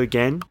his brother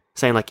again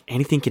saying, like,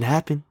 anything can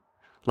happen.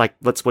 Like,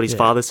 that's what his Yeah.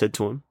 father said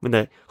to him when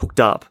they're hooked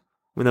up,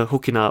 when they're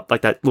hooking up,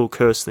 like that little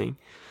curse thing.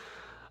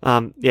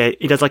 Yeah,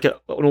 he does like an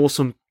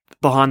awesome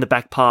behind the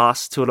back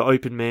pass to an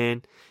open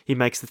man. He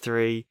makes the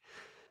three.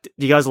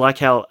 Do you guys like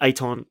how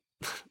Aton?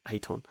 I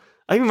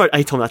even wrote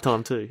Aton that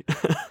time too.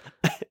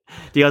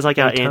 Do you guys like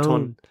how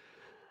Anton?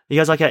 You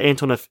guys like how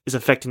Anton is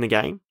affecting the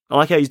game? I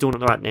like how he's doing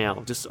it right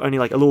now. Just only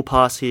like a little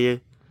pass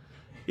here.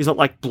 He's not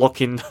like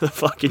blocking the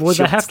fucking Well, they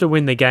shots. have to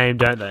win the game,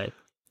 don't they?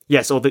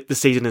 Yes, or the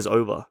season is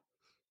over.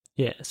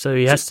 Yeah, so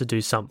he has to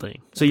do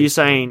something. So you're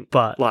saying,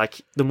 But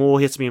like, the more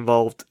he has to be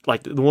involved,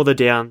 like, the more they're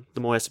down,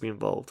 the more he has to be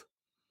involved.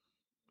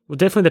 well,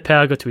 definitely the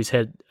power got to his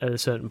head at a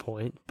certain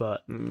point.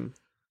 But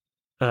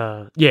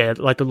yeah,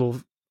 like the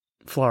little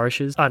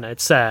flourishes. I know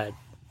it's sad.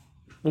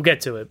 We'll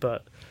get to it,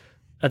 but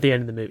at the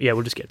end of the movie, yeah,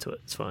 we'll just get to it.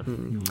 It's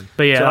fine.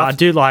 But yeah, So I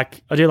do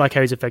like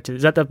how he's affected.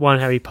 Is that the one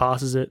how he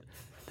passes it,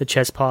 the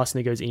chest pass, and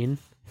it goes in?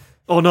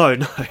 Oh, no.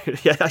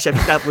 Yeah, actually, I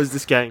think that was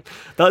this game.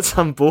 That's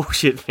some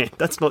bullshit, man.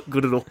 That's not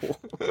good at all.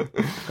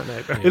 I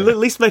know, bro. At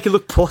least make it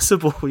look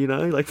possible, you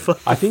know? Like, fuck.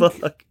 I think-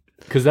 fuck.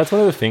 Because that's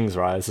one of the things,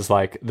 right? It's just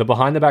like the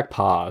behind the back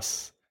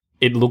pass.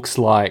 It looks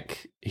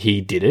like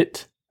he did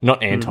it,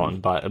 not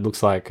Anton, but it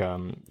looks like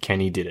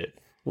Kenny did it.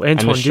 Well,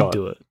 Antoine did shot.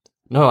 do it.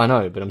 No, I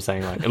know, but I'm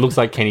saying like it looks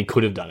like Kenny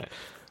could have done it,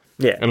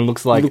 Yeah. and it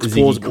looks like looks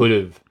Ziggy plausible. could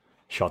have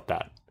shot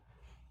that.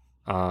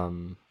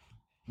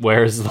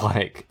 Whereas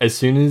like as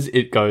soon as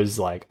it goes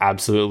like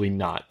absolutely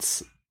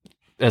nuts,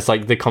 it's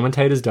like the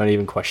commentators don't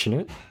even question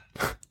it.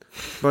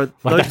 Bro, Like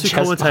those that two chest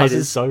pass is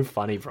commentators. so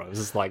funny, bro. It's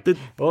just like,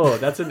 oh,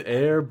 that's an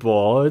air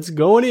ball. It's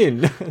going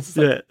in. It's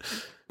like, Yeah.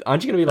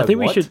 aren't you gonna be like, I think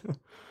what? we should.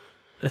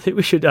 I think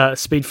we should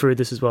speed through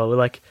this as well. We're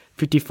like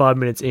 55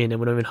 minutes in and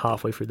we're not even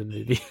halfway through the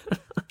movie.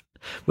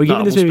 We're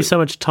giving this movie so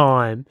much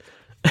time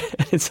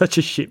and it's such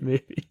a shit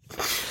movie.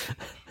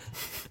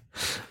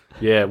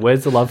 Yeah,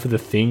 where's the love for the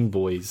Thing,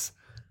 boys?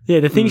 Yeah,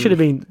 the thing should have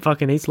been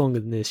fucking heaps longer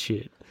than this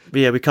shit.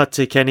 But yeah, we cut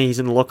to Kenny. He's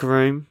in the locker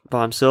room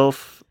by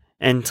himself.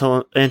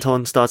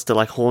 Anton starts to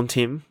like haunt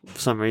him for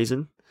some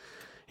reason.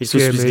 He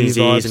whispers in his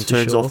ears and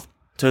turns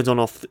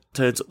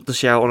the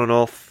shower on and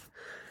off.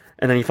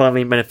 And then he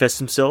finally manifests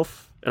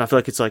himself. And I feel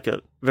like it's like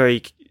a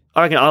very...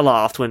 I reckon I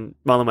laughed when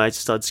Marlon Wayans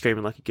started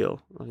screaming like a girl.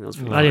 I think that was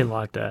really I didn't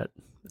like that.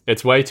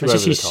 It's way too It's over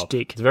just the his top.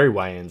 shtick. It's very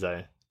Wayans,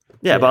 eh?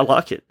 Yeah, but I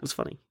like it. It was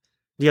funny.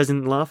 You guys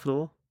didn't laugh at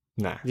all?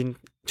 Nah. You didn't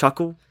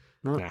chuckle?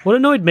 No? Nah. What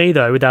annoyed me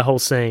though with that whole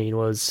scene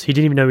was he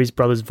didn't even know his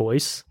brother's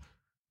voice.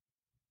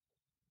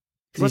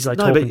 'Cause he's like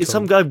no, talking but to it's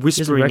some him. guy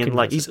whispering and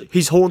like recognise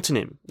he's haunting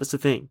him. That's the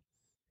thing.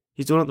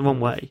 He's doing it the wrong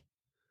Mm. way.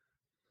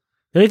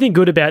 The only thing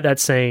good about that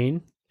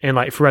scene and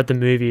like throughout the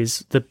movie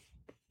is the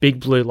big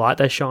blue light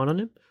they shine on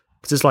him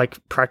because it's like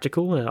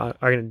practical and I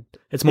reckon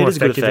it's more It is a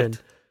good effective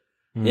effect.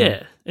 than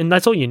yeah, and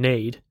that's all you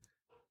need.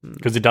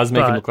 Because it does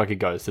make him But- look like a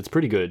ghost. It's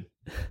pretty good.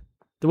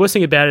 The worst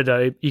thing about it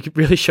though, it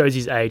really shows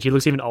his age. He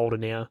looks even older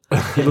now.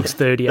 He looks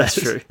 30. That's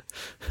true.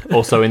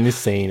 Also, in this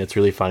scene, it's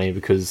really funny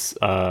because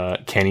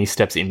Kenny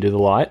steps into the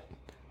light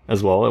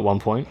as well at one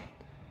point.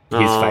 His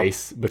Oh.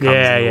 face becomes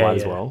Yeah, in the yeah, light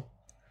as yeah. well.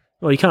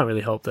 Well, you can't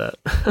really help that.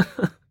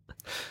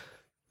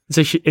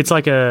 It's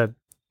like a.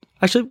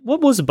 Actually,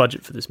 what was the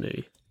budget for this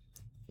movie?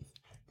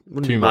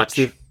 Wouldn't Too be much.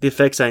 The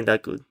effects ain't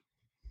that good.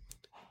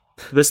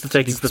 The best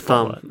effect is the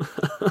thumb.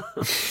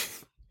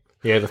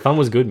 Yeah, the thumb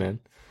was good, man.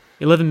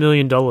 $11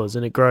 million,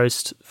 and it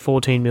grossed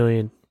 $14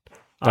 million.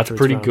 That's after its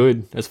pretty run.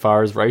 good as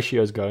far as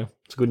ratios go.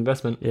 It's a good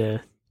investment. Yeah,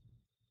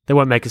 they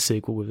won't make a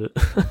sequel with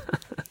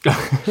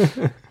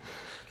it.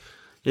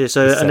 Yeah,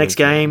 so The next seventh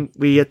game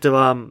we get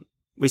to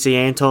we see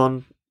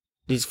Anton.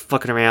 He's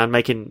fucking around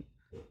making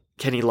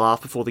Kenny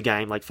laugh before the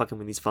game, like fucking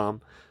with his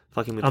farm,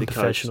 fucking with the coach,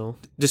 Unprofessional.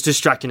 just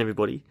distracting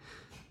everybody.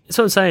 That's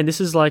what I'm saying. This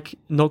is like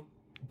not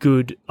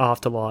good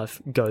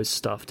Afterlife ghost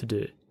stuff to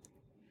do.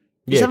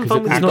 He's Yeah, having because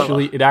fun with his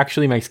brother. it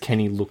actually makes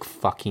Kenny look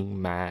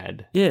fucking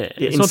mad. Yeah,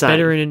 it's insane. not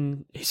better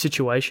in his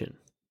situation.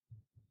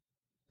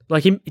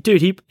 Like him,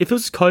 dude. If it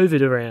was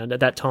COVID around at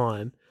that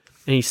time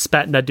and he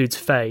spat in that dude's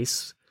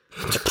face,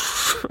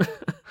 well,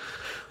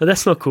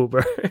 that's not cool,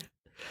 bro.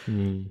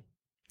 Mm.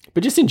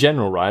 But just in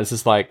general, right? It's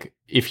just like,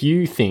 if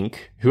you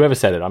think, whoever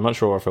said it, I'm not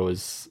sure if it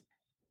was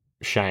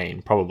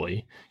Shane,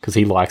 probably, because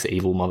he likes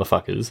evil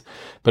motherfuckers.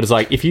 But it's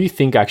like, if you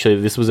think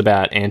actually this was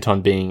about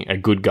Anton being a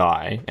good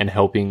guy and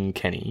helping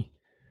Kenny,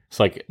 it's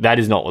like, that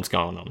is not what's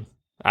going on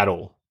at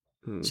all.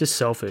 It's just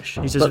selfish.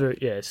 He's just a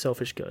very,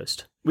 selfish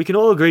ghost. We can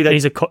all agree that And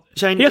he's a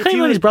Shane. He if can't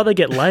you let his would- brother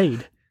get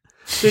laid.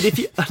 dude, if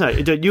you no,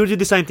 dude, you would do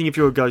the same thing if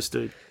you were a ghost,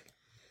 dude.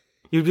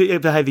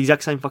 You'd behave the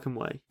exact same fucking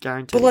way,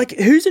 guaranteed. But like,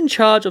 who's in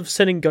charge of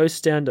sending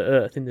ghosts down to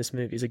Earth in this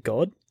movie? Is it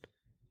God?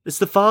 it's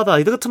the father.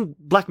 He got some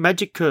black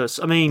magic curse.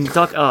 I mean,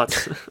 dark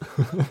arts.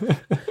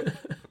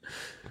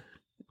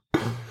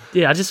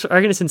 Yeah, I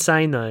reckon it's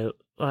insane though.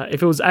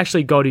 If it was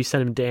actually God who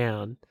sent him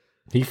down,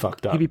 He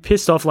fucked up. he'd be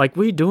pissed off. Like,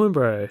 what are you doing,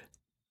 bro?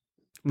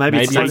 Maybe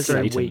it's Maybe it's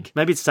Satan. Satan.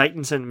 Maybe it's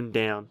Satan sending him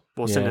down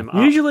or sending him up.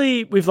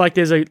 Usually, with like,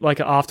 there's a like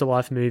an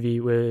afterlife movie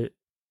where,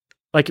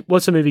 like,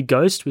 what's the movie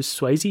Ghost with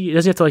Swayze? He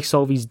doesn't have to like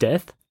solve his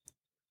death.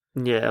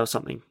 Yeah, or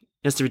something.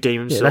 He has to redeem Yeah,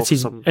 himself. that's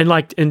his. or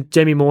something. And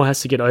Demi Moore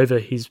has to get over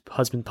his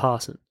husband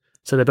passing.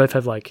 So they both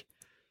have like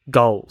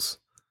goals,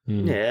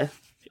 Mm. Yeah.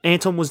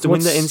 Anton was to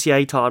win the What's-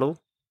 NCAA title.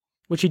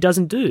 which he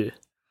doesn't do.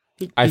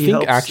 I He think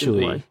helps in a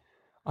actually, way.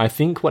 I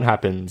think what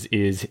happens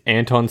is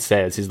Anton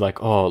says, he's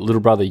like, oh,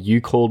 little brother, you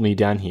called me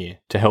down here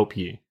to help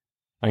you.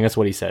 I think that's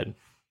what he said.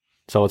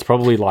 So it's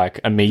probably like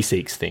a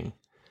Meeseeks thing.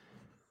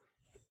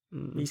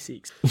 He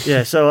seeks.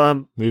 Yeah,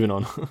 so Moving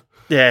on.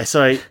 yeah,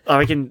 so I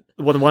reckon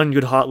one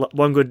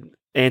good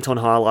Anton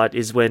highlight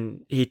is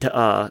when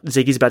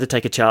Ziggy's about to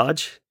take a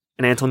charge,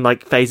 and Anton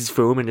like phases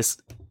through him and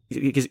just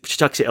he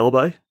chucks your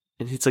elbow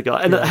and hits a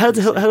guy. And Yeah, how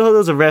that's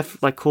does a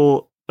ref like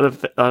call an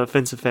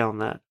offensive foul on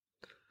that?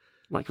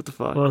 Like what the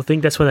fuck? Well, I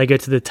think that's when they go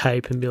to the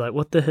tape and be like,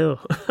 "What the hell?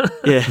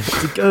 Yeah.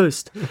 It's a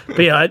ghost." But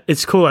yeah,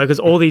 it's cool because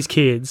all these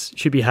kids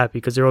should be happy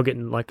because they're all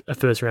getting like a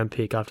first round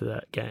pick after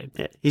that game.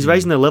 Yeah, he's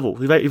raising their level.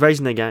 He's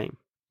raising their game.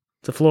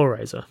 It's a floor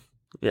raiser.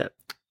 Yeah.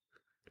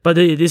 But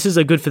this is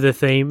a good for the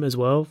theme as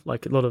well.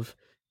 Like a lot of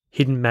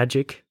hidden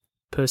magic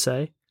per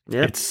se.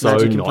 Yeah, It's so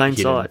magic in not plain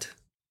hidden. sight.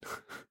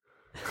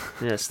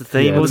 Yes, the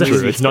theme Yeah, of was the true.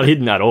 movie. It's not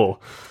hidden at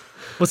all.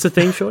 What's the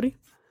theme, Shorty?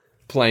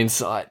 Plain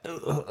sight.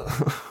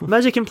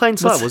 Magic in plain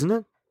sight, What's- wasn't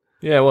it?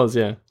 Yeah, it was,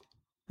 yeah.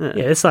 Yeah,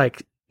 it's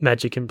like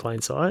magic in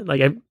plain sight.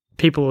 Like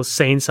people are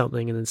seeing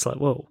something and it's like,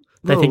 whoa,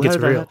 they think Whoa, it's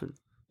how did that real. happen?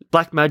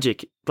 Black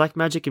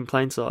magic in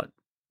plain sight.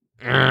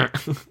 All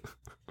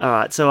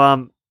right, so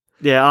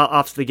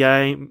after the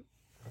game,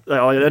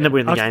 I end up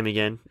winning the After- game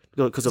again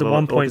because It's of a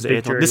 1 point because of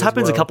Anton. victory This as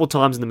happens a well. couple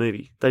times in the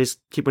movie. They just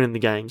keep winning the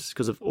games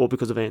because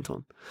of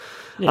Anton.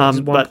 Yeah, it's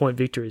but- 1 point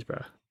victories,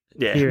 bro.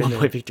 Yeah, Here and 1 there.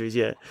 point victories.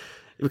 Yeah,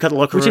 we cut the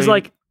locker Which room. is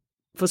like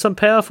for some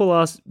powerful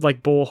ass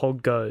like ball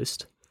hog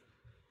ghost,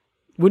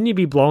 wouldn't you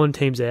be blowing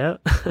teams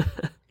out?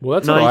 Well,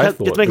 that's No, what you I have-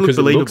 you have thought to make it look because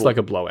it looks believable. like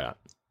a blowout.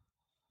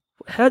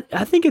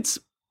 I think it's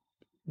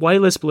way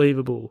less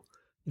believable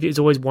if it's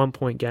always 1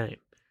 point game.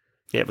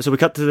 Yeah, so we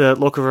cut to the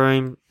locker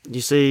room.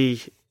 You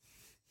see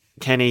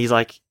Kenny, he's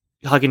like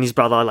hugging his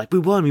brother, like, we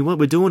won,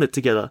 we're doing it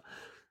together.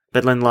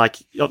 But then, like,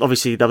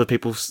 obviously the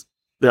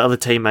other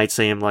teammates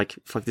see him like,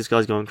 fuck, this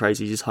guy's going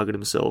crazy, he's just hugging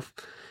himself.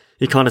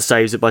 He kind of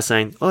saves it by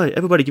saying, oh,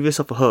 everybody give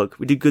yourself a hug.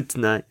 We did good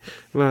tonight.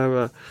 Rah,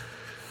 rah.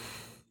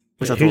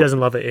 Which I Who thought- doesn't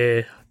love an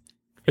air?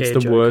 It's air the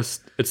joke?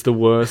 worst. It's the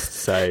worst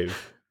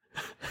save.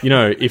 You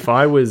know, if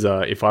I was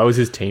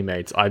his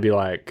teammates, I'd be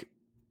like,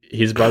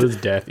 his brother's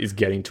death is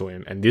getting to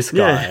him, and this guy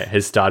Yeah.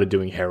 has started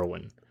doing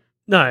heroin.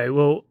 No,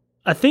 well,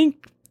 I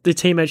think the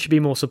teammates should be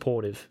more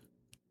supportive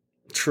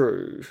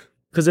True.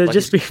 because they'd Like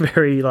just be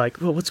very like,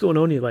 well, what's going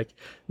on here? Like,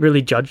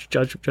 really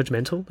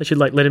judgmental. They should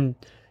like let him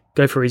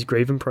go through his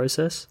grieving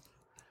process.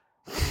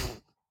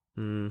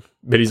 Mm.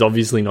 But he's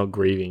obviously not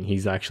grieving.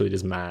 He's actually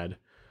just mad.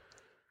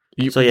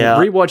 So, yeah.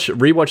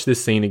 rewatch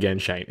this scene again,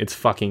 Shane. It's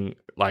fucking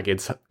like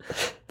it's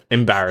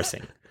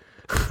embarrassing.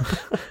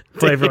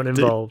 For everyone Dude.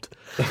 involved.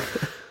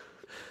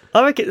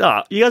 I reckon,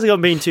 you guys are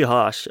being too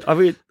harsh. I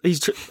mean,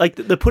 like,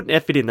 they're putting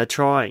effort in, they're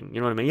trying, you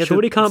know what I mean? You have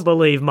Shorty to- can't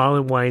believe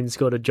Marlon Wayne's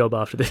got a job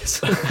after this.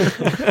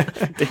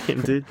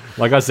 Damn, dude.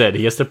 Like I said,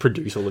 he has to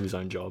produce all of his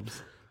own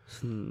jobs.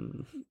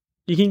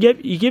 you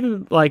give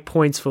him like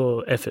points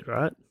for effort,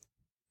 right?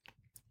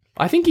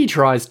 I think he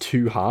tries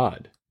too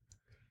hard.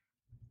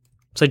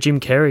 So Jim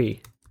Carrey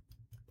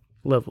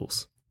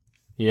levels.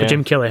 Yeah. But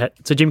Jim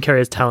Carrey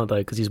has talent though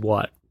because he's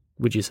white.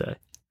 Would you say?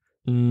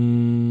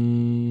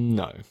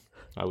 No,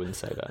 I wouldn't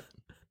say that.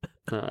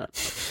 Alright.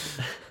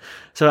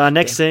 So our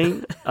next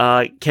scene,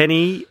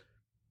 Kenny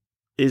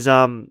is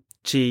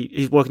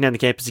he's walking down the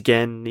campus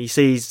again. He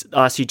sees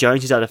R.C.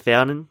 Jones. He's at a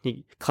fountain.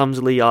 He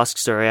clumsily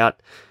asks her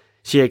out.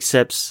 She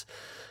accepts,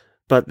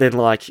 but then,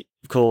 like,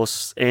 of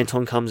course,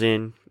 Anton comes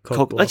in.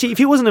 Cock-block. Actually, if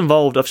he wasn't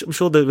involved, I'm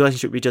sure the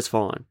relationship would be just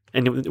fine,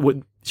 and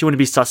she wouldn't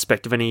be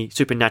suspect of any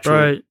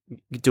supernatural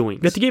doings.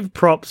 You have to give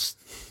props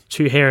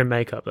to hair and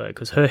makeup though,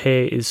 because her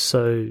hair is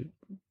so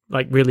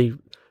like really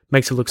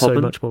makes her look so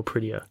Poppin'. much more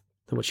prettier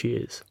than what she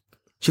is.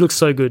 She looks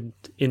so good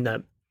in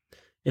that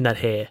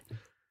hair.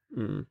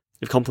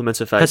 It compliments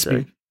her Has face. to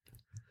be-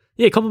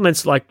 Yeah, it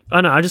compliments like I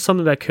don't know. I just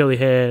something about curly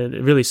hair.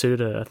 It really suited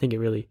her. I think it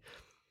really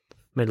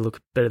made her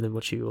look better than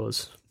what she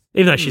was,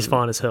 even though she's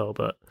fine as hell.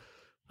 But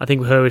I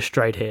think her with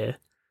straight hair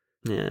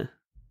Yeah.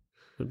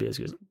 would be as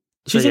good.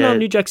 She's yeah. in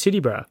New Jack City,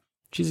 bro.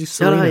 She's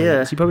Selena.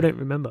 yeah. So you probably don't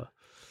remember.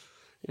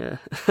 Yeah.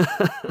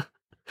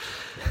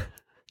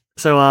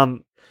 So,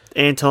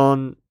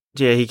 Anton,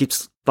 yeah, he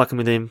keeps fucking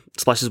with him,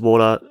 splashes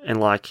water, and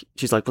like,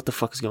 she's like, what the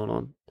fuck is going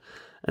on?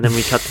 And then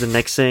we cut to the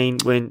next scene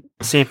when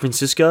San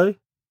Francisco,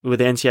 where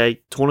the NCAA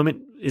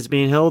tournament is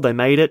being held, they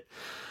made it.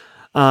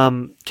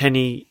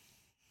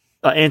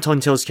 Anton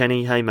tells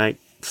Kenny, hey mate,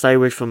 stay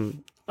away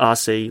from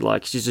RC,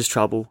 like, she's just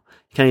trouble.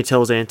 Kenny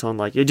tells Anton,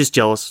 like, you're just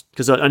jealous,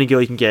 because the only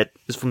girl you can get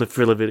is from the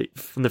Thriller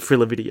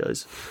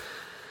videos.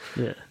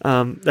 Yeah.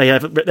 They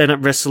end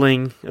up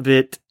wrestling a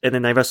bit, and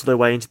then they wrestle their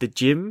way into the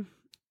gym,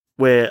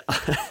 where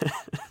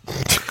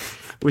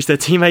which their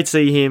teammates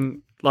see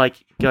him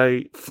like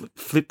go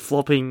flip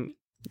flopping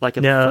like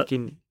a Now,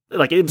 fucking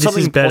like This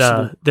something is better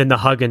impossible. than the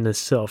hugging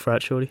itself,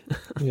 right, Shorty?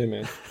 Yeah,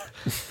 man.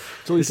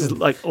 This is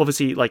like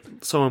obviously like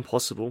so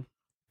impossible.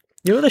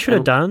 You know what they should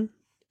have I done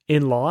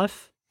in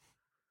life?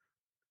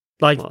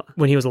 Like What?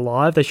 when he was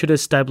alive, they should have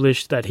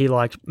established that he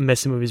liked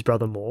messing with his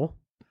brother more.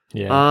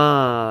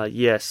 Yeah.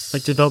 Yes,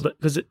 Like develop it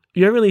because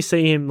you don't really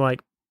see him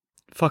like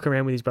fuck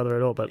around with his brother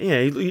at all. But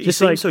Yeah, he just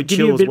seems like so give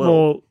chill you a bit as well.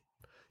 more,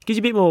 gives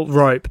you a bit more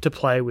rope to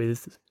play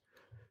with,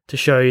 to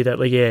show you that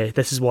like yeah,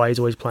 this is why he's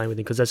always playing with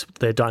him because that's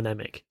their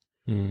dynamic.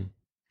 Mm.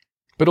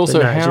 But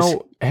also, no,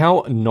 it's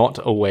how not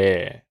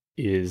aware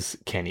is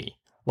Kenny?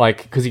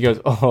 Like, because he goes,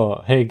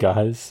 "Oh, hey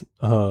guys,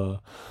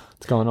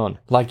 what's going on?"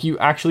 Like, you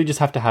actually just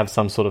have to have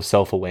some sort of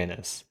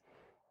self-awareness,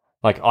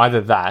 like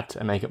either that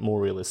and make it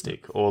more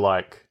realistic, or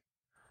like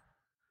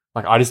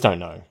I just don't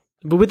know.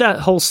 But with that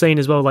whole scene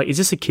as well, like is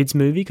this a kids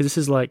movie? Because this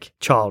is like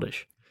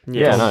childish.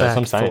 Yeah, Going no, that's what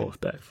I'm back, saying.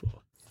 forth, back, forth.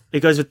 It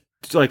goes with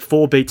like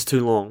 4 beats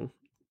too long,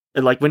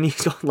 and like when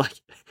he's got like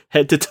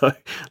head to toe,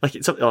 like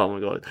it's oh my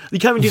god, you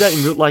can't even do that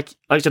in real. Like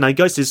I don't know,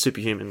 Ghost is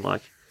superhuman,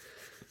 like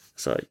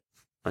so.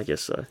 I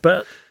guess so.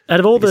 But out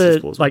of all I guess it's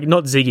the plausible. like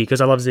not Ziggy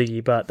because I love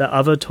Ziggy, but that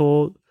other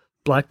tall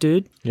black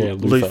dude, Yeah,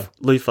 Luther.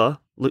 Luther.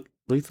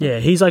 yeah,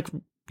 he's like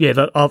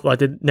like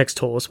the next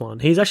tallest one.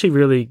 He's actually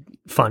really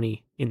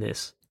funny in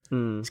this.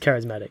 Mm. He's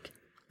charismatic.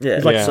 Yeah,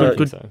 He's like Yeah, I so think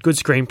good, so. good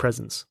screen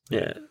presence.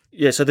 yeah,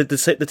 yeah. So the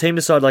team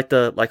decide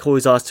like haul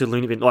his ass to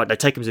Looney Bin. Like they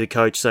take him to the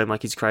coach, saying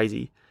like he's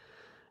crazy,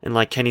 and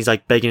like Kenny's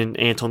like begging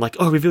Anton like,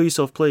 oh, reveal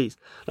yourself, please.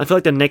 And I feel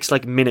like the next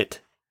like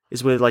minute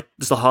is where like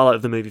it's the highlight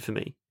of the movie for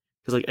me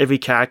because like every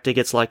character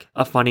gets like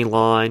a funny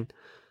line.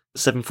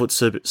 7-foot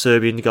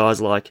Serbian guy's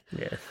like,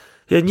 Yeah,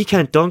 yeah, and you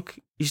can't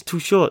dunk. He's too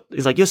short.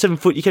 He's like, you're 7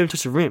 foot. You can't even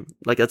touch the rim.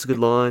 Like that's a good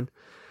line.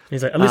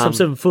 He's like, at least I'm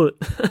 7 foot.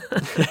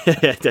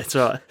 Yeah, that's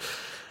right.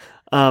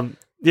 Yeah,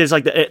 it's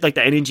like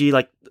the energy,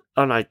 like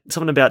I don't know,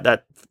 something about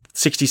that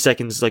 60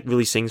 seconds like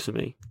really sings for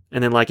me,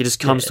 and then like it just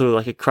comes to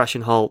like a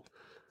crashing halt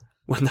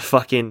when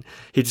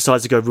he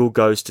decides to go real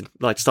ghost and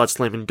like start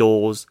slamming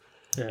doors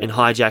and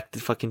hijack the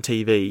fucking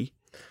TV.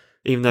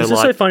 Even though It's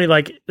just so funny,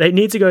 like they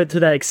need to go to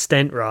that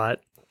extent, right?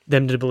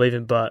 Them to believe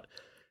him, but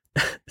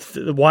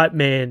the white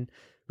man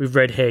with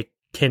red hair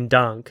can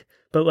dunk,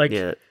 but like.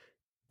 Yeah.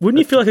 Wouldn't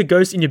you feel like a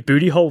ghost in your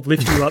booty hole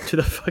lift you up to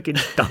the fucking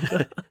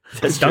dunker?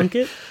 Dunk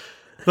it?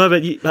 No,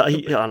 but I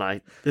don't know.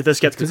 They're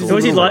skeptical.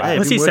 What's he little like? rat.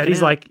 What's he Been said? working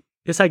He's out. like,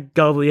 it's like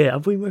gullible. Yeah,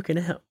 I've been working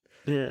out.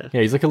 Yeah.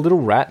 Yeah, he's like a little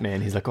rat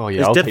man. He's like, oh yeah,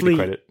 It's I'll take the definitely-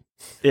 credit.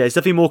 Yeah, it's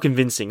definitely more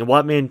convincing. A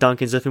white man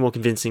dunking is definitely more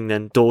convincing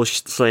than doors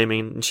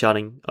slamming and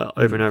shutting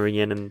over and over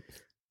again, and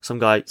some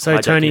guy So,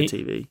 hijacking Tony- a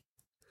TV.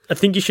 I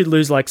think you should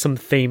lose like some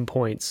theme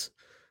points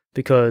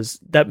because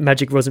that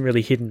magic wasn't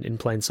really hidden in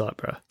plain sight,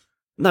 bro.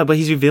 No, but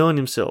he's revealing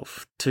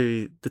himself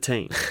to the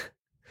team.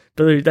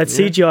 But that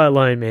Yeah. CGI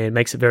alone, man,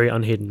 makes it very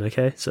unhidden.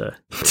 Okay, so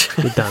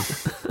we're done.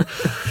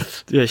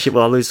 Yeah, shit.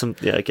 Well, I lose some.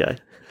 Yeah, okay.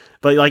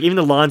 But like, even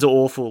the lines are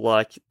awful.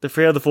 Like the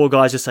 3 of the 4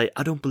 guys just say,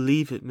 "I don't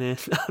believe it, man.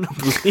 I don't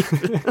believe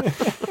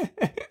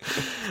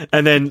it."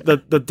 And then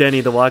the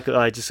Denny, the white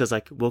guy, just says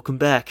like, "Welcome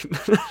back."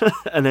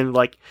 And then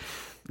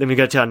we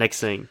go to our next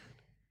scene.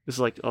 It's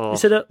like, oh, You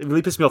said, it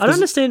really pissed me off. I don't 'cause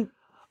understand.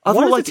 I Why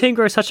thought does like the team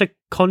grow such a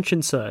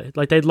conscience though?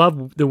 Like they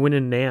love the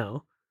winning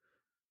now,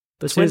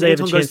 but as soon when as they have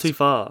a Anton goes chance, too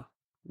far,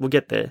 we'll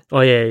get there. oh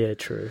yeah,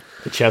 true.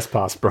 The chest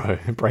pass, bro.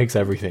 It breaks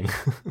everything.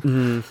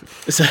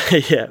 So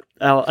yeah,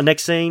 our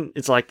next scene,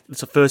 it's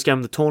the first game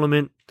of the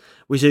tournament.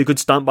 We see a good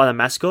stunt by the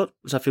mascot,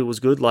 which I feel was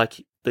good. There's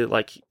Yeah,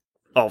 like it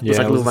a was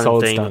little a running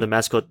solid theme stunt. of the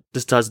mascot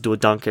just does do a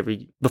dunk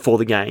before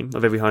the game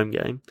of every home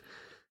game.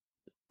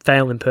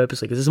 Failing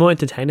purposely because it's more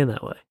entertaining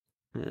that way.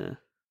 Yeah.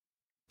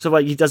 So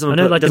like he doesn't. I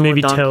know, like the doesn't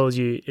movie dunk. tells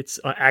you it's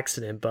an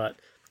accident, but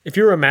if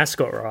you're a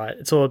mascot, right,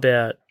 it's all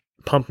about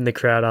pumping the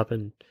crowd up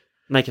and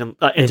making him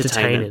entertaining.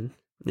 entertaining.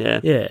 Yeah.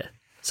 Yeah.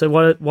 So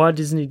why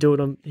doesn't he do it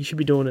on? He should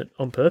be doing it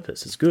on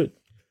purpose. It's good.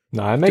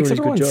 No, it makes Doing a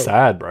good everyone job.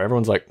 sad, bro.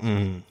 Everyone's like,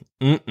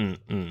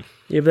 Yeah,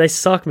 but they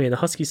suck, man. The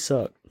Huskies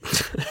suck.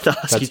 The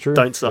Huskies That's true.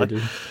 don't suck. They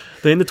do.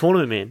 They're in the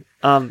tournament,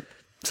 man.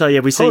 So yeah,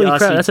 we see Holy RC.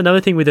 crap! That's another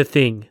thing with a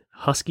thing.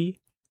 Husky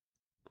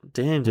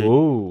Damn, dude.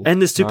 Ooh,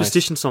 And the nice.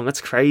 superstition song.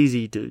 That's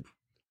crazy, dude.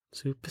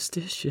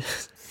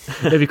 superstitious.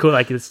 It'd be cool,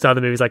 like at the start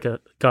of the movie, it's like a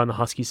guy in a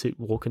husky suit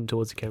walking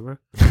towards the camera.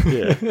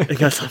 Yeah. It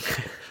goes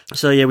like-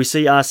 so yeah, we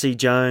see RC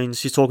Jones.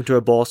 She's talking to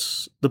her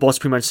boss. The boss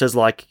pretty much says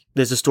like,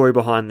 "There's a story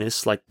behind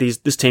this. Like this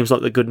team's not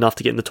good enough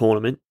to get in the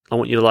tournament. I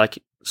want you to like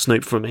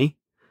snoop for me."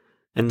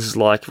 And this is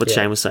like what Yeah.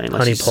 Shane was saying. Like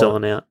Honey she's pot.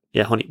 selling out.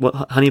 Yeah,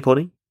 honey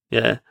potting.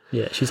 Yeah.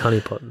 Yeah, she's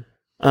honeypotting,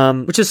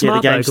 which is yeah,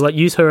 smart the though. game's- 'Cause, like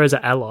use her as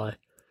an ally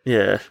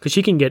yeah. because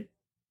she can get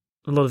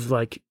a lot of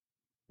like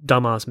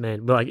dumbass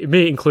men, but like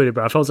me included,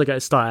 bro. If I was like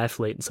a star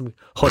athlete and some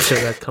hot show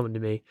guy's coming to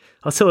me,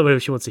 I'll tell her whatever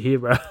she wants to hear,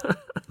 bro.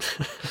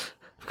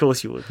 Of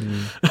course you would.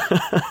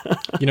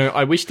 You know,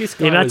 I wish this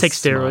guy Yeah, man, I was take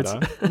steroids.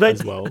 smarter But-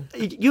 as well.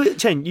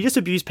 Chen, you just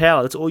abuse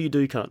power. That's all you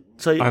do, cunt.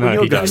 So I when know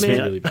you're he going, does. man. He's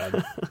really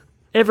bad.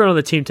 Everyone on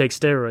the team takes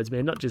steroids,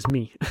 man, not just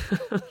me.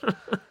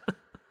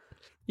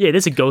 Yeah,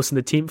 there's a ghost in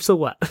the team. So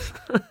what?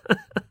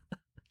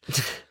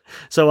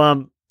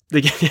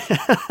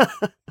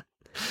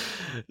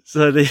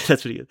 So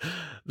that's pretty good.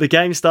 The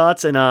game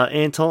starts and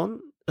Anton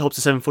helps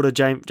a 7-footer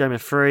Jamer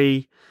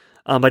free,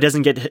 but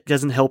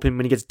doesn't help him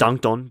when he gets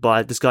dunked on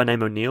by this guy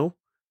named O'Neill.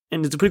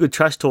 And it's a pretty good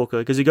trash talker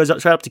because he goes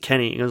straight up to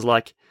Kenny and goes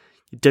like,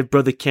 "Your dead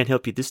brother can't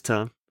help you this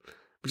time,"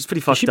 which is pretty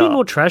There fucked should up. be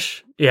more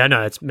trash. Yeah, I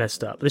know it's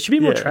messed up. There should be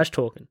more Yeah. trash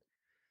talking.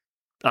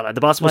 I don't know, the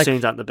basketball Like,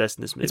 scenes aren't the best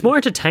in this movie. It's more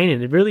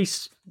entertaining. It really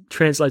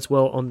translates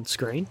well on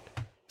screen,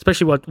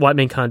 especially what white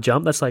men can't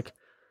jump. That's like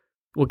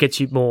what gets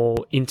you more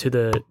into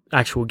the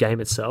actual game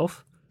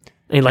itself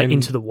and like And-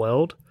 into the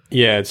world.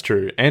 Yeah, it's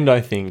true. And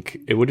I think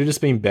it would have just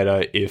been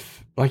better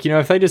if, like, you know,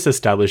 if they just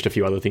established a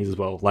few other things as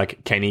well.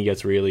 Like Kenny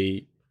gets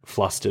really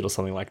flustered or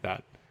something like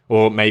that.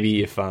 Or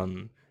maybe if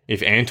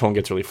Anton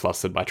gets really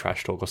flustered by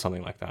trash talk or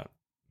something like that.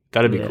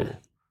 That'd be Yeah. cool.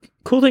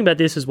 Cool thing about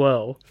this as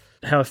well,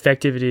 how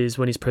effective it is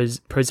when he's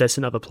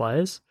possessing other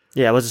players.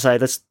 Yeah, I was to say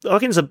I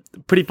reckon it's a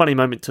pretty funny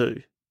moment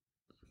too.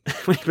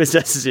 When he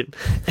possesses him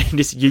and he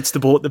just yeets the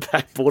ball at the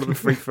backboard of a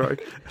free throw.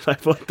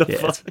 Like what the Yeah,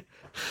 fuck?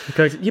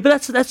 Because, yeah,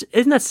 but that's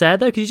isn't that sad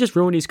though? Because he just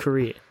ruined his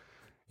career.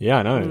 Yeah,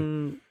 I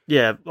know.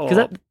 Yeah.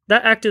 Because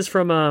that actor's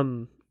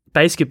from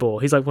Basketball.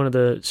 He's like one of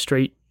the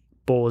street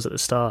ballers at the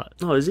start.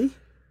 Oh, is he?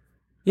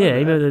 Yeah,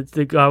 you know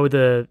the guy with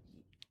the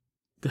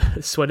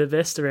sweater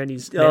vest around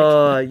his neck.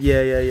 Oh,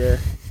 yeah.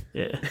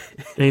 Yeah,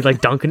 and he's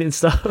like dunking it and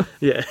stuff.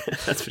 Yeah,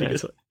 that's pretty Yeah, good.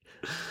 so,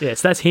 yeah,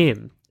 so that's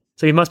him.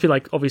 So he must be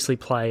like obviously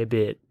play a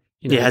bit.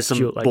 You know, He has some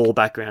Stuart, like, ball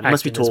background. He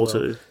must be acting as tall well.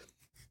 too.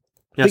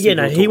 But yeah,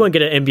 no, he won't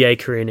get an NBA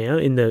career now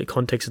in the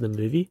context of the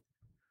movie.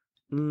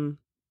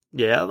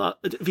 Yeah,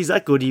 if he's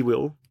that good, he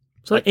will.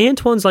 So like,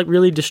 Antoine's like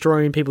really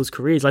destroying people's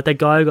careers. Like that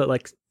guy who got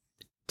like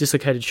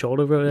dislocated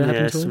shoulder. What happened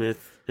Yeah, to him?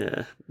 Smith.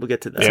 Yeah, we'll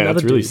get to that. Yeah, another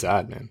that's really dude.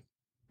 sad, man.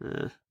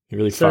 Yeah. He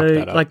really So, fucked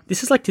that up. like,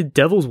 this is like the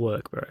devil's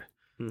work, bro.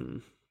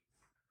 Mm.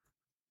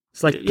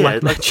 It's like Yeah, black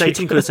like magic.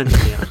 Satan could have sent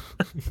him down.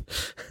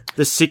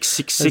 The As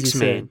 666 you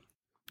man.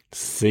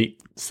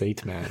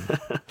 Seat man.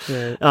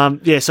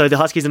 Yeah. So the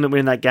Huskies end up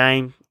winning that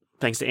game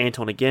thanks to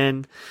Anton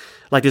again.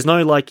 Like, there's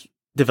no like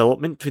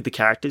development with the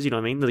characters. You know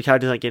what I mean? The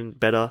characters aren't getting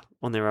better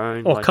on their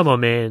own. Oh, like, come on,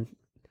 man.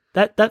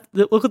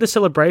 Look at the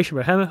celebration,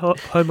 bro. How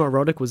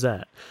homoerotic was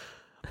that?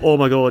 Oh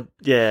my god,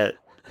 yeah,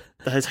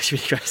 that's actually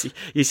really crazy.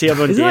 You see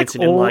everyone Isn't it, like,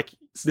 dancing, and all- like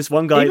this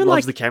one guy even,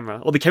 loves like- the camera,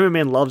 or the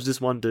cameraman loves this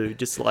one dude,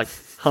 just like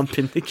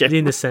humping the camera.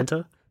 In the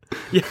center.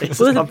 Yeah, he's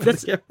Well, just humping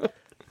that's- the camera.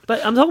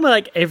 But I'm talking about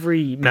like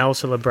every male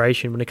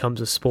celebration when it comes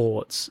to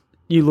sports.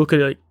 You look at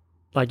it,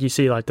 like you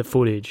see like the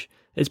footage.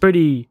 It's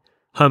pretty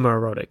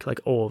homoerotic, like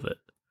all of it.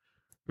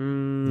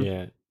 Mm,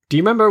 Yeah. Do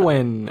you remember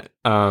when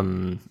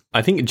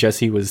I think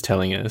Jesse was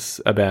telling us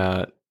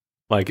about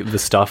like the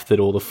stuff that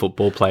all the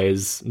football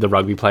players, the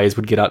rugby players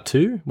would get up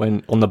to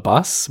when on the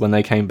bus when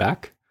they came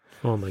back?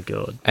 Oh my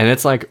god. And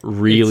it's like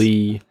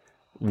really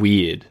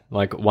weird.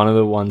 Like one of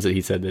the ones that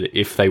he said that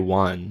if they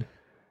won,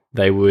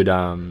 they would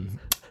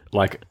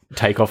like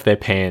take off their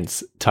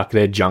pants, tuck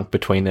their junk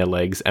between their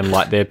legs and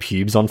light their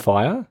pubes on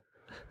fire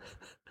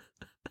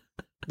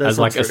that's as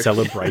not like a true.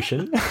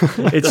 celebration.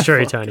 It's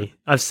true, Tony.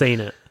 I've seen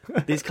it.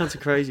 These cunts are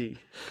crazy.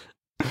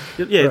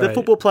 Yeah, the Right.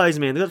 football players,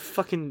 man, they got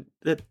fucking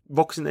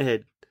rocks in their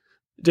head.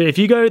 Dude, if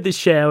you go to the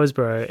showers,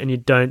 bro, and you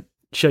don't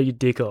show your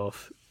dick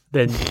off,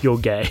 then you're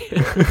gay.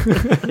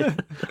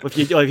 Or if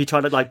you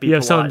try to like be You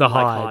have polite, something to and,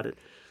 like, hide. it.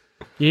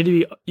 You need to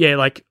be, yeah,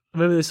 like, I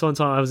remember this one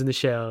time I was in the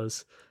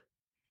showers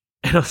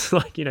and I was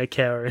like,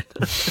 cowering.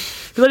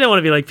 Because I didn't want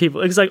to be like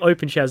people, it's like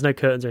open showers, no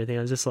curtains or anything.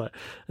 I was just like,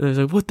 and I was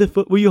like, what the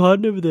fuck, were you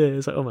hiding over there?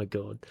 It's like, oh my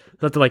God.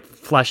 I have to like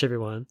flash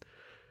everyone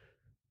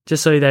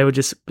just so they would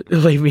just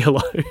leave me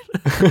alone.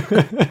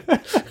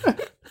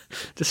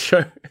 Just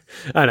show,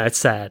 I know, it's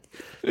sad.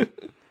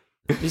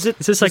 Is it?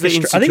 It's just like is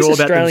it I think it's insecure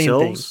about Australian thing.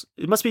 themselves?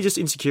 It must be just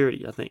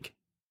insecurity, I think.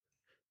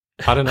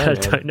 I don't know. I man.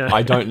 don't know.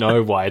 I don't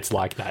know why it's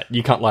like that.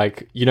 You can't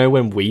like,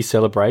 when we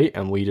celebrate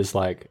and we just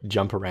like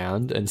jump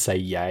around and say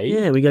yay.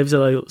 Yeah, we gave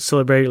like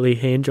celebrity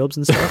hand jobs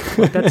and stuff.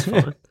 Like, that's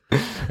fine.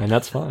 And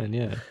that's fine,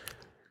 yeah.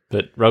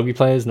 But rugby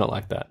players, not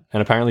like that.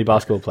 And apparently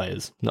basketball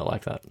players, not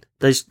like that.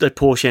 They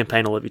pour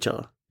champagne all over each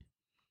other,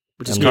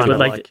 which is And kind yeah, of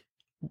but, like,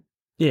 like,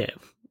 Yeah,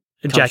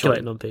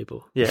 ejaculating on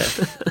people. yeah,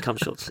 cum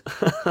shots.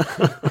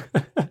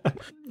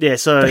 Yeah,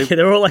 so Yeah,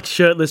 they're all like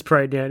shirtless,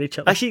 parading down each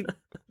other. actually,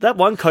 that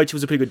one coach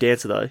was a pretty good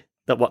dancer though.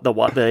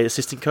 The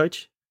assistant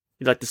coach,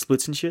 he like the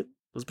splits and shit.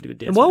 Was a pretty good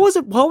dancer. And why was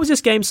it? Why was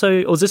this game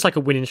so? Or was this like a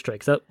winning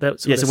streak?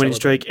 That's Yeah, it's a winning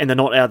streak, and they're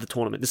not out of the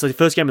tournament. This is like the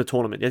first game of the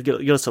tournament. You got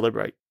to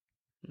celebrate.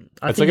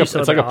 It's like a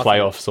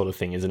playoff sort of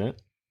thing, isn't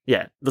it?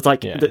 Yeah, it's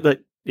like Yeah.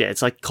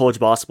 it's like college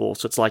basketball.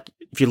 So it's like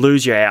if you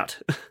lose, you're out.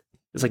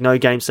 It's like no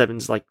game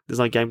sevens. Like there's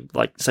no game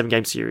like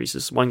 7-game series.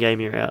 It's one game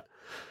you're out.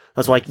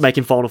 That's why, like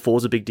making Final Four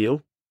is a big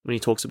deal when he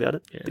talks about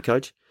it. Yeah. The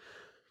coach,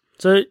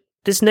 So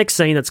this next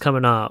scene that's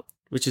coming up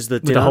which is the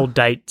with dinner. the whole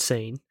date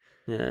scene.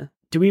 Yeah,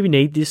 Do we even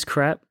need this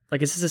crap?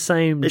 Like, is this the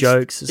same It's-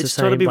 jokes? It's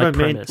the trying same to be like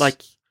romantic. premise.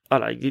 Like I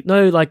don't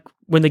know. No, like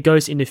when the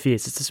ghost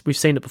interferes. It's just, we've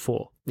seen it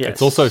before. Yeah,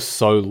 It's also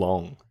so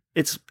long.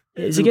 it's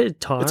Is it getting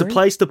tiring? It's a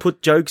place to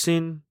put jokes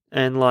in,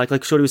 and like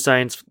Shorty was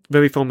saying, it's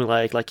very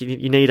formulaic. Like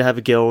you need to have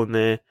a girl in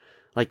there,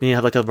 like you need to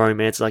have like a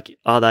romance. Like,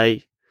 are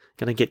they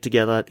gonna get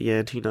together at the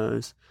end? Who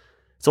knows?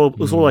 It's all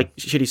like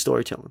shitty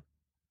storytelling.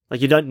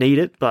 Like you don't need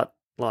it, but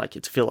like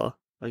it's filler,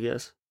 I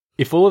guess.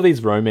 If all of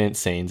these romance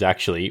scenes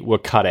actually were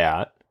cut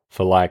out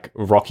for like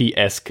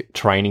Rocky-esque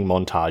training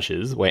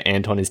montages where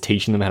Anton is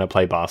teaching them how to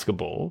play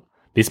basketball,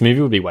 this movie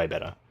would be way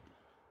better.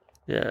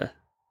 Yeah,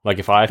 Like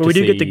if I have But to we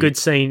do see... get the good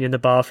scene in the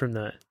bathroom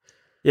though.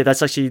 yeah.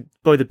 That's actually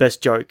probably the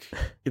best joke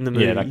in the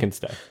movie. Yeah, that can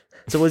stay.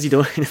 So what's he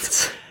doing?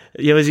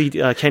 Yeah, was he?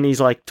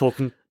 Kenny's like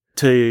talking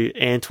to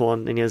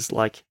Antoine, and he was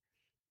like,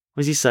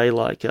 what does he say?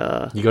 Like, You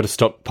got to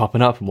stop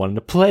popping up and wanting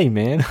to play,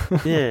 man.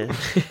 yeah,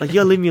 like you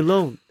gotta leave me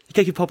alone. You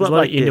can't keep popping There's up a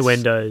lot like of this.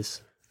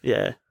 innuendos.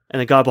 Yeah. And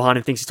the guy behind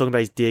him thinks he's talking about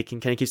his dick,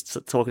 and Kenny keeps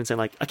talking and saying,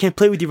 like, I can't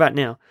play with you right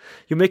now.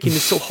 You're making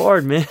this so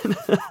hard, man.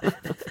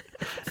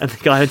 And the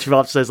guy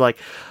interrupts and says, like,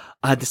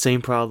 I had the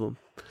same problem.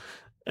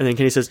 And then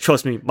Kenny says,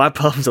 trust me, my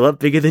problem's a lot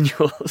bigger than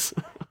yours.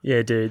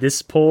 Yeah, dude.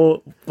 This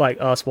poor, like,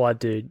 ass white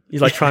dude.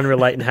 He's like trying to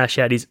relate and hash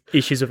out his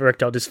issues of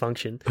erectile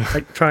dysfunction.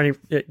 Like trying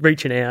to,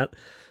 reaching out.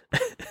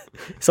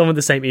 Some of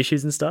the same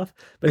issues and stuff.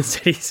 But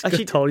instead he's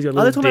Actually, told he's got a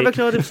are they little talking dick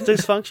about erectile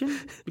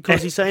dysfunction?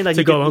 Because he's saying, like,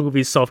 to go along with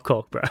his soft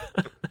cock, bro.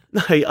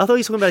 No, I thought he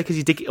was talking about it because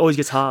his dick always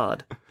gets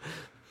hard.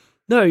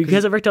 No, he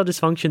has erectile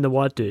dysfunction, the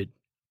white dude.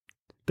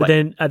 But Wait.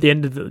 then at the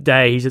end of the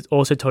day, he's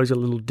also told he's got a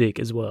little dick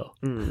as well.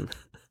 Hmm.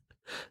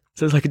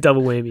 So it's like a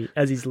double whammy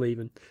as he's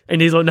leaving.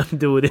 And he's got nothing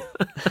to do with it.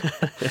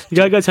 The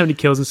guy goes home and he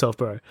kills himself,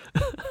 bro.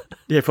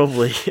 Yeah,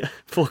 probably.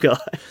 Poor guy.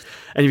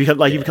 And you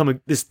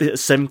become this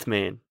seventh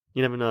man.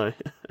 You never know.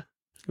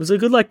 It was a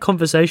good, like,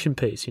 conversation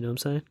piece, you know what I'm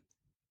saying?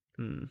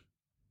 Hmm.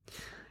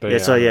 But Yeah,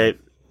 so yeah,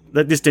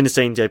 this dinner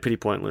scene's pretty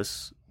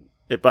pointless.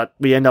 But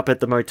we end up at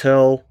the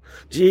motel.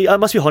 Gee, I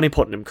must be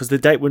honeypotting him because the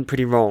date went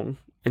pretty wrong.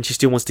 and she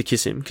still wants to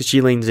kiss him because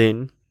she leans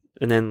in,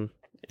 and then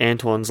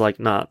Antoine's like,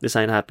 "Nah, this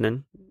ain't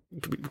happening."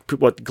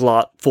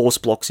 Force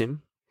blocks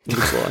him. It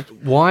looks like.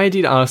 Why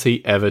did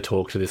RC ever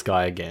talk to this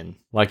guy again?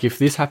 Like, if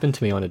this happened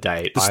to me on a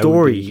date, The I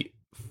story. would be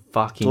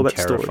fucking All about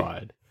the story.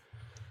 terrified.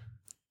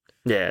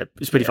 Yeah,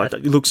 it's pretty fucked up.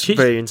 It looks She's-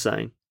 very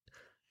insane.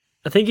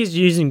 I think he's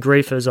using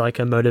grief as like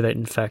a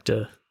motivating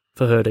factor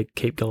for her to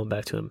keep going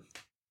back to him.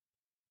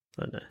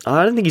 I don't know.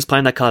 I don't think he's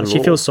playing that card at She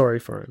all. feels sorry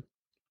for him.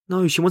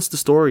 No, she wants the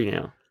story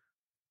now.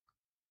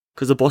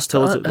 Because the boss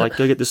tells her, like,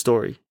 go get the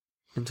story.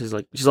 And she's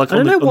like, I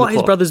don't know on the why his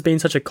clock. brother's been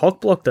such a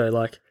cockblock though.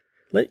 Like,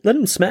 let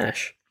him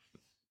smash.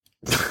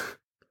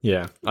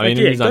 Yeah, I Like, mean,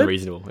 yeah, it is go-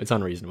 unreasonable. It's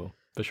unreasonable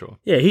for sure.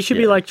 Yeah, he should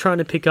be Yeah. like trying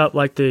to pick up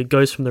like the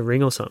Ghost from the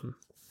Ring or something.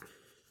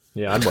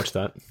 Yeah, I'd watch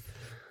that.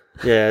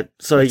 Yeah,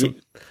 so That's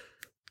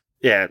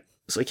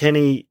so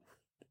Kenny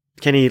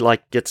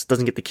like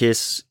doesn't get the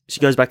kiss. She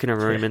goes back in her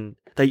room and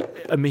he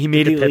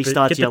immediately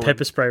starts get yelling. the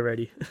pepper spray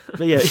ready. But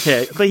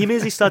but he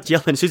immediately starts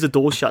yelling as soon as the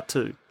door's shut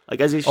too. Like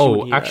as if she wouldn't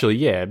Oh, hear that. actually,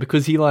 yeah,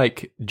 because he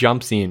like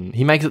jumps in.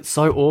 He makes it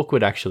so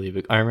awkward. Actually,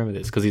 but I remember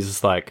this because he's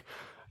just like,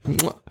 I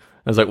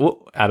was like, what?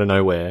 Out of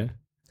nowhere,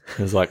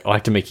 he was like, I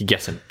like to make you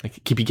guessing,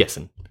 like keep you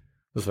guessing.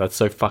 So that's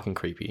so fucking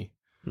creepy.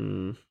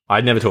 Mm.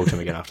 I'd never talk to him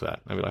again after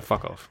that. I'd be like,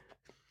 fuck off.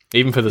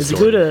 Even for the It's a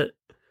story. good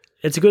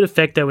it's a good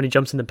effect though when he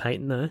jumps in the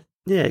painting though.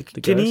 Yeah, The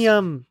can he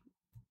ghost.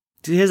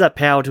 he has that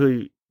power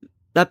to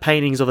that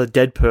painting's of a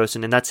dead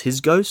person and that's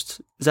his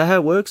ghost? Is that how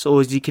it works?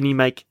 Or can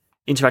he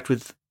interact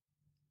with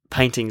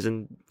paintings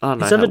and I don't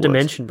know. It's how another it works.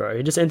 dimension, bro.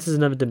 He just enters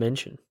another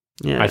dimension.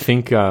 Yeah. I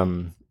think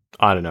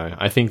I don't know.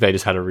 I think they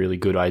just had a really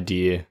good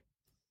idea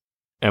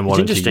and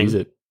wanted to interesting. use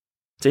it.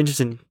 It's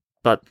interesting,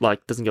 but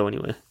like doesn't go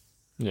anywhere.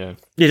 Yeah,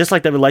 Yeah, just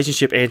like that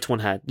relationship Antoine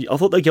had. I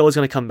thought the girl was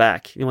going to come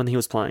back when he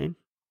was playing,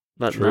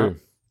 but true. no.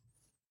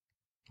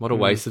 What a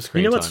waste of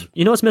screen You know time.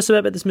 what's messed up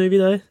about this movie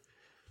though?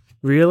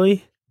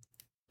 Really?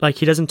 Like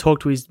he doesn't talk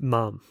to his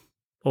mum.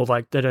 Or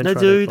like they don't They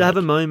try do. to, They have a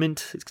like-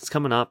 moment. It's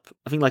coming up.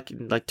 I think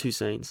like 2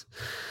 scenes.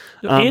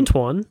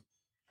 Antoine?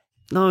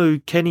 No,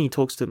 Kenny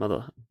talks to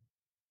mother.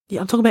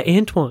 Yeah, I'm talking about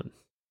Antoine.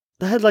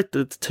 They had like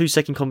the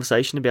 2-second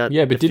conversation about.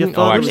 Yeah, but if your didn't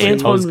father was actually-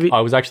 in- Antoine-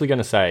 I was actually going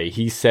to say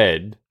he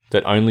said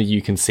that only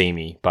you can see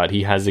me, but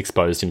he has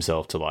exposed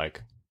himself to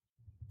like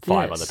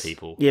 5 Yes. other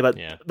people. Yeah, but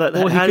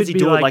Or he how does could he be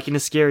do it like- like in a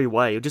scary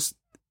way? Or just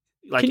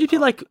like Can you be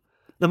like,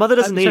 the mother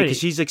doesn't I'm need it sorry. because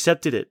she's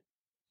accepted it.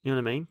 You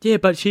know what I mean? yeah,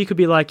 but she could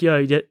be like,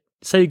 yo,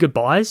 say your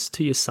goodbyes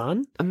to your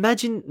son.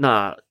 Imagine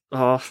nah.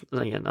 Oh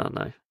yeah,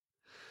 no.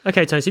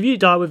 Okay, Tony, so if you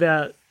die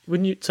without,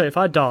 wouldn't you? So if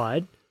I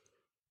died,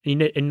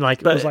 and like,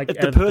 it But was like if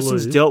out the of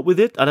person's blue, dealt with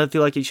it, I don't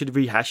feel like you should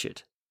rehash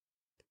it.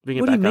 Bring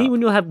it what do you back mean up.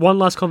 when you'll have one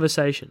last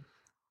conversation?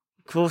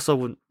 Of course I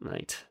wouldn't,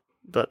 mate.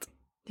 But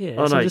Yeah,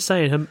 Oh, so no. I'm just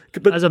saying, him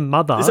But as a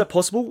mother, is that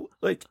possible?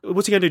 Like,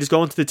 what's he going to do? Just go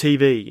onto the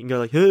TV and go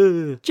like,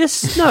 "Ugh."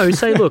 just no.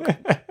 Say, look,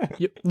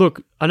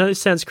 look. I know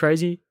this sounds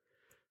crazy,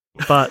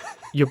 but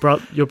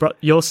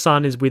your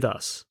son is with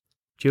us.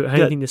 Do you have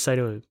Yeah. anything to say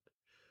to him?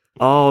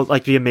 Oh,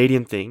 like the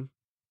medium thing.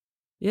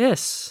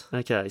 Yes.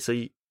 Okay, so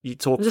you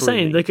talk. I'm just through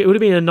saying, me. like, it would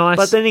have been a nice.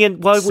 But then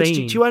again, why would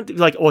scene. you want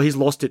like? Oh, he's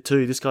lost it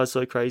too. This guy's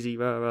so crazy.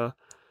 Rah, rah.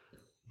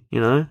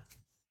 You know?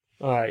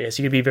 All right, yes,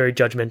 you could be very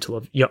judgmental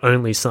of your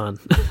only son.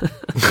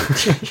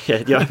 Yeah,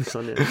 the only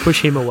son. Yeah.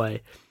 Push him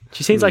away.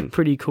 She seems Hmm. like a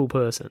pretty cool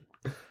person.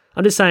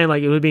 I'm just saying,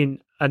 like, it would have been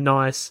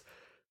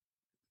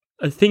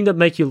a thing that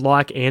make you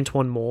like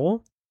Antoine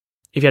more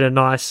if you had a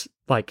nice,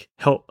 like,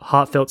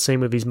 heartfelt scene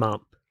with his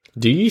mum.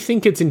 Do you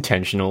think it's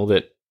intentional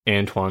that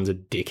Antoine's a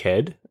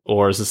dickhead,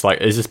 or is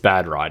this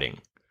bad writing?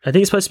 I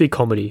think it's supposed to be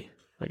comedy.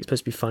 Like, it's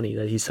supposed to be funny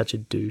that he's such a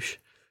douche,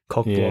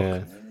 cockblock.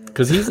 Yeah,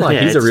 because he's like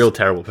Yeah, he's a it's- real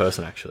terrible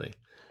person actually.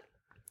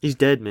 He's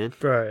dead, man.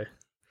 Bro.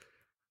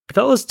 If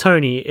that was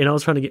Tony and I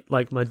was trying to get,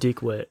 like, my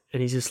dick wet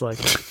and he's just like,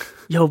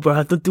 yo,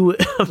 bro, don't do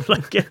it. I'm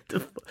like, get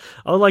the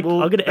I'll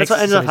get an that's what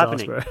ended up exercise,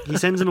 happening. bro. He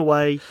sends him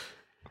away,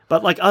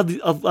 but like I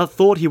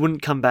thought he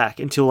wouldn't come back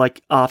until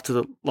like after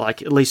the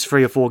like at least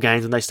 3 or 4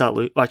 games when they start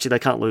actually they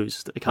can't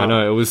lose. They I can't.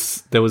 know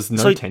there was no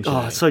so, tension. Oh,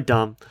 there. it's so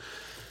dumb.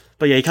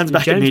 But yeah, he comes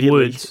back James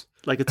immediately. Woods.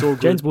 Like it's all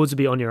good. James Woods would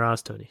be on your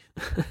ass, Tony.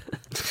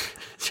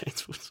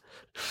 James Woods.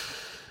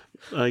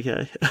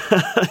 Okay.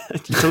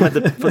 You talking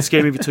about the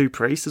Scary Movie 2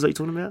 Priest? Is that what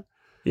you're talking about?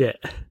 Yeah.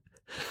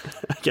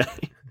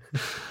 Okay.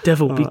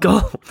 Devil, be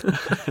gone.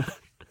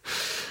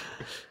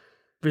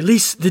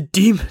 Release the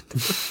demon.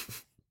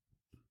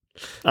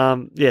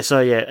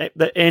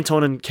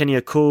 Anton and Kenny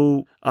are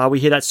cool. We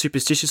hear that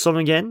superstitious song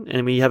again,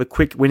 and we have a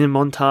quick winning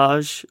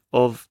montage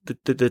of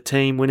the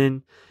team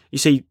winning. You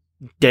see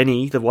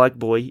Denny, the white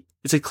boy.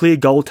 It's a clear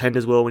goaltend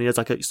as well when he does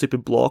like a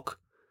stupid block,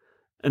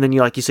 and then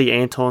you see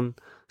Anton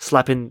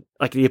slapping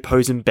like the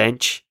opposing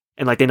bench,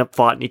 and like they end up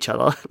fighting each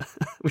other,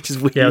 which is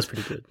weird. Yeah, that's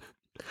pretty good.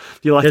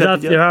 You like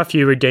that? There are a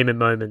few redeeming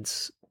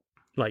moments,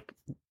 like,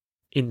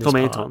 in this From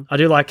part. Anton. I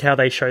do like how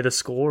they show the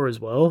score as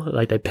well.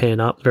 Like, they pan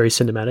up, very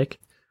cinematic,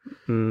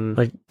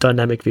 like,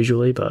 dynamic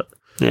visually, but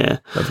Yeah.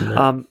 other than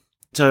that.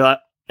 So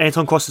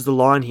Anton crosses the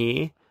line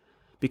here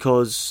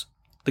because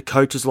the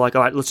coach is like,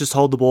 all right, let's just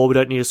hold the ball. We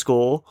don't need to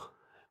score.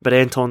 But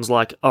Anton's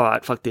like, all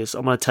right, fuck this.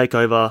 I'm going to take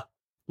over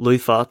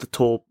Luther,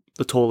 the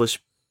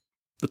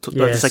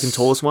second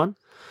tallest one.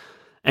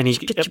 And he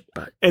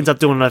ends up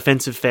doing an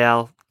offensive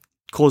foul,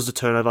 causes a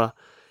turnover.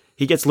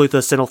 He gets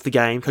Luther sent off the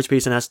game. Coach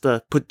Peterson has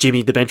to put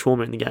Jimmy, the bench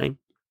warmer, in the game.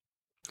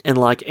 And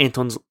like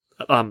Anton's,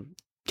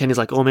 Kenny's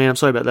like, oh man, I'm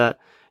sorry about that.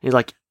 And he's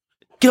like,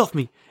 get off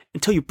me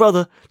and tell your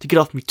brother to get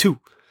off me too.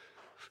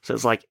 So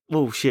it's like,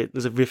 oh shit,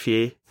 there's a riff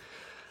here.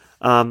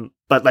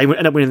 But they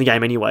end up winning the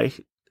game anyway.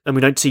 And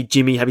we don't see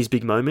Jimmy have his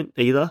big moment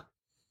either,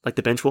 like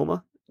the bench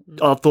warmer.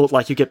 I thought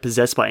like he'd get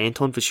possessed by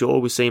Anton for sure.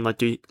 We see him like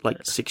do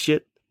like sick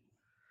shit,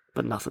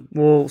 but nothing.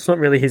 Well, it's not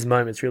really his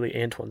moment, it's really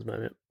Antoine's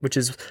moment, which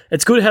is,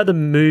 it's good how the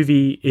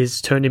movie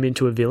is turned him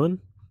into a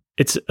villain.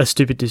 It's a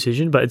stupid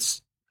decision, but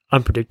it's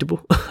unpredictable.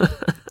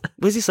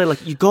 What does he say?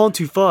 Like, you've gone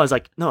too far. It's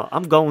like, no,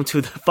 I'm going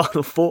to the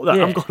final four. Like,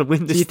 Yeah. I'm going to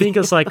win this. You think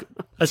thing. it's like,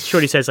 as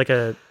Shorty says, like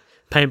a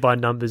paint by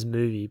numbers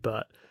movie,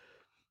 but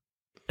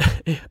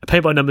a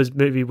paint by numbers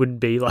movie wouldn't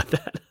be like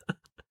that.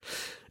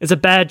 It's a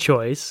bad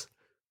choice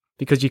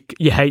because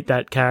you hate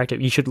that character.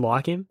 You should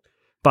like him,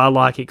 but I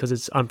like it because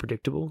it's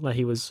unpredictable. Like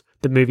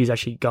the movie's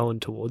actually going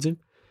towards him,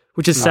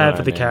 which is sad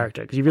for the man.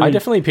 character because you really. I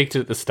definitely picked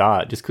it at the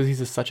start just because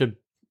he's such a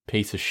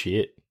piece of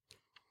shit.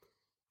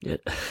 Yeah.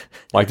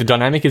 Like the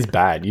dynamic is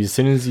bad. As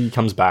soon as he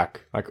comes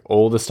back, like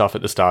all the stuff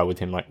at the start with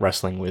him, like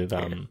wrestling with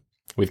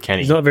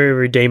Kenny. He's not a very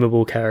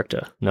redeemable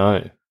character.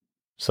 No.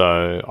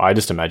 So I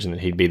just imagine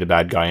that he'd be the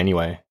bad guy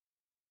anyway.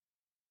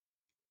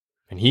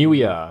 And here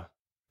we are.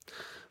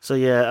 So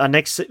yeah, our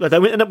next they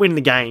end up winning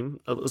the game,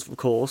 of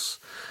course.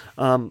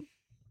 But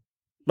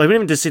we didn't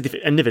even just see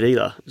the end of it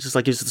either. It's just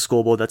like gives us the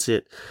scoreboard. That's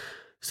it.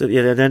 So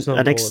yeah, then It's not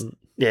our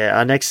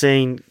next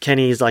scene,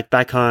 Kenny is like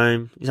back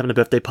home. He's having a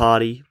birthday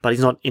party, but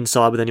he's not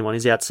inside with anyone.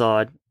 He's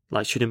outside,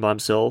 like shooting by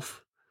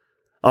himself.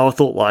 I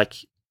thought like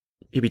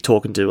he'd be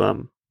talking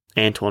to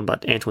Antoine,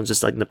 but Antoine's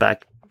just like in the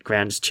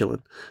background, just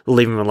chilling. We'll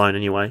leave him alone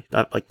anyway.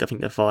 I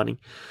think they're fighting.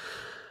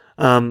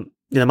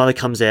 The mother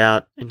comes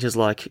out and she's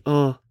like,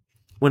 "Oh,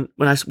 when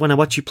I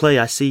watch you play,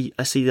 I see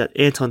that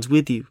Anton's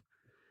with you,"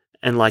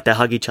 and like they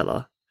hug each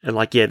other, and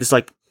like this is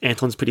like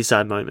Anton's pretty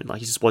sad moment. Like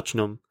he's just watching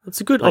them.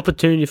 It's a good Like-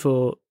 opportunity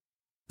for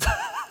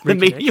The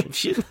medium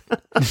shit.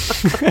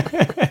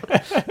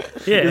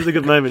 yeah, It's a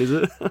good moment, is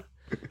it?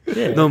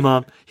 yeah, No,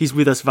 Mom, he's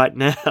with us right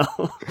now.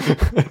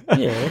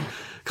 yeah.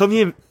 Come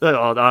here.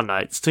 Oh no,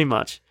 it's too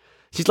much.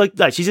 She's like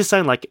that. She's just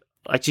saying like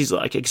she's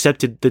like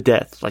accepted the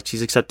death. Like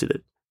she's accepted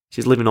it.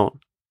 She's living on.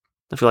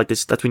 I feel like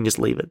that's when you just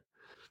leave it.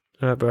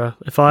 All right, bro.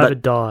 If I But- ever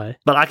die,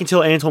 But I can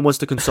tell Anton wants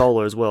to console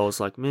her as well. It's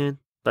like, man,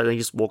 but then he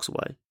just walks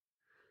away.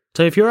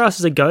 so if your ass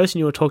is a ghost and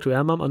you want to talk to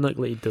our mum, I'm not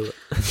gonna let you do it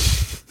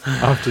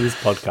After this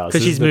podcast. because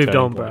this she's is the moved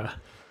turning on, point. bro.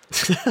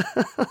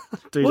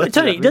 Dude, Well, that's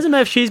Tony, about it doesn't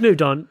matter if she's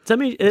moved on.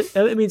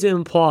 It means it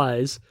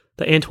implies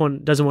that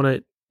Antoine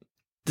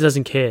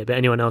doesn't care about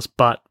anyone else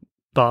but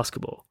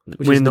basketball,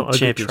 which is Winning the not a good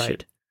championship.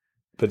 trait.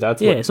 But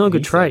that's Yeah, what it's not a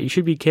good he trait. said. You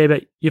should be care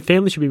about your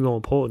family. Should be more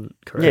important.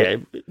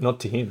 Correct? Yeah, Not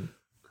to him.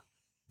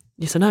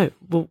 Yes, I know.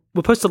 Well, we're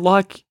supposed to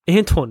like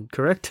Antoine,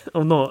 correct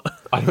or not?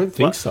 I don't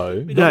think What?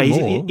 so. no, Not he's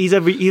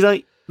anymore.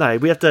 like no.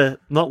 We have to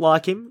not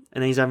like him,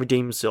 and then he's gonna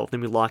redeem himself.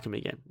 Then we like him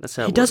again. That's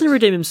how He it doesn't works.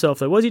 redeem himself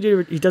though. What does he do?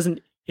 He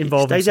doesn't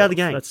involve. stays out of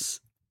the himself. game. That's,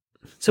 so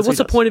That's what what's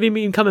he the point of him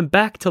even coming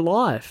back to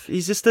life?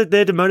 He's just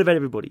there to motivate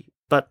everybody.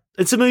 But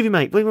it's a movie,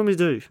 mate. What do you want me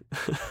to do?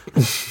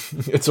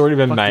 It's already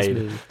been Fuck this made.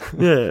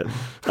 movie.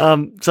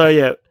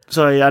 Yeah.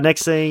 So our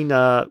next scene,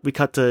 we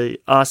cut to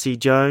RC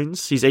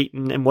Jones. She's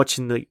eating and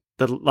watching the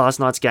last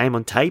night's game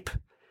on tape.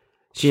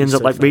 She ends She's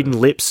up so like funny. reading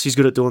lips. She's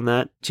good at doing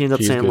that. She ends up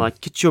She's saying good. like,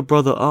 "Get your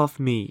brother off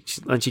me,"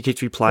 and she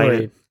keeps replaying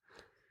Sorry. it.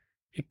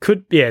 It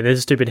could, yeah, there's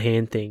a stupid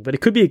hand thing, but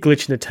it could be a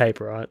glitch in the tape,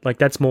 right? Like,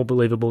 that's more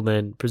believable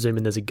than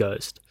presuming there's a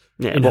ghost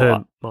Yeah, in well,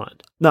 her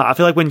mind. no, I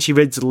feel like when she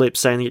reads the lips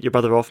saying, "Get your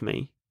brother off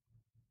me,"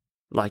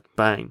 like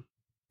bang,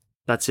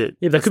 that's it.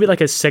 Yeah, that could be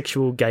like a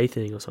sexual gay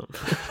thing or something.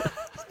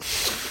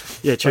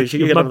 Yeah, true. like, She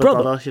you're could get my another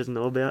brother. brother she doesn't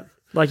know about.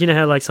 Like, you know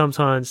how, like,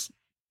 sometimes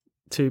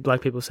two black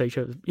people say each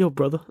other, your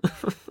brother?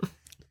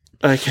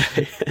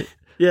 Okay.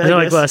 Yeah, It's I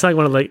like, guess. well, it's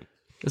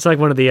like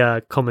one of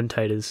the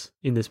commentators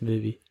in this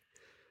movie.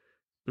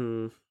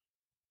 Mm,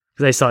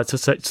 They start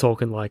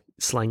talking like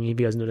slangy. If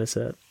you guys notice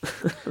that.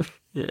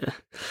 yeah.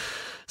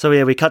 So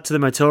yeah, we cut to the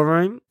motel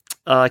room.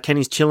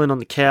 Kenny's chilling on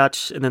the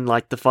couch, and then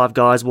like the five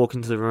guys walk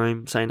into the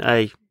room saying,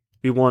 "Hey,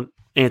 we want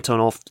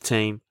Anton off the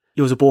team.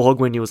 He was a ball hog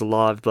when he was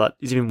alive, but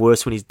he's even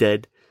worse when he's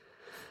dead."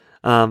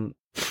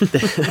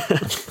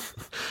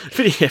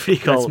 Pretty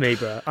That's cold. me,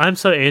 bro. I'm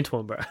so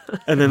Antoine, bro.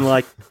 And then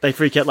like they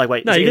freak out, like,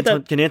 "Wait, No, is you get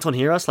Anton, can Anton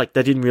hear us?" Like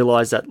they didn't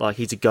realize that like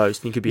he's a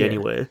ghost and he could be Yeah.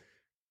 anywhere.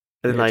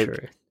 And then Yeah, they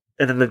true.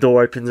 and then the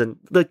door opens and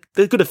the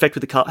good effect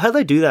with the carpet. How do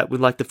they do that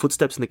with like the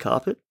footsteps in the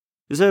carpet?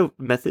 Is there a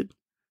method?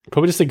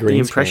 Probably just a green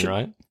impression- screen,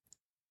 right?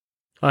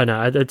 I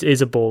know it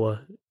is a baller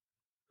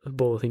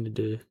thing to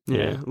do.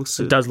 Yeah. looks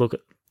It does look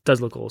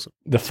awesome.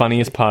 The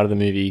funniest part of the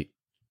movie,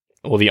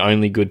 or the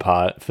only good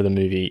part for the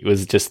movie,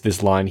 was just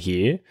this line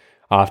here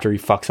after he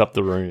fucks up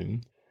the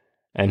room,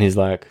 and he's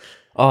like,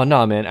 "Oh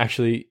no, man!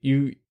 Actually,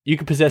 you you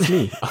could possess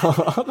me.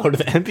 I'm going to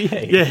the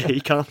NBA. Yeah,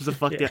 he calms the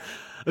fuck down.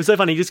 It was so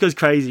funny. He just goes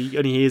crazy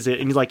when he hears it,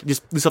 and he's like,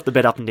 just lifts up the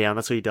bed up and down.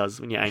 That's what he does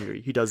when you're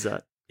angry. He does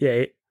that.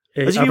 Yeah,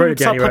 As if I he wrote would it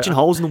down. start He wrote, punching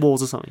holes in the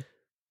walls or something.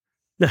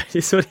 No,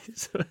 this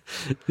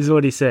is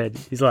what he said.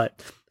 He's like,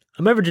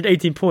 I'm averaging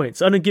 18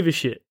 points. I don't give a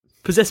shit.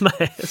 Possess my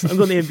ass. I'm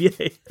going to the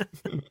NBA.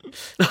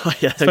 Oh,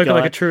 yeah, that Spoken guy.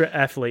 like a true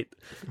athlete.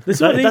 This is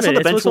That- what I that's mean. not the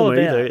It's bench what's all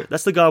warmer about. either.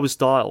 That's the guy with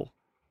style.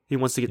 He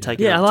wants to get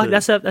taken Yeah, I out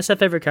like too. that's our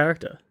favorite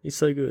character. He's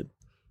so good.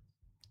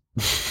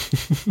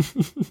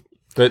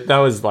 But that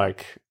was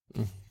like,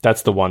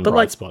 that's the one But, bright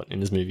like- spot in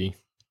this movie.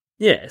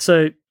 Yeah,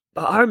 so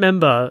I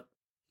remember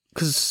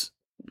because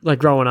like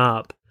growing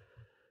up,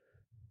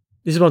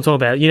 this is what I'm talking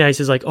about. You know, he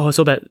says like, "Oh, it's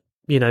all about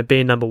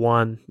being number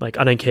one." Like,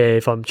 I don't care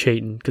if I'm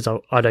cheating because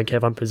I don't care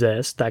if I'm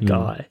possessed. That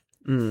guy.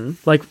 Mm.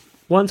 Like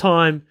one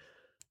time,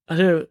 I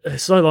don't know,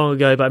 it's so long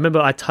ago, but I remember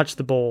I touched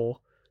the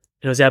ball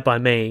and it was out by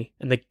me,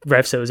 and the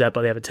ref said it was out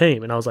by the other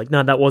team, and I was like,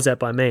 "No, that was out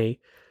by me."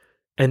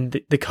 And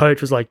the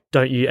coach was like,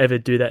 "Don't you ever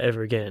do that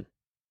ever again."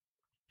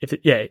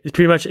 It's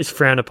pretty much it's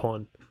frowned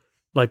upon,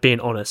 like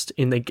being honest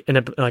in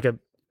a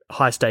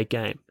high stake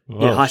game.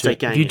 Yeah, Oh, high shit. stake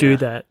game. If you do yeah.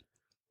 that,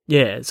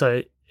 yeah.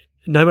 So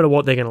no matter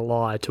what, they're going to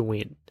lie to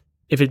win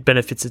if it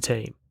benefits the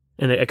team,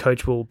 and a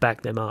coach will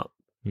back them up.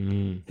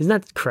 Mm. Isn't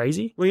that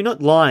crazy, Well, you're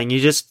not lying. You're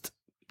just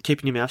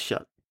keeping your mouth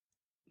shut.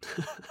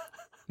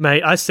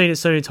 mate? I've seen it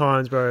so many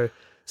times, bro.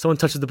 Someone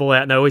touches the ball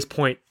out and they always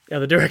point the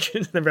other direction.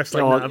 And the ref's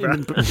like, Oh, "Nah, bro."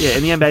 in the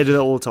NBA they do that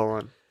all the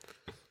time.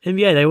 And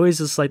yeah, they always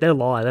just like they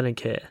lie. They don't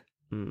care.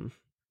 Mm.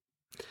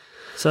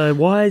 So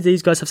why do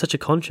these guys have such a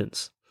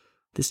conscience?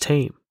 This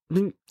team.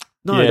 No,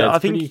 Yeah, I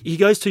it's think pretty- he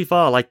goes too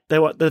far. Like they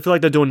feel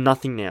like they're doing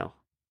nothing now.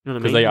 You know what I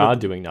Because mean? they are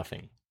doing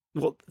nothing.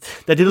 Well,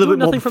 they did a little bit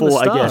They're more doing nothing from the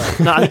before, I start. guess.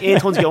 No, I think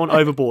Anton's going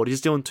overboard.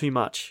 He's doing too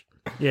much.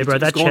 Yeah, bro.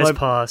 He's That gone chest over-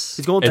 pass.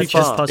 He's gone too It's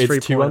chest far. pass. It's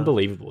three-pointer. too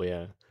unbelievable,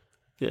 yeah.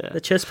 Yeah.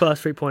 The chest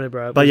pass 3-pointer,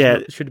 bro. But yeah.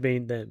 It should have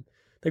been them.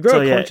 They grow So,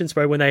 a yeah. conscience,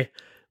 bro, when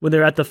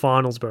they're at the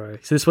finals, bro.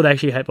 So this would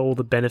actually have all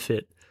the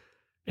benefit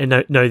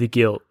and know the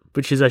guilt,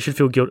 which is they should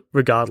feel guilt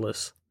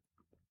regardless.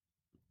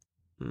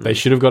 They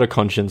should have got a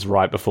conscience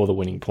right before the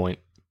winning point.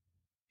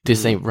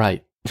 This ain't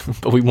right,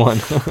 but we won.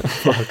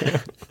 Fuck.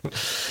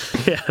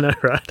 Yeah, I know,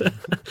 right?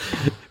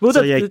 Well,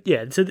 So, yeah,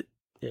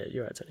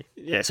 you're right, Tony.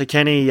 Yeah, so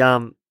Kenny,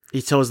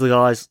 he tells the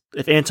guys,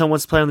 if Anton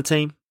wants to play on the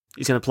team,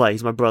 he's going to play.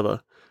 He's my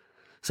brother.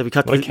 So we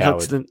cut What a to, cut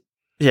to coward.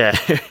 yeah,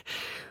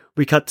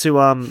 we cut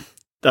to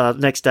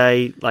next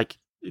day, like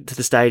to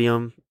the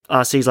stadium.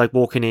 RC's like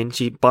walking in.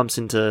 She bumps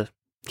into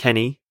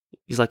Kenny.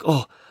 He's like,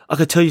 "Oh, I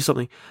could tell you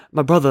something.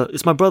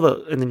 It's my brother."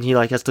 And then he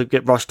like has to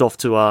get rushed off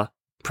to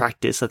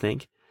practice. I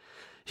think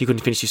he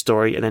couldn't finish his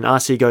story. And then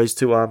RC goes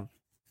to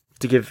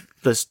give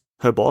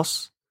her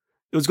boss.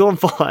 It was going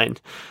fine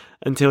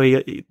until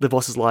the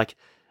boss is like,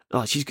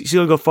 "Oh, she's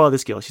gonna go fire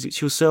this girl.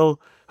 She'll sell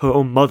her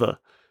own mother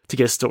to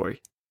get a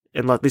story."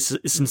 And like this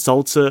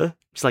insults her.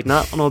 She's like,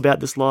 "Nah, I know about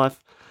this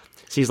life."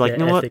 She's like, Yeah,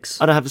 "You know ethics.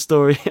 what? I don't have a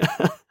story."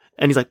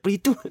 And he's like, "What are you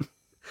doing?" But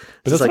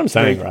It's that's what like I'm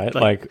saying, very- right?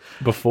 like- Like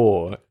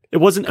before, It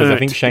wasn't because I earned.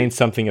 think Shane's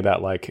something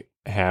about like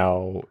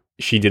how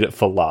she did it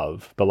for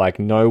love, but like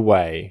no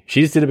way.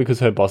 She just did it because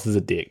her boss is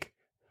a dick.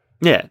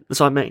 Yeah, that's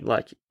what I mean.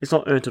 Like, it's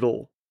not earned at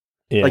all.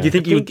 Yeah. Like, you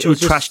think I you think would it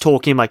was trash just-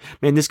 talk him, like,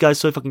 man, this guy's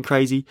so fucking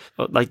crazy.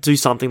 Or, like, do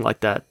something like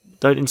that.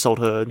 Don't insult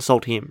her,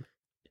 insult him.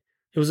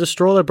 It was a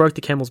straw that broke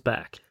the camel's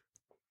back.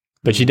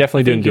 But she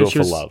definitely didn't think do it she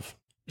for was- love.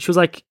 She was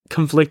like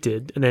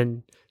conflicted, and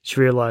then she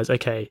realized,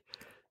 okay,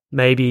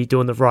 maybe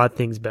doing the right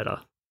thing's better,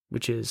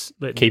 which is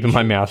Keeping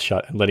my mouth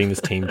shut and letting this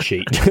team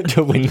cheat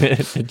to win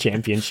the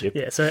championship.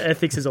 Yeah, so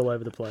ethics is all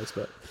over the place,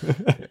 but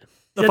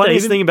The Yeah,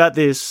 funniest even- thing about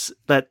this,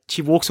 that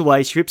she walks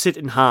away, she rips it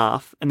in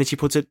half, and then she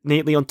puts it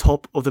neatly on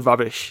top of the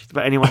rubbish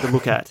for anyone to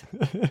look at.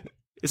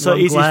 It's so Well,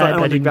 I'm easy for glad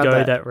anyone they to didn't grab go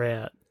that. that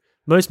route.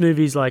 Most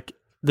movies, like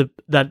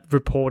that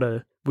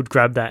reporter would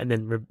grab that and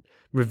then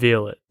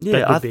reveal it. Yeah,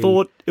 That would I be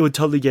thought it would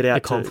totally get a out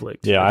too.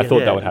 conflict. Yeah, I thought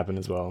Yeah. that would happen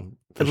as well. And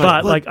But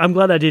what- like, I'm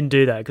glad they didn't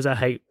do that because I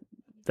hate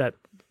that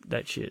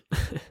shit.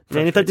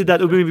 man, if they did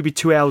that, it would maybe be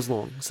 2 hours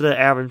long. So they're an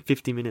hour and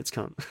 50 minutes,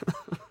 cunt.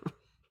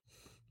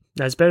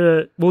 That's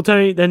better. Well,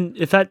 Tony, then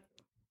if that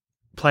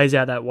plays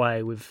out that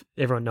way with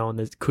everyone knowing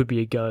there could be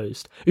a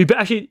ghost, it'd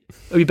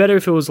be better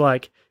if it was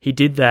like he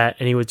did that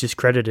and he was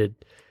discredited,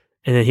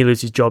 and then he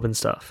loses his job and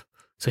stuff.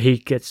 So he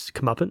gets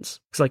comeuppance.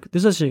 It's like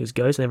there's no such thing as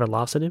ghost, and everyone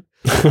laughs at him.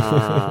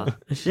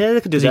 Yeah,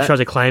 they could do Because he that. tries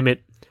to claim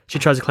it. She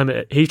tries to claim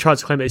it. He tries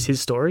to claim it as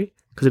his story,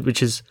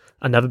 which is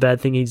another bad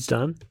thing he's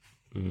done.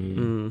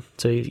 Mm.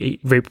 So he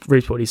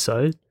reaps what he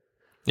sowed.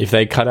 If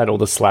they cut out all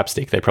the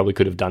slapstick, they probably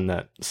could have done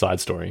that side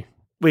story.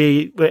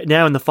 We're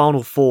now in the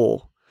final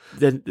four.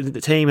 The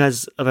team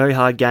has a very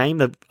hard game.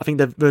 I think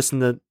they're versing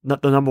the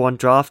number one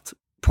draft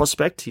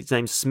prospect. His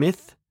name's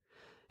Smith.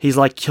 He's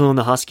like killing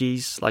the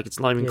Huskies. Like it's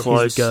not even Yeah,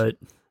 close. He's a goat.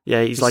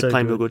 Yeah, he's like so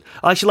playing real good.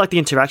 I actually like the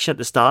interaction at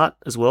the start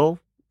as well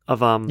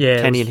of Yeah,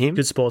 it Kenny was and him.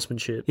 Good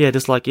sportsmanship. Yeah,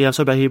 just like, yeah, I'm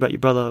so bad here about your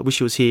brother. I wish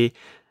he was here.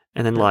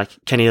 And then like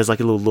Kenny has like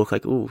a little look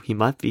like, oh, he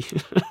might be.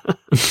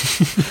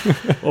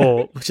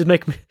 Or just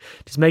make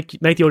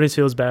the audience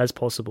feel as bad as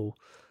possible.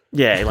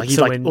 Yeah, like he's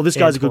So like, when well, this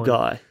guy's a good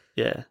Antoine- guy.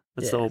 Yeah,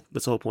 that's Yeah.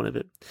 the whole point of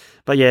it.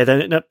 But yeah,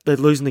 they're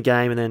losing the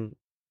game, and then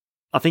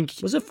I think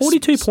Was it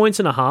 42 points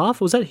and a half?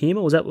 Was that him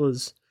or was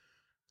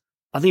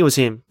I think it was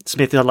him.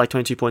 Smith had like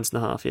 22 points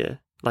and a half. Yeah,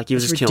 like he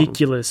was that's just killing.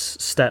 ridiculous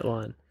stat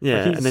line?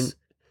 Yeah, Like, and then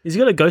has he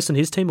got a ghost on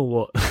his team or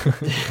what?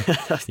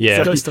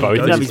 Yeah, Ghost on both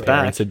Ghost of is his back.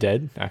 parents are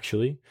dead,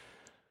 actually.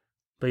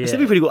 But yeah, that'd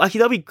be pretty cool. Actually,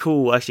 that'd be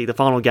cool. Actually, the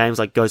final game's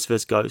like Ghost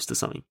versus Ghost or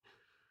something.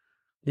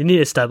 you need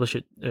to establish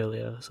it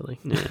earlier or something.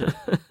 Yeah.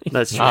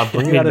 That's true.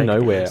 Bring It'd it out of make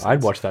nowhere. sense.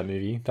 I'd watch that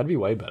movie. That'd be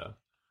way better.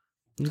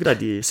 Good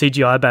idea.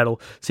 CGI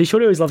battle. See,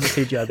 Shorty always loves the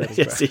CGI battles,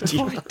 Yeah, bro.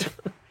 CGI.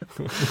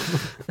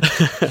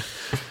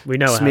 We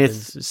know what Smith-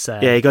 happens. It's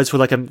sad. Yeah, he goes for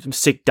like a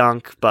sick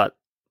dunk, but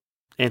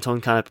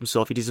Anton can't help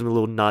himself. He gives him a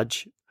little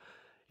nudge.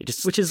 It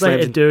just Which is like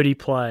slams a him. dirty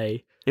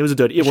play. It was a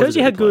dirty. It It shows was a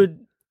you how dirty play. good.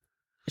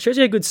 It shows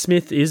you how good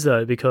Smith is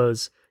though,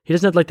 because he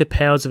doesn't have like the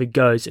powers of a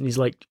ghost, and he's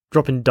like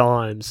dropping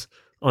dimes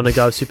on a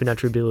guy with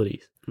supernatural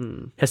abilities.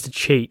 Hmm. Has to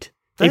cheat,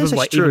 That even is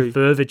like actually even true.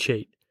 further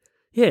cheat.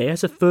 Yeah, he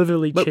has to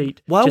furtherly But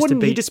cheat. why just to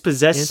wouldn't he beat just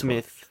possess Anton.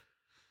 Smith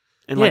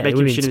and Yeah, like make it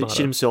him would've been shit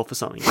smarter. himself or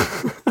something?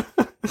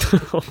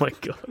 Oh my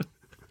god!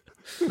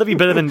 That'd be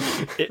better than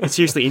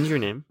seriously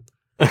injuring him.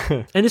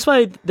 And this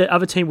way, the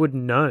other team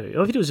wouldn't know.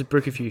 All he did was just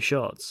brick a few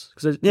shots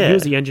because Yeah. he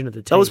was the engine of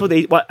the team. That was what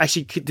they. What,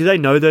 actually, do they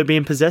know they're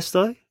being possessed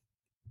though?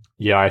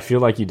 Yeah, I feel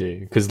like you do.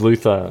 Because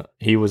Luther,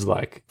 he was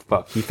like,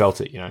 fuck, he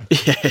felt it, you know?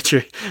 Yeah,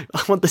 true.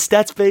 I want the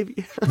stats,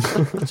 baby.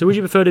 So, would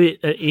you prefer to be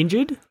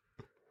injured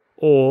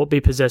or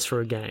be possessed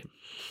for a game?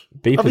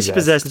 Be Obviously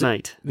possessed,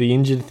 mate. The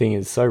injured thing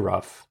is so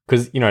rough.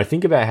 Because, you know,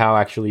 think about how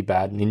actually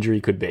bad an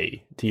injury could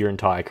be to your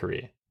entire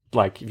career.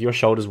 Like, if your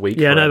shoulder's weak.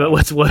 Yeah, I know, forever- but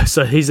what's worse?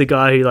 So he's the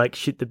guy who like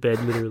shit the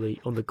bed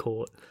literally on the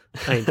court.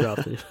 I ain't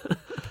drafting him.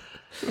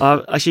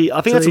 Actually,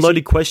 I think So that's a is he-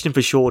 loaded question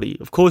for Shorty.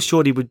 Of course,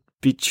 Shorty would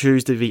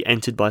choose to be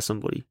entered by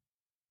somebody.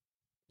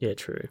 Yeah,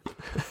 true.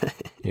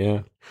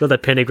 Yeah. Got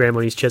that pentagram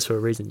on his chest for a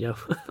reason, yo.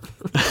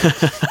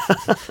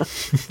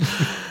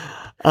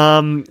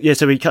 Yeah,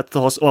 so we cut to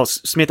the hospital. Well,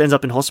 Smith ends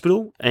up in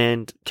hospital,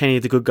 and Kenny,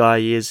 the good guy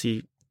he is,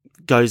 he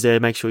goes there,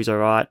 makes sure he's all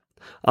right.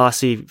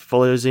 RC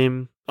follows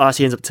him.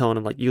 RC ends up telling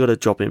him, like, you got to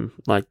drop him.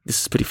 Like,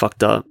 this is pretty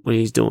fucked up what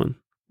he's doing.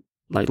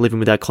 Like, living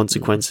without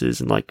consequences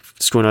and, like,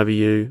 screwing over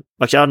you.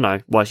 Actually, I don't know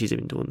why she's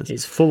even doing this.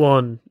 He's full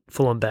on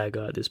bad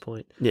guy at this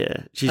point.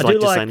 Yeah, she's I like do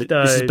just like, saying,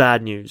 this is though-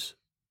 bad news.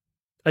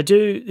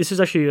 This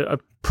is actually a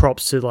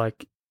props to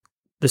like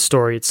the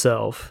story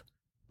itself,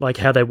 like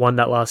how they won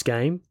that last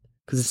game,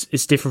 because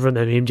it's different from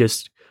him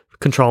just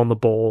controlling the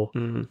ball.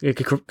 Mm.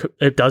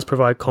 It does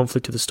provide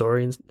conflict to the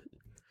story, and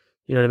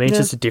you know what I mean. It's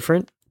Yeah. just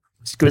different.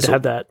 It's good It's to all-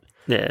 have that.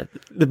 Yeah,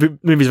 the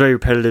movie's very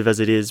repetitive as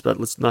it is, but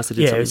it's nice to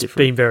do Yeah, something it's different.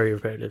 been very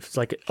repetitive. It's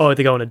like, oh,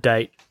 they go on a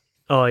date.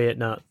 Oh yeah,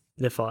 no,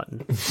 they're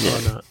fighting.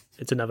 Oh no,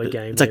 it's another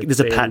game. It's like They there's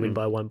a barely pattern. win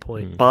by 1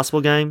 point.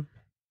 Basketball game,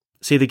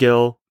 see the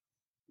girl,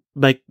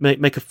 make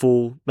a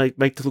fool,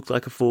 make to look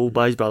like a fool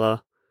by his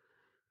brother.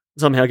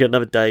 Somehow get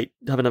another date,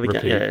 have another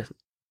game. Repeat.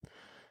 Yeah,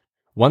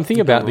 One thing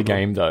Keep about going the on.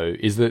 game, though,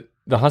 is that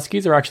the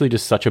Huskies are actually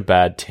just such a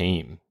bad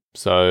team.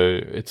 So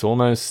it's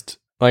almost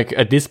like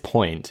at this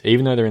point,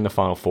 even though they're in the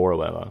Final Four or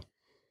whatever,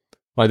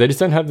 like they just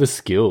don't have the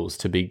skills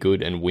to be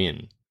good and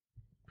win.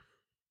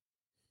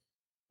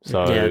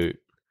 So Yeah.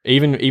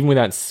 even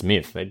without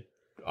Smith,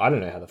 I don't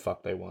know how the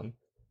fuck they won.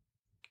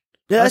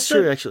 yeah, that's I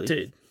thought- true actually.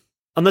 Dude,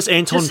 Unless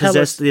Anton just how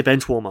possessed the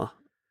bench warmer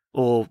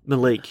or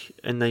Malik,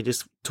 and they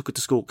just took it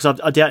to school. Because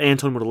I doubt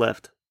Anton would have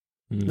left.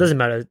 Mm. doesn't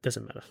matter. It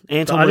doesn't matter.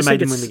 Anton I would have just made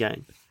think them win the it's-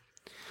 game.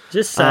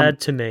 Just sad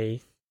to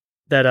me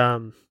that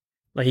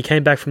like he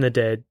came back from the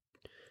dead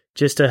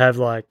just to have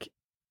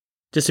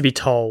just to be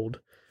told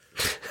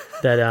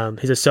that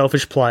he's a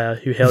selfish player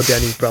who held down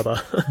his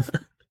brother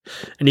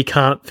and he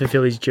can't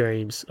fulfill his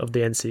dreams of the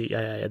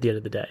NCAA at the end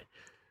of the day.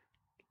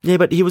 Yeah,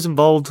 but he was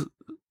involved.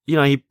 You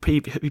know, he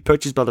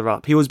perched his brother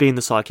up. He was being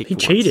the sidekick. He for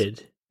once.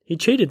 cheated. He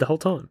cheated the whole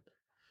time.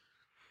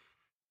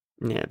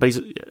 Yeah, but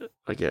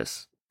I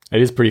guess.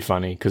 It is pretty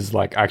funny because,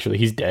 like, actually,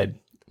 he's dead.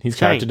 His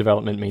Shane, character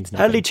development means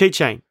nothing. How did he cheat,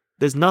 Shane?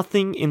 There's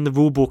nothing in the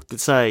rule book that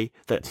say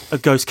that a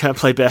ghost can't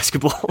play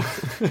basketball.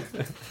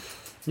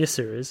 Yes,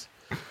 there is.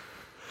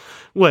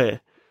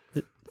 Where?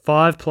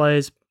 5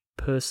 players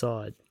per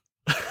side.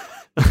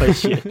 Oh,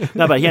 shit.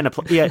 No, but he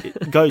had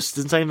ghosts.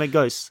 Doesn't say anything about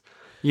ghosts.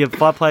 You have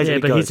 5 players Yeah,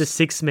 and a but ghost. he's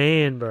a 6th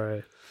man,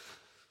 bro.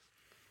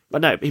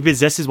 But no, he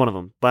possesses one of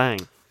them. Bang.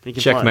 He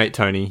can play. Checkmate,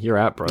 Tony. You're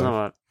out, bro. All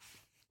right.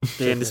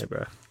 Yeah, Yeah,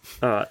 bro.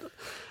 all right.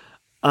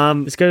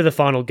 Let's go to the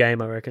final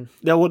game, I reckon.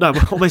 No, well, no,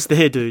 we're almost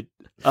there, dude.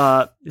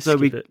 So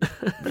Skip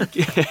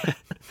it.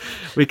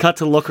 we cut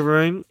to the locker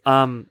room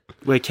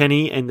where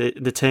Kenny and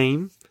the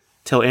team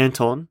tell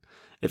Anton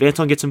if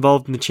Anton gets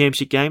involved in the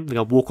championship game, they're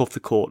going to walk off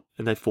the court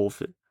and they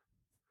forfeit.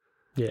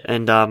 Yeah.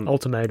 And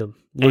Ultimatum.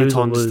 Lose or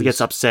Anton just lose.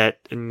 gets upset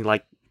and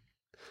like,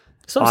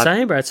 That's what I'm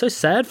saying, bro. It's so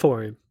sad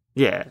for him.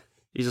 yeah,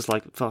 he's just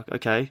like, fuck,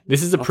 okay.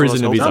 This is a I thought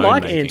prison I of was his I own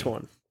like making.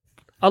 Antoine.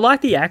 I like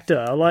the actor.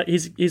 I like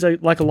he's a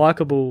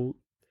likable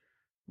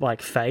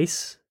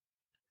face.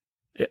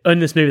 In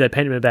this movie, they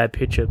paint him a bad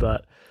picture,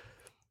 but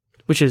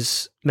which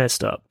is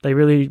messed up. They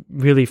really,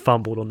 really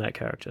fumbled on that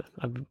character.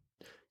 I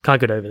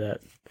can't get over that.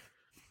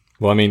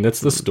 Well, I mean, that's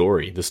the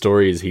story. The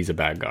story is he's a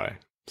bad guy.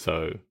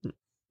 So,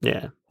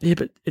 Yeah. Yeah,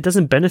 but it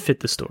doesn't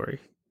benefit the story.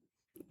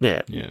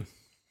 Yeah. yeah.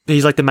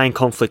 He's like the main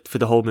conflict for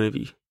the whole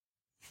movie.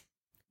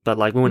 But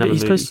like, we wouldn't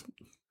have a movie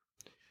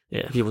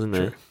Yeah, if he wasn't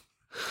true.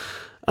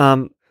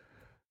 there.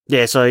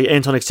 Yeah, so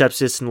Anton accepts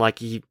this and like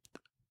he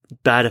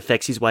bad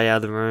affects his way out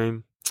of the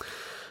room.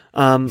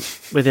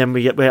 But then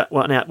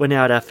we're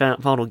now at our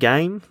final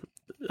game.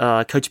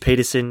 Coach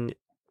Peterson,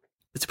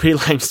 it's a pretty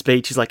lame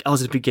speech. He's like, I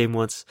was in a big game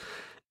once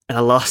and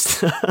I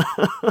lost.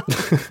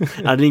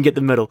 I didn't get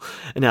the medal.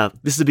 And now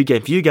this is a big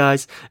game for you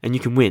guys and you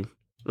can win.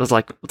 I was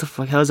like, what the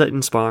fuck? How is that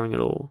inspiring at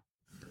all?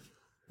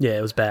 Yeah,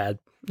 it was bad.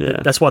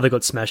 Yeah. That's why they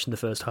got smashed in the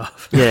first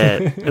half.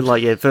 Yeah. And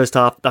like, yeah, first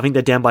half, I think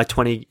they're down by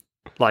 20.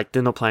 Like,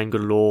 they're not playing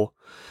good at all.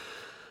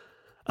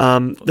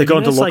 They go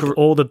into like locker.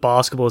 all the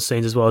basketball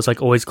scenes as well. It's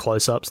like always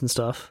close-ups and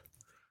stuff.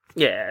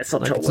 Yeah, it's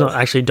not. Like, it's not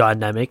actually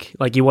dynamic.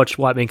 Like you watch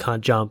White Men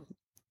Can't Jump.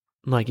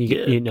 Like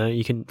you know,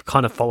 you can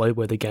kind of follow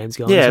where the game's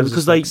going. Yeah, So it's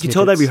because just, like, you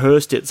tell they snippets.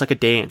 rehearsed it. It's like a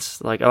dance.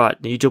 Like, all right,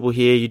 you dribble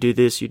here, you do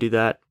this, you do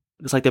that.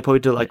 It's like they probably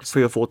do like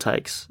 3 or 4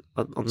 takes.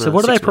 On So the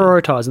what are they 6 man.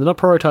 prioritizing? They're not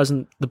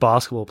prioritizing the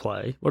basketball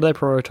play. What are they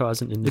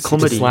prioritizing in The this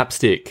comedy.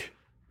 Slapstick.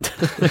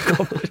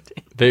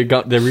 They're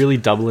really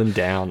doubling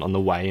down on the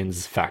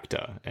Wayans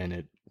factor, and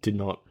it did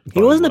not. He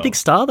bode wasn't a well. big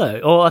star though.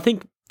 Or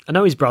I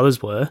know his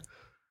brothers were,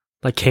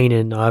 like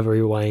Keenan, Ivory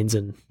Waynes,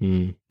 and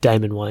Mm.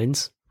 Damon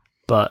Waynes,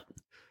 but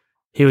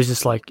he was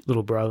just like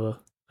little brother,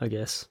 I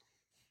guess.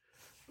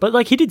 But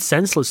like he did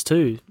Senseless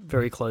too,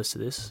 very close to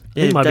this.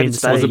 Yeah, It might be in David the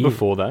Spade. same Was it year.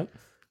 before that?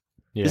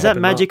 Yeah. Is that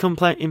but magic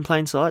in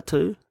plain sight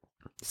too?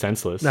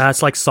 Senseless? Nah,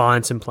 it's like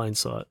science in plain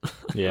sight.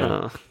 Yeah.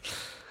 Uh,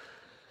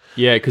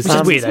 Yeah, because Which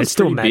is weird, was it's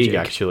still pretty big,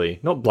 magic. actually.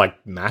 Not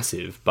like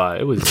massive,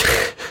 but it was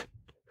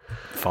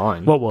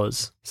fine. What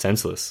was?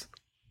 Senseless.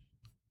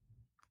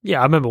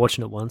 Yeah, I remember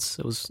watching it once.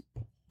 It was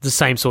the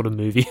same sort of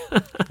movie.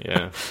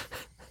 Yeah.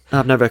 I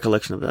have no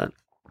recollection of that.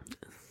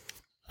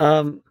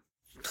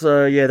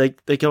 So yeah,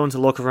 they go into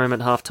the locker room at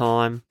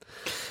halftime.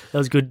 That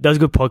was good. That was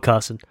good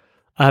podcasting.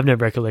 I have no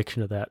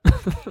recollection of that.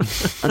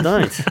 I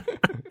don't.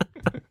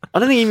 I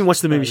don't think you even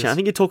watched the movie, No, Shane. I it's-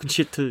 think you're talking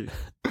shit too.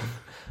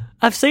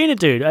 I've seen it,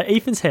 dude, at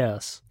Ethan's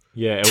house.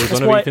 Yeah, it was That's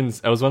one of why-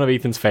 Ethan's. It was one of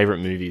Ethan's favorite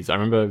movies. I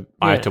remember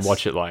I had to Yes.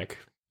 watch it like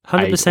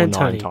 100% 8 or 9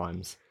 Tony.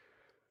 times.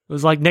 It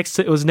was like next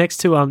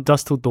to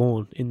Dust Till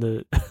Dawn in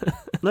the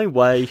No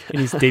way. in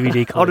his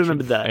DVD collection. I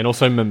remember that. And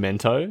also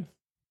Memento.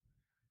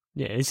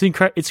 Yeah,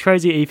 it's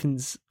crazy.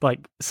 Ethan's like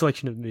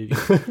selection of movies.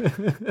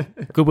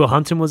 Goodwill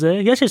Hunting was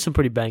there. He actually had some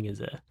pretty bangers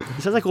there.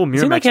 It sounds like all It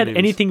seemed like Miramax he had movies.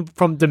 anything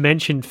from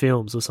Dimension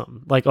Films or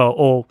something, like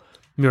or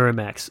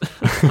Miramax.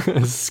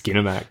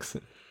 Skinamax.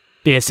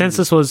 Yeah,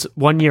 Senseless was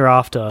 1 year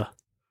after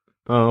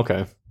Oh,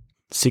 okay.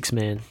 6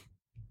 Man,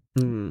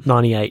 Mm.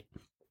 98.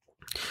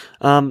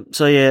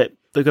 So yeah,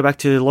 they go back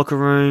to the locker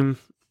room.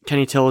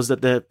 Kenny tells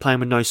that they're playing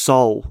with no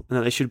soul and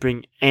that they should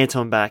bring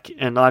Anton back.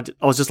 And I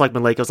was just like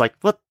Malik. I was like,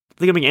 what?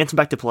 They're gonna bring Anton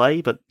back to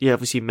play? But yeah,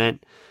 obviously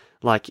meant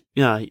like,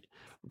 you know,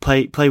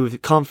 play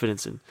with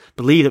confidence and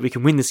believe that we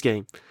can win this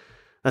game.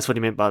 That's what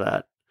he meant by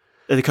that.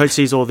 And the coach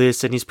sees all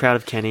this and he's proud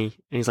of Kenny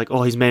and he's like,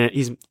 oh,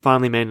 he's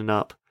finally manning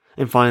up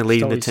and finally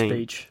leading Stole the his team.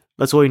 speech,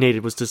 That's all he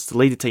needed was just to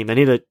lead the team. They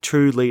need a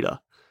true leader.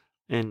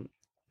 And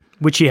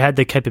which he had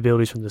the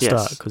capabilities from the Yes,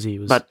 start because he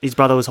was, but his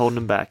brother was holding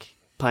him back,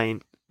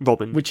 playing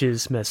Robin. which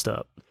is messed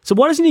up. So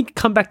why doesn't he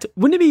come back to?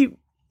 Wouldn't it be?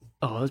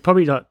 Oh, it's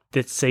probably not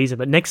this season,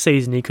 but next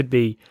season he could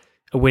be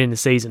a win in the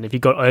season if he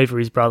got over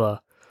his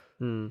brother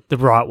Mm, the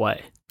right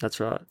way.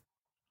 that's right.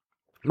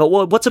 But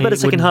what's a He better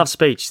second wouldn't- half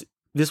speech?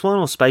 This one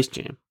or Space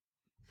Jam?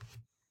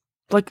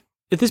 Like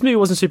if this movie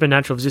wasn't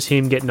supernatural, it was just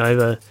him getting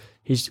over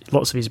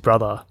lots of his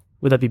brother.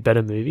 Would that be a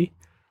better movie?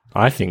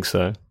 I think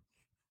so.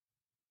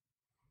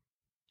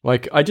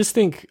 Like, I just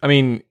think, I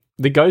mean,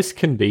 the ghost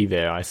can be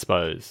there, I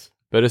suppose,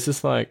 but it's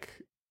just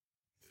like,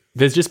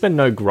 there's just been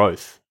no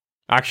growth.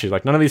 Actually,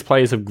 like, none of these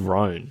players have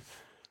grown.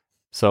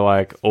 So,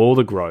 like, all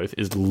the growth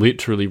is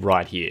literally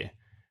right here.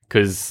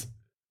 Because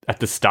at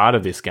the start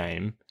of this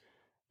game,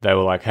 they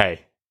were like,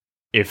 hey,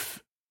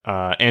 if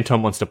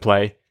Anton wants to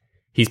play,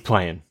 he's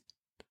playing.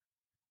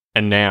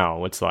 And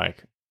now it's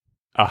like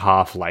a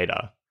half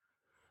later,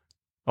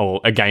 or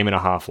a game and a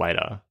half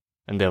later,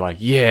 and they're like,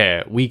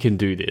 yeah, we can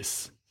do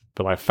this.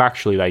 But like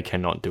factually, they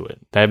cannot do it.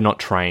 They have not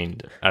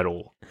trained at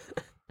all.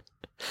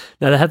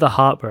 No, they have the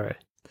heart, bro.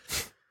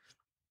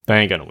 They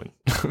ain't going to win.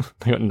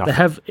 They got They nothing.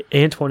 have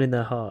Antoine in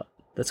their heart.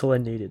 That's all they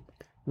needed.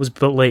 Was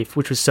belief,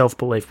 which was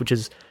self-belief, which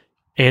is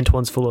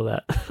Antoine's full of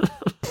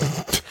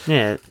that.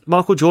 Yeah,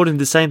 Michael Jordan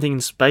did the same thing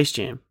in Space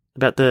Jam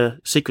about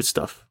the secret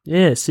stuff.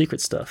 Yeah,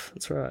 secret stuff.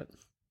 That's right.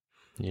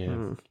 Yeah.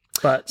 Mm.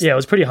 But yeah, it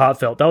was pretty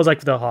heartfelt. That was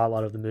like the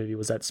highlight of the movie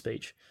was that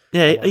speech.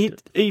 Yeah, I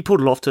liked he pulled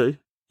it off too.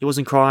 He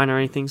wasn't crying or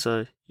anything,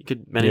 so you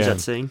could manage Yeah.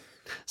 that scene.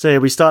 So yeah,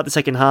 we start the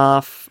second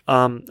half,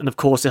 and of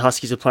course the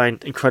Huskies are playing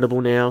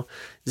incredible now.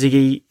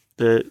 Ziggy,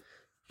 the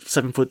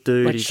 7-foot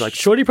dude, he's like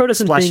Shorty Pro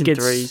doesn't splashing think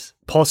it's threes.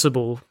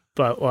 possible,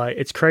 but like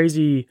it's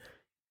crazy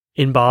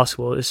in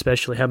basketball,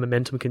 especially how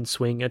momentum can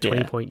swing a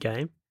 20-point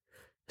game.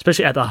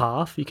 Especially at the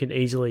half, you can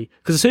easily...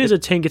 Because as soon as a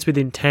team gets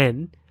within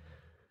 10,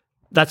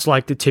 that's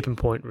like the tipping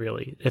point,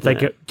 really. If they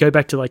go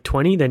back to like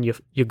 20, then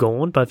you're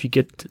gone. But if you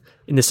get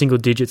in the single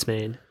digits,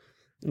 man,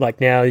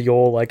 like now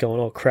you're like going,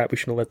 oh crap, we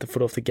shouldn't have let the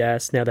foot off the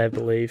gas. Now they have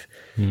to leave.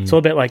 It's all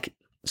about like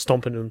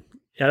stomping them.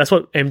 Yeah, that's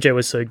what MJ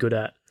was so good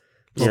at.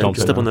 Yeah,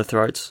 step on their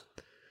throats.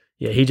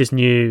 Yeah, he just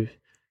knew,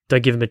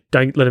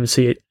 don't let him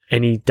see it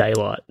any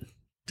daylight.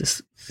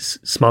 Just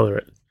smother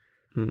it.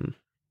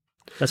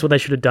 That's what they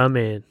should have done,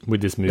 man.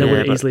 With this They movie. would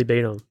have but- easily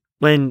beat him.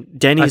 When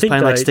Danny I is think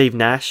playing like they- Steve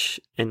Nash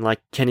and like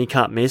Kenny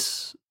can't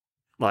miss,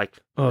 like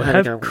Oh, how'd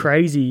it how go?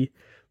 crazy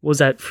was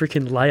that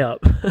freaking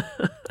layup?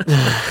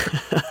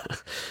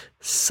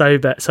 So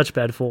bad, such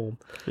bad form.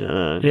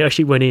 Yeah. And it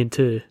actually went in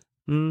too.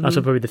 Mhm.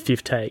 After probably the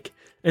fifth take.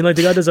 And like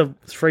the guy does a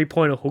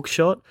 3-pointer hook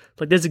shot.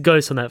 Like there's a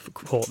ghost on that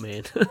court,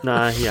 man.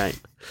 Nah, he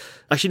ain't.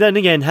 Actually, then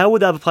again, how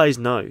would the other players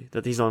know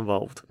that he's not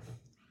involved?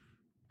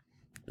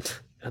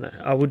 I know.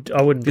 I wouldn't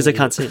Because they believe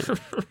can't it. see him.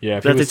 Yeah,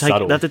 if They it have, to was take,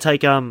 subtle. they have to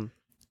take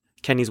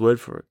Kenny's word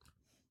for it.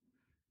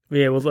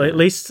 Yeah, well, at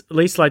least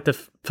like the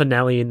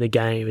finale in the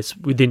game is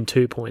within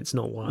 2 points,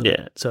 not one.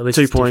 Yeah. so at least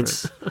 2 it's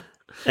points. different.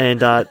 And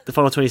the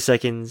final 20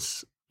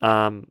 seconds,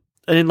 and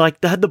then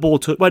like they had the ball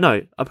too. Wait,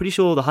 no, I'm pretty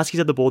sure the Huskies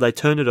had the ball. They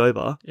turned it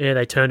over, Yeah,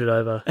 they turned it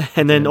over.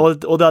 and then all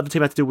the other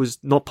team had to do was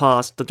not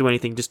pass, don't do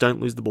anything, just don't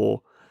lose the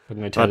ball. But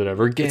then they turned But it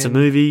over again. It's a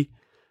movie.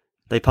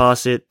 They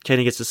pass it.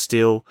 Kenny gets a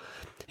steal.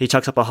 He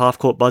chucks up a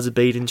half-court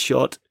buzzer-beating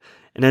shot,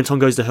 and Anton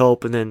goes to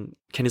help, and then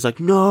Kenny's like,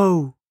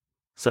 "No!"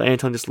 So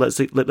Anton just let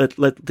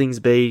things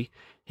be.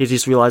 He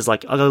just realized,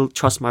 like, I gotta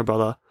trust my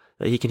brother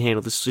that he can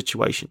handle this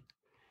situation.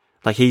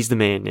 Like, he's the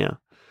man now.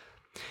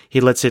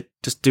 He lets it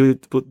just do.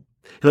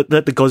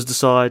 Let the gods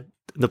decide.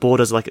 The ball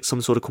does like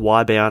some sort of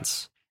Kawhi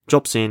bounce,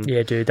 drops in.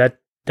 Yeah, dude,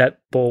 that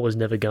ball was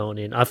never going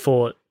in. I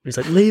thought he's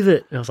like, leave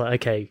it. And I was like,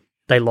 okay,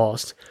 they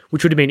lost,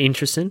 which would have been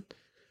interesting.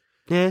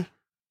 Yeah,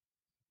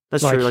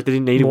 that's Like, true. Like they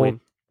didn't need to more-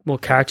 win. More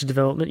character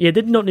development. Yeah,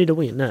 they did not need to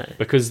win. No,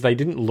 Because they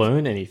didn't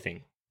learn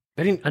anything.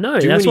 They didn't. I know.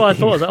 do That's what I anything.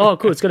 thought. I was like, oh,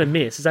 cool, it's going to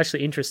miss. It's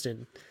actually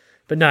interesting.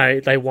 But no,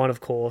 they won,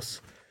 of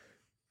course,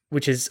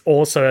 which is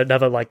also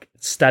another like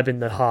stab in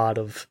the heart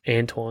of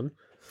Anton.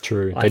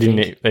 True. I They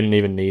didn't. think- They didn't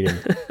even need him.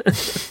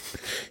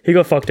 He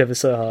got fucked over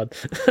so hard.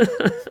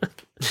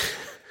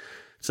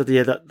 So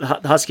yeah,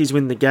 the Huskies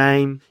win the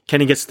game.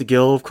 Kenny gets the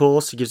girl, of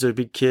course. He gives her a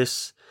big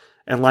kiss.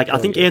 And like, I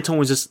think Anton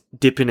was just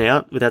dipping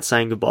out without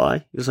saying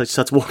goodbye. He just like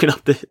starts walking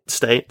up the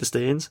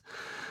stands.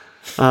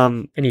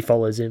 And he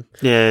follows him,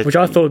 Yeah, which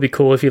I thought would be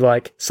cool if he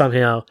like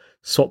somehow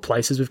swapped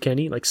places with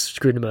Kenny, like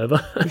screwed him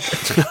over.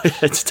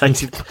 it's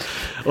takes him.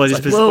 Or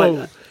just like, whoa.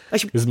 wait,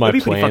 actually, This is my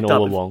that'd be pretty plan fucked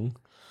all up. along.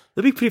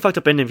 That'd be pretty fucked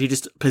up ending if he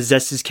just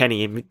possesses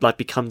Kenny and like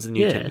becomes the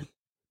new Yeah. Kenny.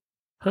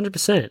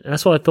 100%. And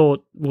that's what I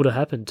thought would have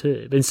happened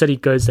too. But instead, he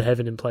goes to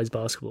heaven and plays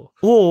basketball.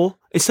 Or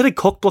instead of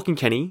cock blocking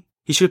Kenny,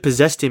 he should have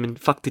possessed him and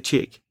fucked the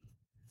chick.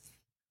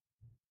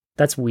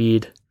 That's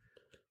weird.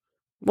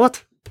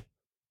 What?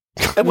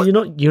 Well,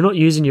 you're not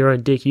using your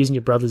own dick, you're using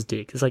your brother's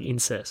dick. It's like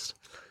incest.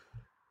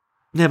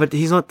 No, but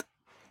he's not.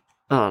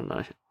 Oh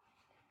no.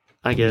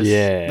 I guess.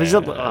 Yeah. But he's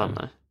not. I don't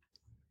know.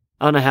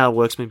 I don't know how it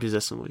works when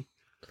possessed somebody.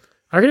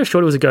 I reckon if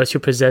Shorty was a ghost, he'll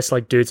possess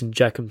like dudes and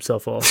jack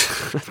himself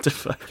off. What the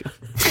fuck?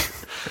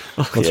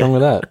 What's wrong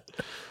with that?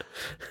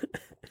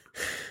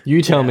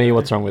 You tell me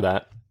what's wrong with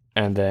that,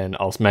 and then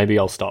maybe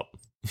I'll stop.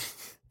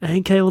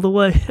 AK all the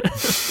way.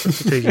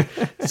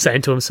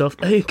 Saying to himself,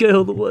 AK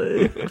all the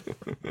way.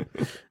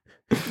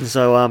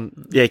 So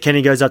yeah,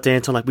 Kenny goes up to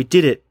Anton like, we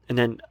did it, and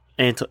then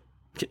Anton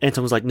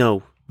was like,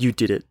 no, you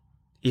did it.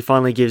 He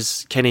finally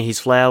gives Kenny his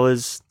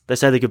flowers. They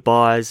say their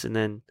goodbyes, and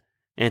then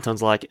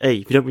Anton's like, hey,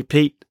 if you don't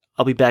repeat,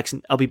 I'll be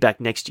back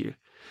next year.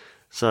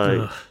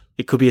 So Ugh.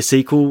 it could be a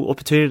sequel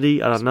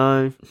opportunity. I don't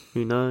know.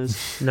 Who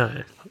knows?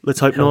 No. Let's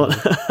hope Hell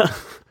not.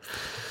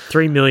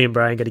 3 million,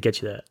 bro. I ain't going to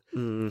get you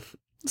that.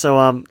 So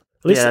At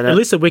least, yeah, at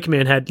least the Wicker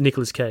Man had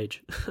Nicolas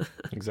Cage.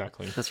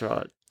 Exactly. that's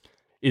right.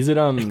 Is it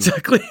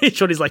Exactly.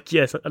 Shorty's like,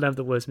 yes, I don't have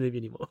the worst movie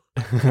anymore.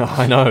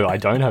 I know. I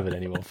don't have it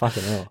anymore.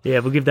 Fucking hell. Yeah,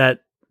 we'll give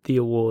that the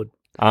award.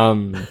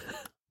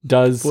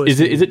 Is Worst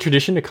movie. it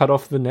tradition to cut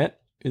off the net?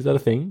 Is that a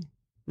thing?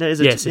 No, is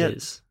it, Yes, yeah, it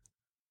is.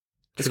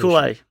 It's cool,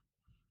 eh?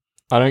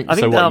 I don't. I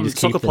so think what, you just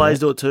keep soccer the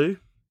players net? do it too.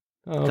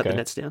 Oh, Cut the okay.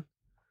 nets down.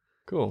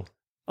 Cool.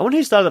 I wonder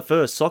who started it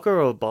first, soccer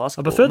or I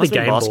basketball? prefer the Must have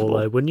been game ball, basketball.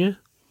 though, wouldn't you?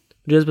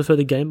 Would you guys prefer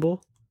the game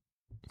ball?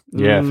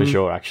 Yeah, for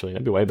sure. Actually,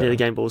 that'd be way better. Yeah, the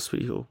game ball's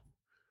pretty cool.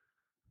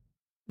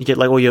 You get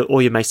like all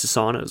your mates to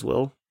sign it as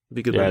well. It'd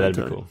be good. Yeah, moment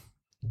that'd be too. cool.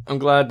 I'm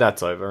glad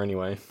that's over.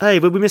 Anyway. Hey,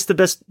 but we missed the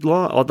best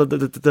line. Oh,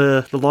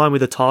 the line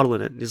with the title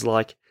in it is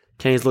like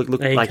Kenny's look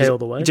AK like all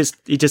the way?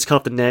 he just cut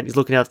off the net. He's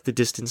looking out at the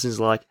distance and he's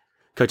like,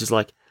 coach is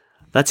like,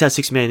 that's how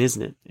 6-man,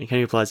 isn't it? And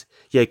Kenny replies,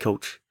 yeah,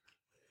 coach.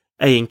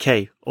 A and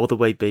K all the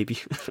way, baby.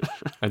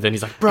 And then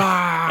he's like,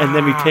 "Brah!" And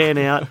then we pan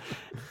out,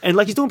 and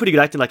like he's doing pretty good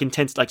acting, like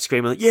intense, like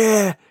screaming, like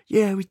yeah,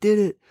 we did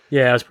it.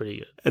 Yeah, that was pretty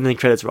good. And then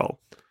credits roll.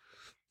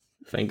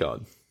 Thank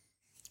God.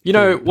 You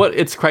know what?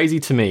 It's crazy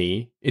to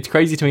me. It's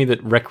crazy to me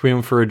that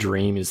Requiem for a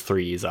Dream is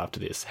 3 years after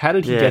this. How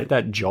did he Yeah. get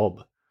that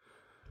job?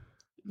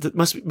 That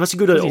must be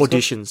good at Because he's got-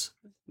 auditions.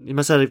 He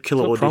must have had a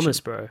killer Not audition. promise,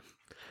 bro.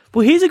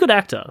 Well, he's a good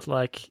actor.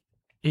 Like,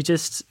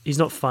 he's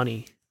not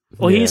funny.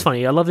 Well, he Yeah. is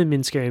funny. I love him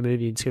in Scary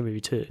Movie and Scary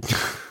Movie 2.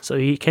 So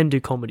he can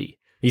do comedy.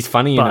 He's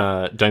funny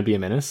But- in Don't Be a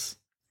Menace.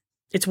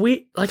 It's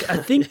weird. Like, I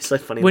think It's so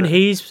funny. when that.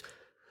 he's...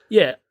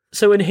 Yeah.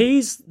 So when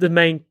he's the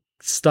main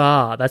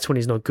star, that's when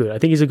he's not good. I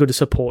think he's a good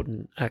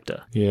supporting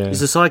actor. Yeah.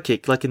 He's a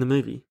sidekick, like in the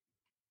movie.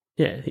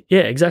 Yeah. Yeah,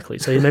 exactly.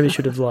 So he maybe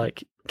should have,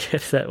 like,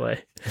 kept that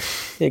way.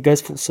 Yeah, it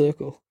goes full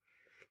circle.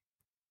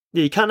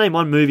 Yeah, you can't name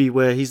one movie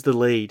where he's the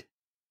lead,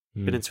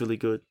 Mm. but it's really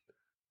good.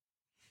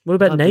 What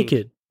about I think-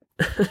 Naked?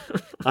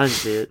 I didn't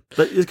see it,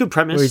 but it's a good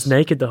premise. Where he's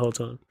naked the whole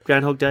time.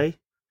 Groundhog Day.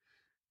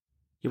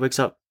 He wakes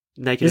up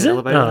naked Is in an it?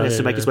 elevator Oh, and has yeah,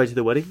 to make yeah. his way to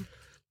the wedding.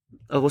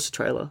 Oh, what's the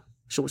trailer?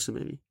 Should watch the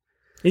movie.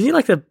 Isn't he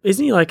like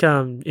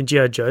in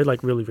G.I. Joe,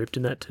 like really ripped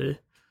in that too?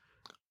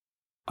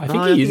 I think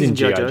I he think is he's in in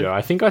G.I. G.I. Joe. Joe.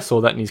 I think I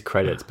saw that in his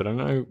credits, but I don't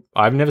know.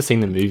 I've never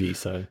seen the movie,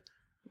 so.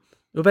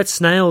 What about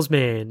Snails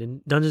Man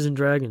in Dungeons and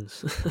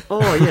Dragons? Oh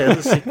yeah,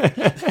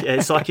 yeah,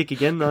 sidekick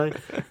again though.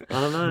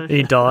 I don't know.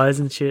 He dies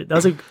and shit.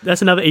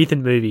 That's another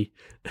Ethan movie.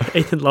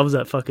 Ethan loves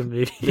that fucking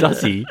movie.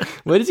 Does he?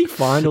 Where does he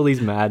find all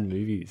these mad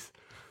movies?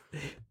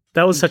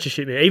 That was such a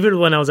shit movie. Even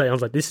when I was 8, I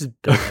was like, this is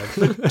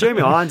bad.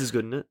 Jeremy Irons is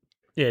good in it.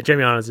 Yeah,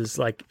 Jeremy Irons is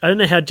like, I don't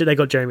know how they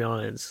got Jeremy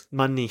Irons.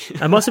 Money.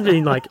 I must have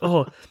been like,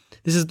 oh,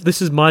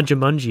 this is my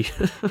Jumanji.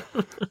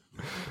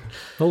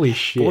 Holy Board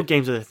shit.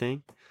 games are a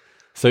thing.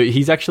 So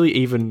he's actually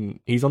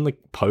he's on the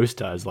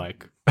poster as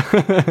like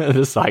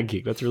the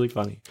sidekick. That's really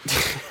funny.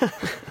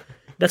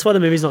 That's why the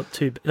movie's not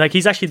too like.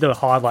 He's actually the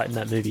highlight in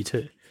that movie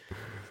too.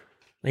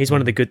 He's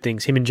one of the good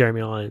things. Him and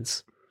Jeremy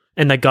Irons,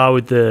 and that guy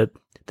with the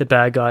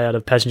bad guy out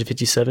of Passenger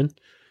 57,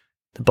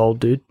 the bald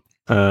dude.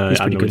 I He's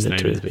don't pretty know good his in name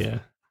it too. is, but yeah.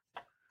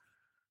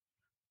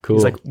 Cool.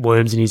 He's like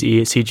worms in his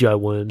ear, CGI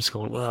worms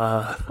going.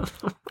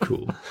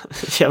 cool.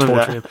 Yeah, I remember Torturing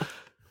that. him.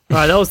 All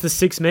right, that was the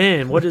sixth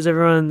man. What does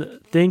everyone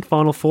think?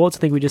 Final thoughts? I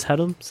think we just had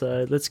them.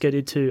 So let's get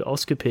into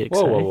Oscar picks.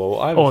 Whoa, eh? whoa, whoa!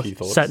 I have Or a few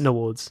thoughts. Saturn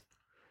Awards.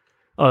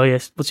 Oh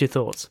yes, what's your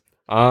thoughts?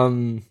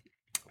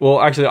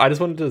 Well, actually, I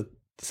just wanted to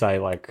say,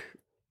 like,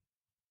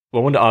 I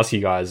wanted to ask you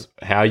guys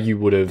how you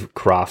would have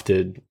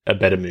crafted a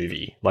better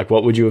movie. Like,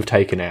 what would you have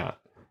taken out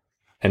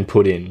and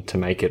put in to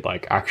make it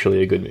like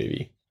actually a good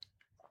movie?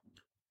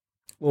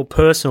 Well,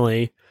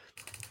 personally,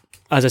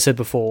 as I said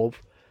before,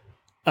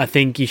 I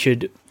think you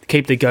should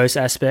keep the ghost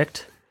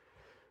aspect,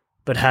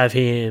 but have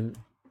him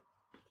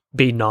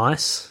be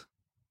nice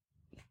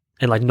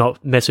and like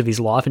not mess with his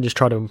life and just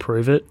try to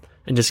improve it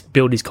and just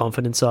build his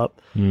confidence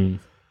up,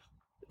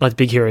 like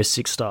Big Hero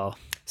 6 style.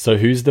 So,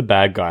 who's the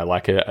bad guy?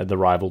 Like the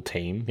rival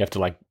team? You have to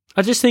like,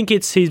 I just think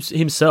it's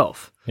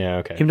himself, yeah,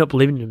 okay, him not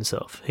believing in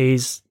himself.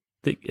 It's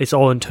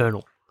all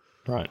internal.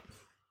 right,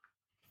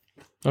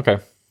 okay.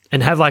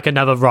 And have like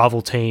another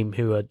rival team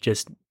who are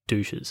just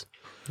douches.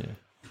 Yeah.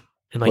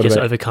 And like What just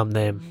about- overcome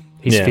them,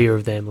 his Yeah. fear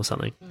of them or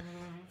something.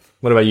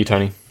 What about you,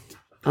 Tony?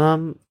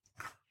 I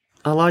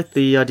like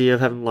the idea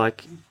of having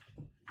like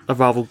a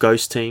rival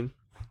ghost team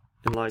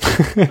and like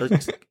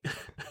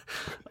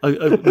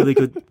a really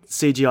good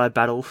CGI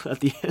battle at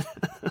the end.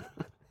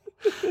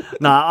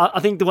 I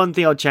think the one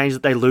thing I'd change is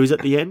that they lose at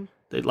the end.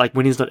 Like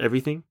winning's not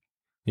everything,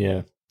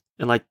 Yeah,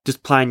 and like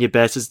just playing your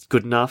best is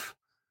good enough.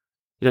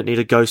 You don't need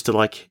a ghost to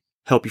like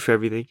help you for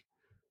everything.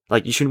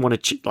 Like you shouldn't want to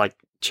cheat. Like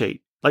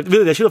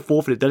really, they should have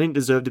forfeited. They didn't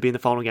deserve to be in the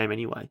final game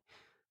anyway.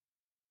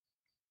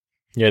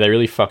 yeah, they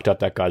really fucked up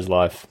that guy's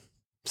life,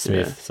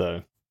 Smith. Yeah.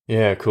 So,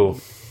 yeah,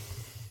 cool.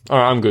 All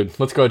right, I'm good.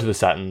 Let's go to the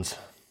Saturns.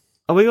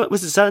 Oh,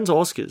 was it Saturns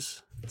or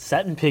Oscars?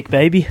 Saturn pick,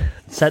 baby.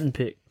 Saturn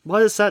pick. Why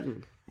is it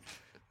Saturn?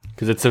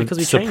 Because it's a Because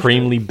we changed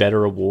supremely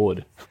better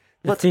award.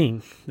 The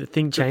thing changed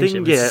thing-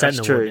 it. It's yeah, Saturn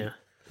that's Award true. now.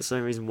 That's the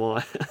only reason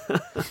why.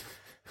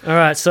 All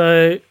right,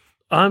 so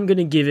I'm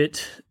gonna give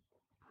it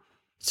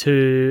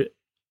to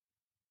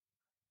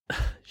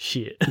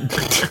shit.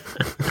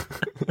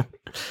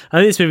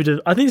 I think this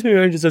movie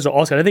only deserves an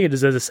Oscar. I don't think it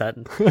deserves a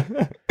Saturn.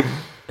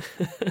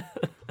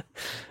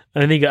 I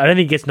don't think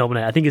it gets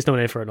nominated. I think it's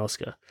nominated for an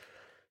Oscar.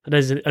 I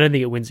don't think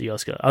it wins the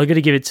Oscar. I'm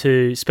gonna give it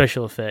to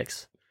special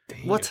effects.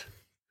 What?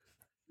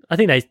 I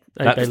think they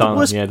That thumb,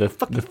 was yeah, the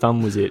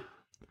thumb was it.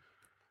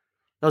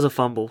 That was a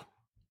fumble.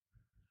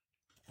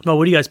 Oh,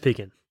 what are you guys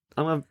picking?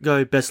 I'm gonna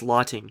go best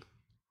lighting.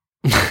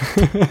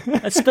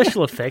 That's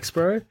special effects,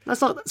 bro.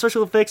 That's not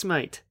special effects,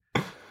 mate.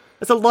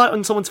 That's a light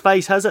on someone's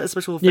face. How's that a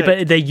special effect? Yeah,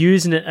 but they're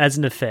using it as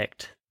an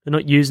effect. They're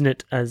not using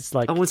it as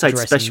like I wouldn't say it's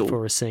dressing special.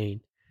 for a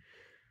scene.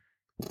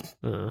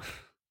 All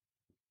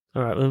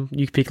right, well,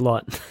 you pick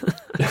light.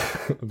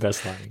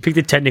 Best lighting. Pick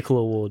the technical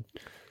award.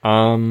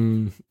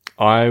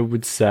 I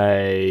would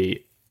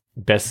say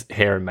best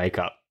hair and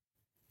makeup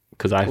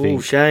because I Oh,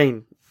 think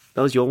Shane,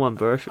 that was your one,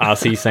 bro.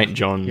 RC St.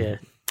 John Yeah,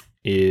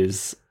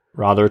 is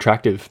rather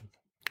attractive,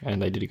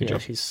 and they did a good yeah,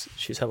 job.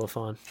 she's hella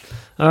fine.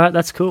 All right,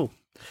 that's cool.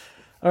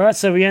 All right,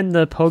 so we end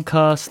the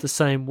podcast the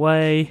same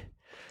way.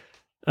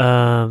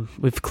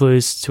 with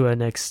clues to our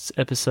next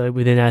episode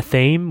within our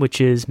theme,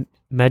 which is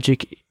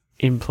magic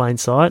in plain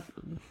sight.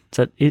 Is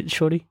that it,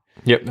 Shorty?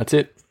 Yep, that's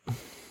it.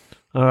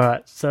 All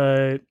right.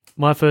 So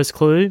my first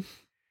clue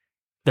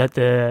that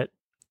the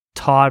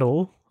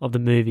title of the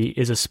movie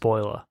is a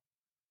spoiler.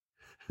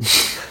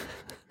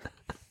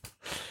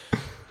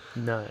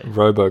 No.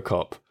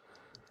 RoboCop.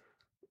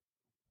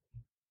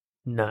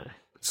 No.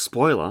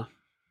 Spoiler.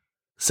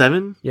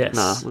 7? Yes.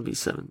 Nah, it would be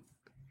 7.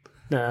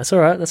 No, that's all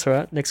right. That's all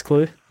right. Next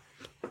clue.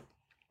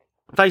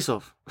 Face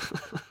Off.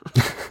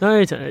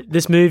 No,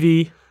 this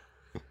movie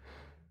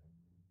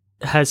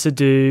has to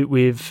do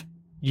with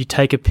you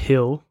take a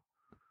pill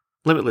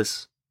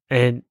Limitless.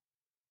 and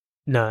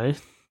no,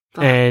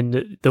 Fuck.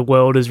 and the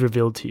world is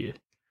revealed to you.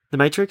 The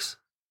Matrix?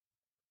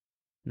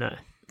 No.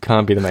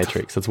 Can't be The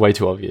Matrix. That's way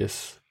too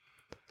obvious.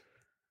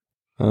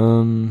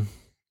 Harry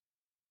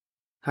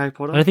I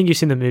Potter? don't think you've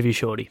seen the movie,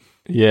 Shorty.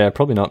 Yeah,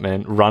 probably not,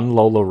 man. Run,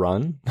 Lola,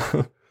 Run.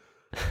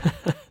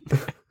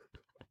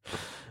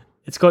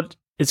 It's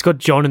got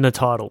John in the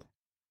title.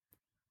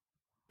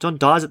 John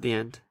dies at the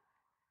end.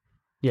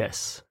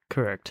 Yes,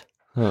 correct.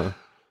 Huh.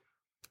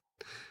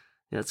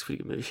 Yeah, that's a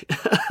pretty good movie.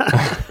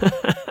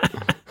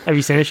 Have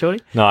you seen it,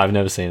 Shorty? No, I've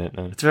never seen it.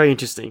 No. It's very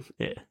interesting.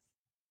 Yeah.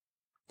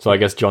 So I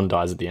guess John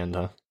dies at the end,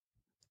 huh?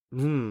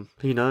 Who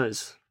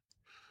knows?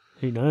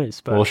 Who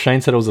knows? But Well,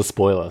 Shane said it was a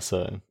spoiler,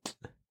 so.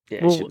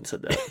 Yeah, Well- I shouldn't have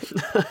said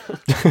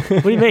that.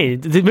 what do you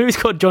mean? The movie's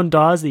called John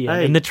Dies at the end,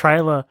 Hey. and the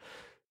trailer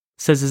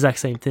says the exact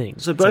same thing.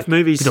 So It's both like,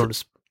 movies, you don't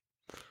just-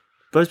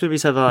 both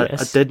movies have a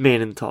Yes. dead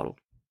man in the title.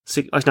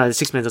 No, the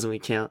 6 Man doesn't really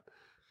count.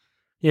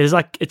 yeah, there's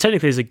like technically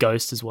there's a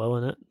ghost as well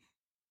in it.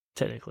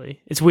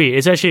 Technically, it's weird.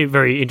 It's actually a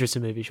very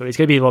interesting movie. Shorty. It's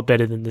going to be a lot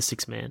better than The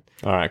Six Man.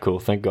 All right, cool.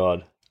 Thank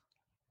God.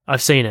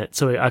 I've seen it,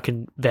 so I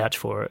can vouch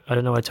for it. I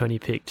don't know why Tony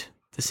picked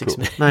The Six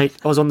Cool. Man. Mate,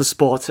 I was on the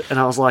spot and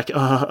I was like, it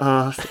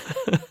was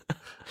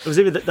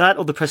either that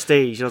or The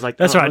Prestige. And I was like,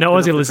 That's oh, right. No I'm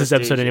one's not going to listen to this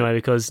Prestige episode yet. anyway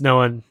because no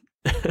one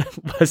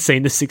has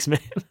seen The Six Man.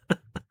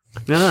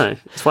 No,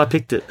 that's why I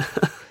picked it.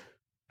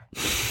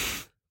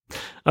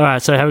 All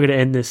right, so how are we going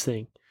to end this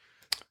thing?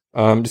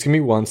 Just give me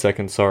 1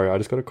 second. Sorry, I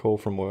just got a call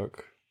from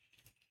work.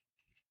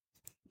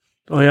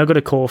 Oh yeah, I got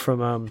a call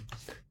from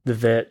the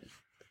vet.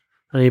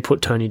 I need to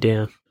put Tony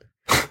down.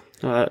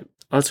 I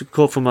was a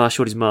call from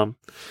Shorty's mum.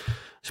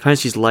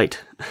 Apparently she's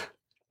late.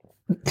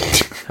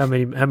 How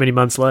many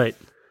months late?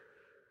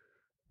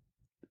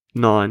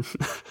 9.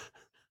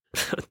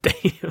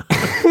 Damn.